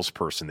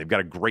salesperson. They've got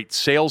a great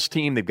sales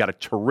team. They've got a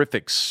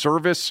terrific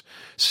service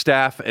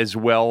staff as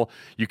well.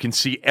 You can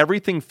see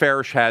everything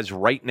Farish has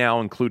right now,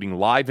 including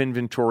live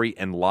inventory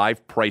and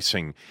live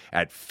pricing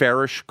at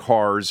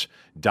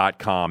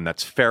farishcars.com.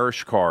 That's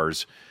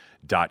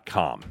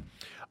farishcars.com.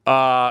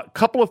 A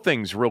couple of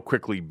things real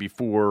quickly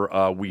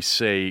before we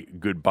say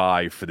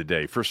goodbye for the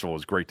day. First of all,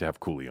 it's great to have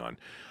Cooley on.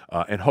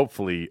 And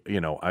hopefully,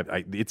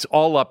 it's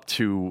all up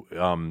to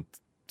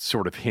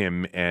sort of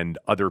him and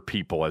other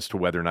people as to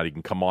whether or not he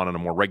can come on a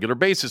more regular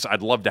basis.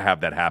 I'd love to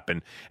have that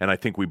happen, and I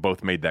think we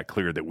both made that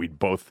clear that we'd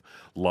both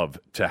love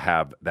to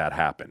have that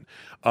happen.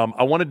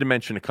 I wanted to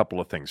mention a couple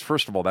of things.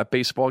 First of all, that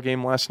baseball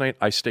game last night,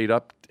 I stayed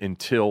up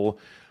until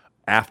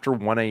after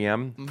 1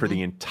 a.m. for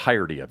the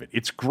entirety of it.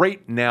 It's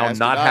great now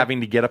not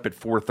having to get up at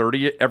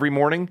 4:30 every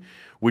morning,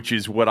 which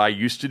is what I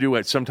used to do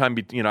at some time.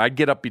 I'd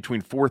get up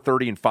between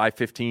 4:30 and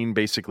 5:15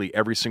 basically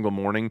every single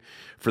morning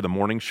for the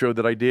morning show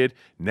that I did.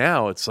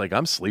 Now it's like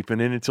I'm sleeping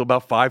in until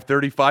about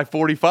 5:30,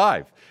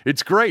 5:45.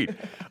 It's great.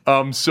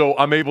 So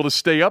I'm able to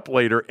stay up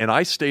later, and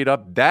I stayed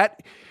up.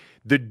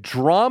 The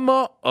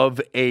drama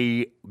of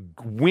a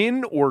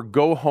win or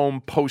go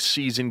home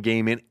postseason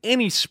game in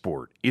any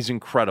sport is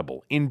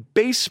incredible. In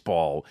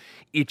baseball,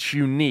 it's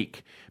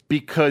unique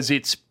because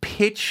it's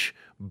pitch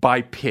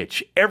by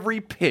pitch. Every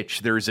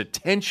pitch, there is a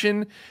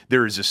tension,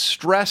 there is a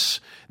stress,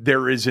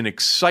 there is an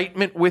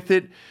excitement with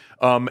it.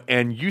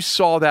 And you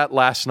saw that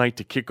last night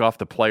to kick off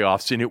the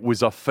playoffs, and it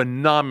was a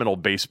phenomenal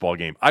baseball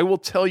game. I will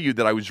tell you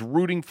that I was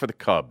rooting for the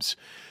Cubs.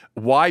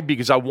 Why?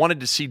 Because I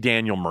wanted to see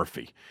Daniel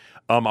Murphy.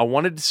 I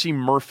wanted to see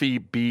Murphy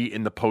be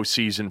in the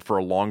postseason for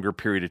a longer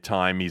period of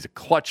time. He's a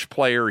clutch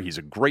player. He's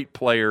a great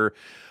player.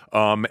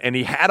 And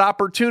he had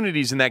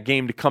opportunities in that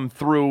game to come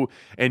through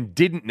and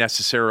didn't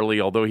necessarily,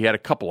 although he had a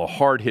couple of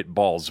hard-hit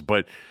balls.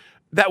 But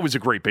that was a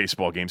great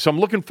baseball game. So I'm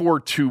looking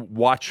forward to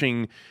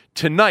watching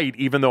tonight,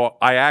 even though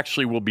I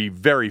actually will be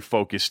very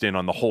focused in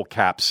on the whole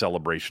Caps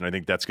celebration. I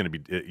think that's going to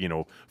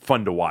be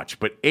fun to watch.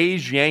 But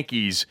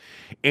A's-Yankees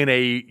in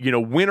a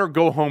win or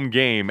go home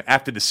game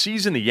after the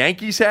season the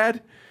Yankees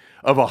had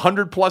of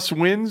 100-plus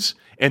wins,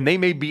 and they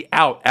may be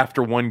out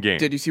after one game.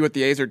 Did you see what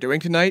the A's are doing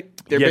tonight?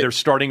 They're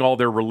starting all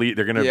their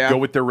They're going to go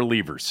with their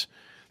relievers.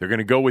 They're going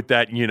to go with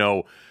that,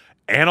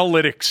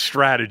 analytics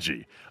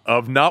strategy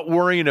of not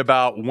worrying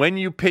about when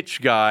you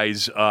pitch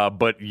guys,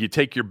 but you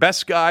take your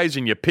best guys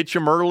and you pitch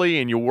them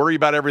early, and you worry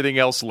about everything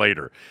else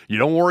later. You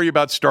don't worry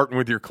about starting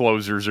with your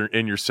closers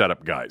and your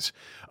setup guys.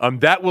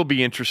 That will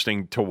be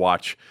interesting to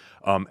watch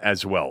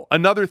as well.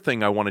 Another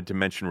thing I wanted to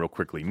mention real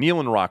quickly, Neil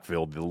in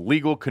Rockville, the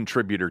legal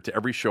contributor to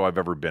every show I've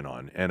ever been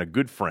on, and a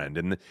good friend,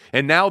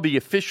 and now the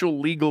official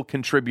legal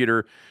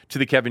contributor to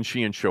the Kevin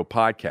Sheehan Show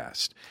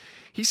podcast.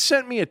 He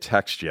sent me a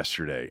text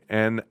yesterday,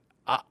 and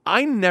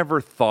I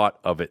never thought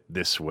of it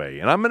this way.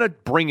 And I'm going to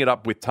bring it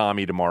up with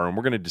Tommy tomorrow, and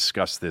we're going to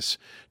discuss this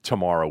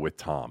tomorrow with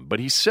Tom.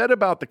 But he said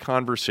about the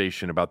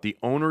conversation about the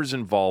owner's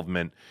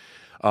involvement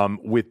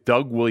with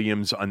Doug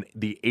Williams on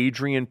the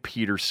Adrian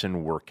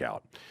Peterson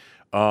workout.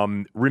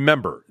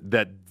 Remember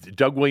that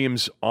Doug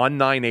Williams on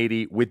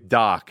 980 with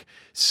Doc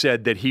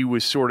said that he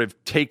was sort of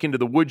taken to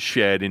the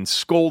woodshed and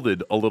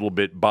scolded a little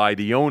bit by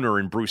the owner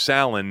and Bruce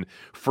Allen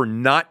for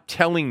not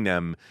telling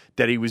them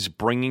that he was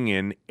bringing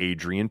in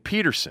Adrian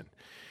Peterson.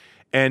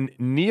 And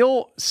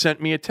Neil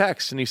sent me a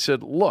text and he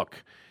said,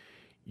 look,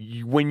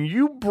 when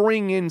you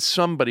bring in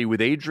somebody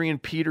with Adrian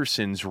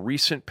Peterson's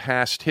recent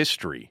past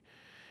history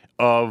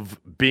of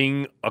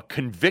being a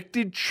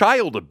convicted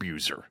child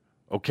abuser,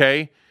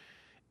 okay?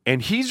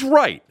 And he's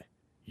right.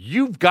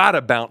 You've got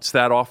to bounce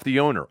that off the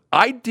owner.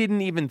 I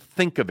didn't even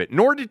think of it,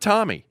 nor did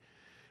Tommy.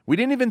 We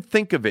didn't even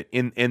think of it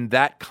in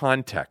that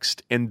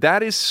context. And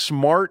that is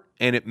smart,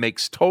 and it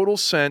makes total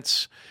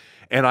sense,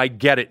 and I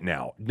get it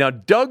now. Now,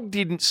 Doug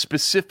didn't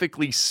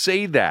specifically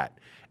say that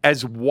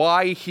as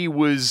why he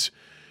was,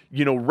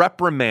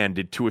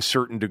 reprimanded to a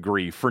certain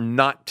degree for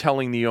not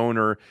telling the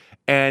owner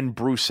and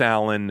Bruce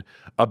Allen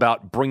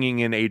about bringing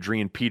in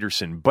Adrian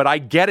Peterson. But I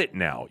get it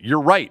now.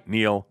 You're right,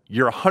 Neil.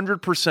 You're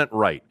 100%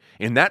 right.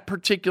 In that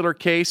particular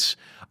case,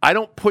 I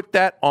don't put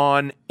that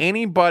on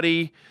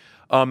anybody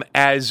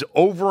as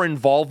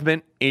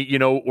over-involvement,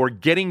 or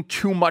getting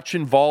too much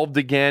involved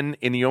again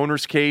in the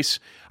owner's case.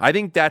 I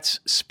think that's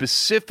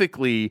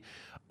specifically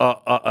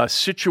a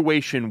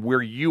situation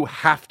where you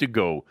have to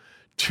go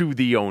to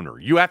the owner.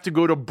 You have to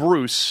go to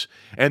Bruce,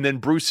 and then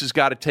Bruce has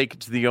got to take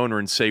it to the owner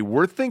and say,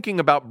 we're thinking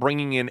about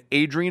bringing in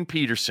Adrian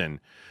Peterson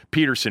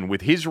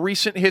with his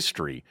recent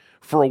history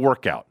for a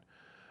workout.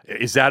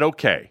 Is that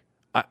okay?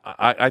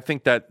 I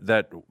think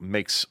that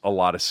makes a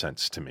lot of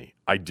sense to me.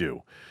 I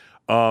do.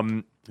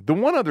 The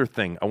one other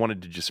thing I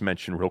wanted to just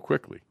mention real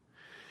quickly,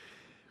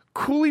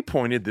 Cooley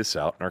pointed this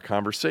out in our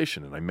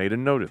conversation, and I made a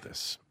note of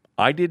this.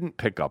 I didn't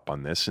pick up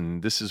on this,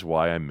 and this is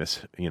why I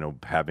miss,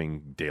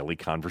 having daily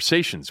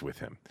conversations with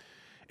him.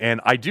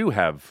 And I do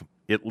have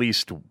at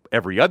least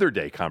every other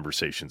day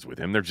conversations with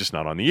him. They're just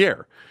not on the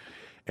air.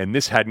 And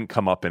this hadn't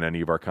come up in any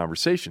of our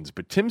conversations.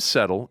 But Tim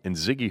Settle and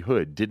Ziggy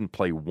Hood didn't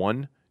play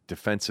one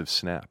defensive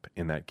snap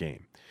in that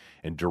game.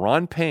 And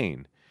Deron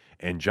Payne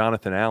and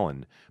Jonathan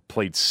Allen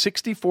played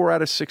 64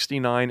 out of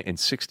 69 and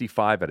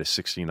 65 out of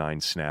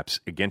 69 snaps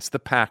against the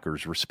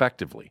Packers,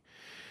 respectively.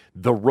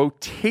 The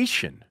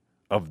rotation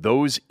of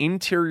those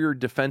interior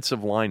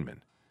defensive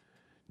linemen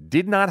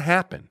did not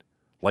happen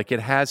like it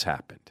has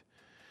happened.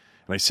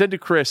 And I said to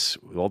Chris,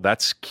 well,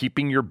 that's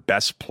keeping your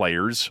best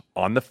players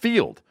on the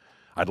field.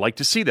 I'd like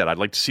to see that. I'd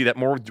like to see that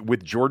more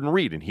with Jordan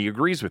Reed, and he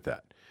agrees with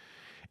that.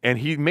 And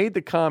he made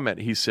the comment,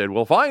 he said,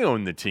 well, if I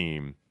owned the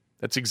team,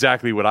 that's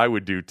exactly what I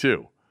would do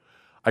too.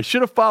 I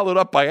should have followed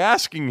up by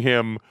asking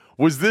him,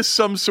 was this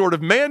some sort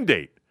of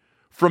mandate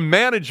from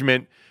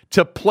management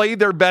to play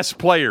their best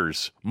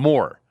players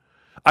more?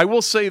 I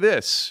will say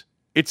this,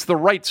 it's the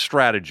right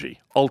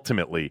strategy,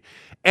 ultimately.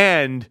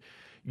 And,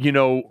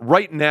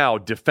 right now,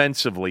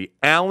 defensively,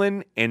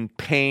 Allen and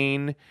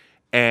Payne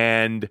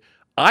and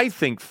I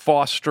think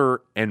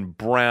Foster and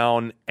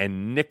Brown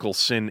and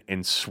Nicholson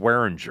and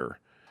Swearinger,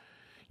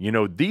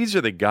 these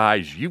are the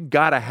guys you've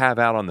got to have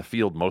out on the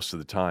field most of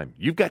the time.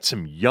 You've got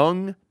some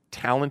young,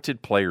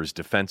 talented players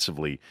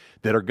defensively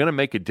that are going to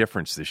make a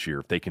difference this year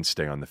if they can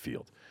stay on the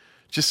field.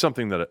 Just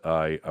something that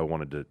I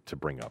wanted to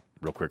bring up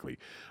real quickly.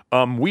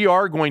 We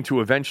are going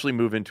to eventually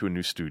move into a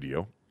new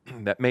studio.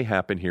 That may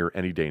happen here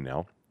any day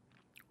now.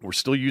 We're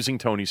still using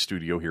Tony's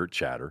studio here at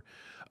Chatter.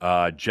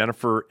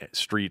 Jennifer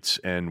Streets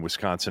and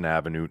Wisconsin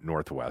Avenue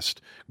Northwest.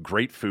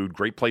 Great food,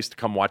 great place to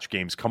come watch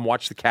games. Come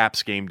watch the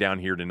Caps game down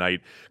here tonight.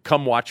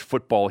 Come watch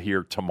football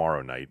here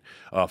tomorrow night.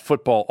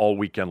 Football all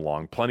weekend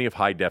long. Plenty of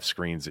high-def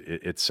screens,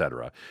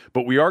 etc.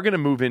 But we are going to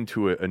move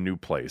into a new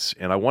place.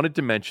 And I wanted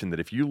to mention that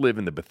if you live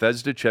in the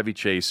Bethesda, Chevy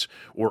Chase,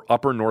 or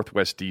upper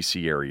Northwest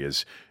D.C.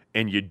 areas,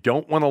 and you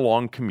don't want a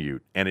long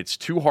commute, and it's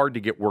too hard to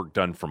get work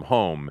done from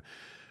home,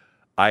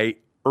 I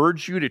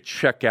urge you to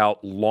check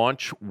out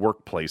Launch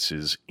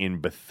Workplaces in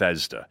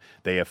Bethesda.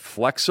 They have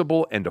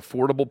flexible and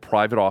affordable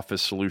private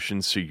office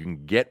solutions so you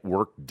can get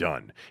work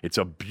done. It's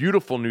a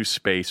beautiful new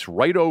space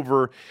right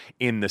over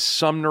in the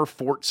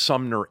Fort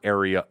Sumner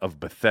area of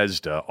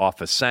Bethesda off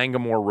of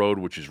Sangamore Road,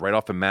 which is right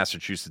off of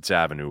Massachusetts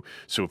Avenue.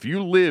 So if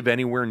you live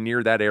anywhere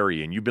near that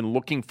area and you've been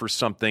looking for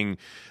something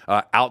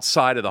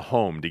outside of the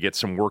home to get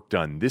some work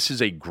done, this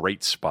is a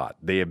great spot.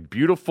 They have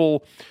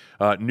beautiful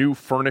new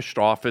furnished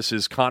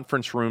offices,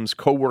 conference rooms,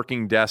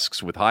 co-working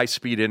desks with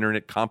high-speed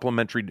internet,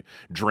 complimentary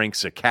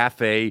drinks, a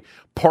cafe.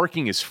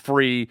 Parking is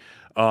free.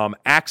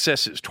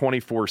 Access is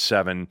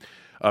 24/7.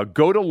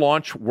 Go to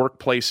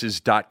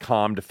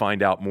launchworkplaces.com to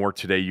find out more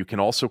today. You can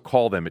also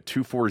call them at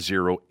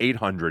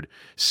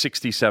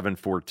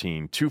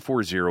 240-800-6714,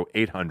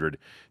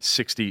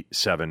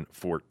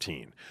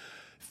 240-800-6714.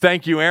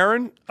 Thank you,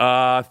 Aaron.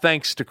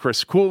 Thanks to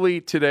Chris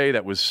Cooley today.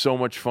 That was so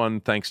much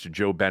fun. Thanks to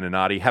Joe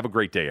Beninati. Have a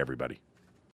great day, everybody.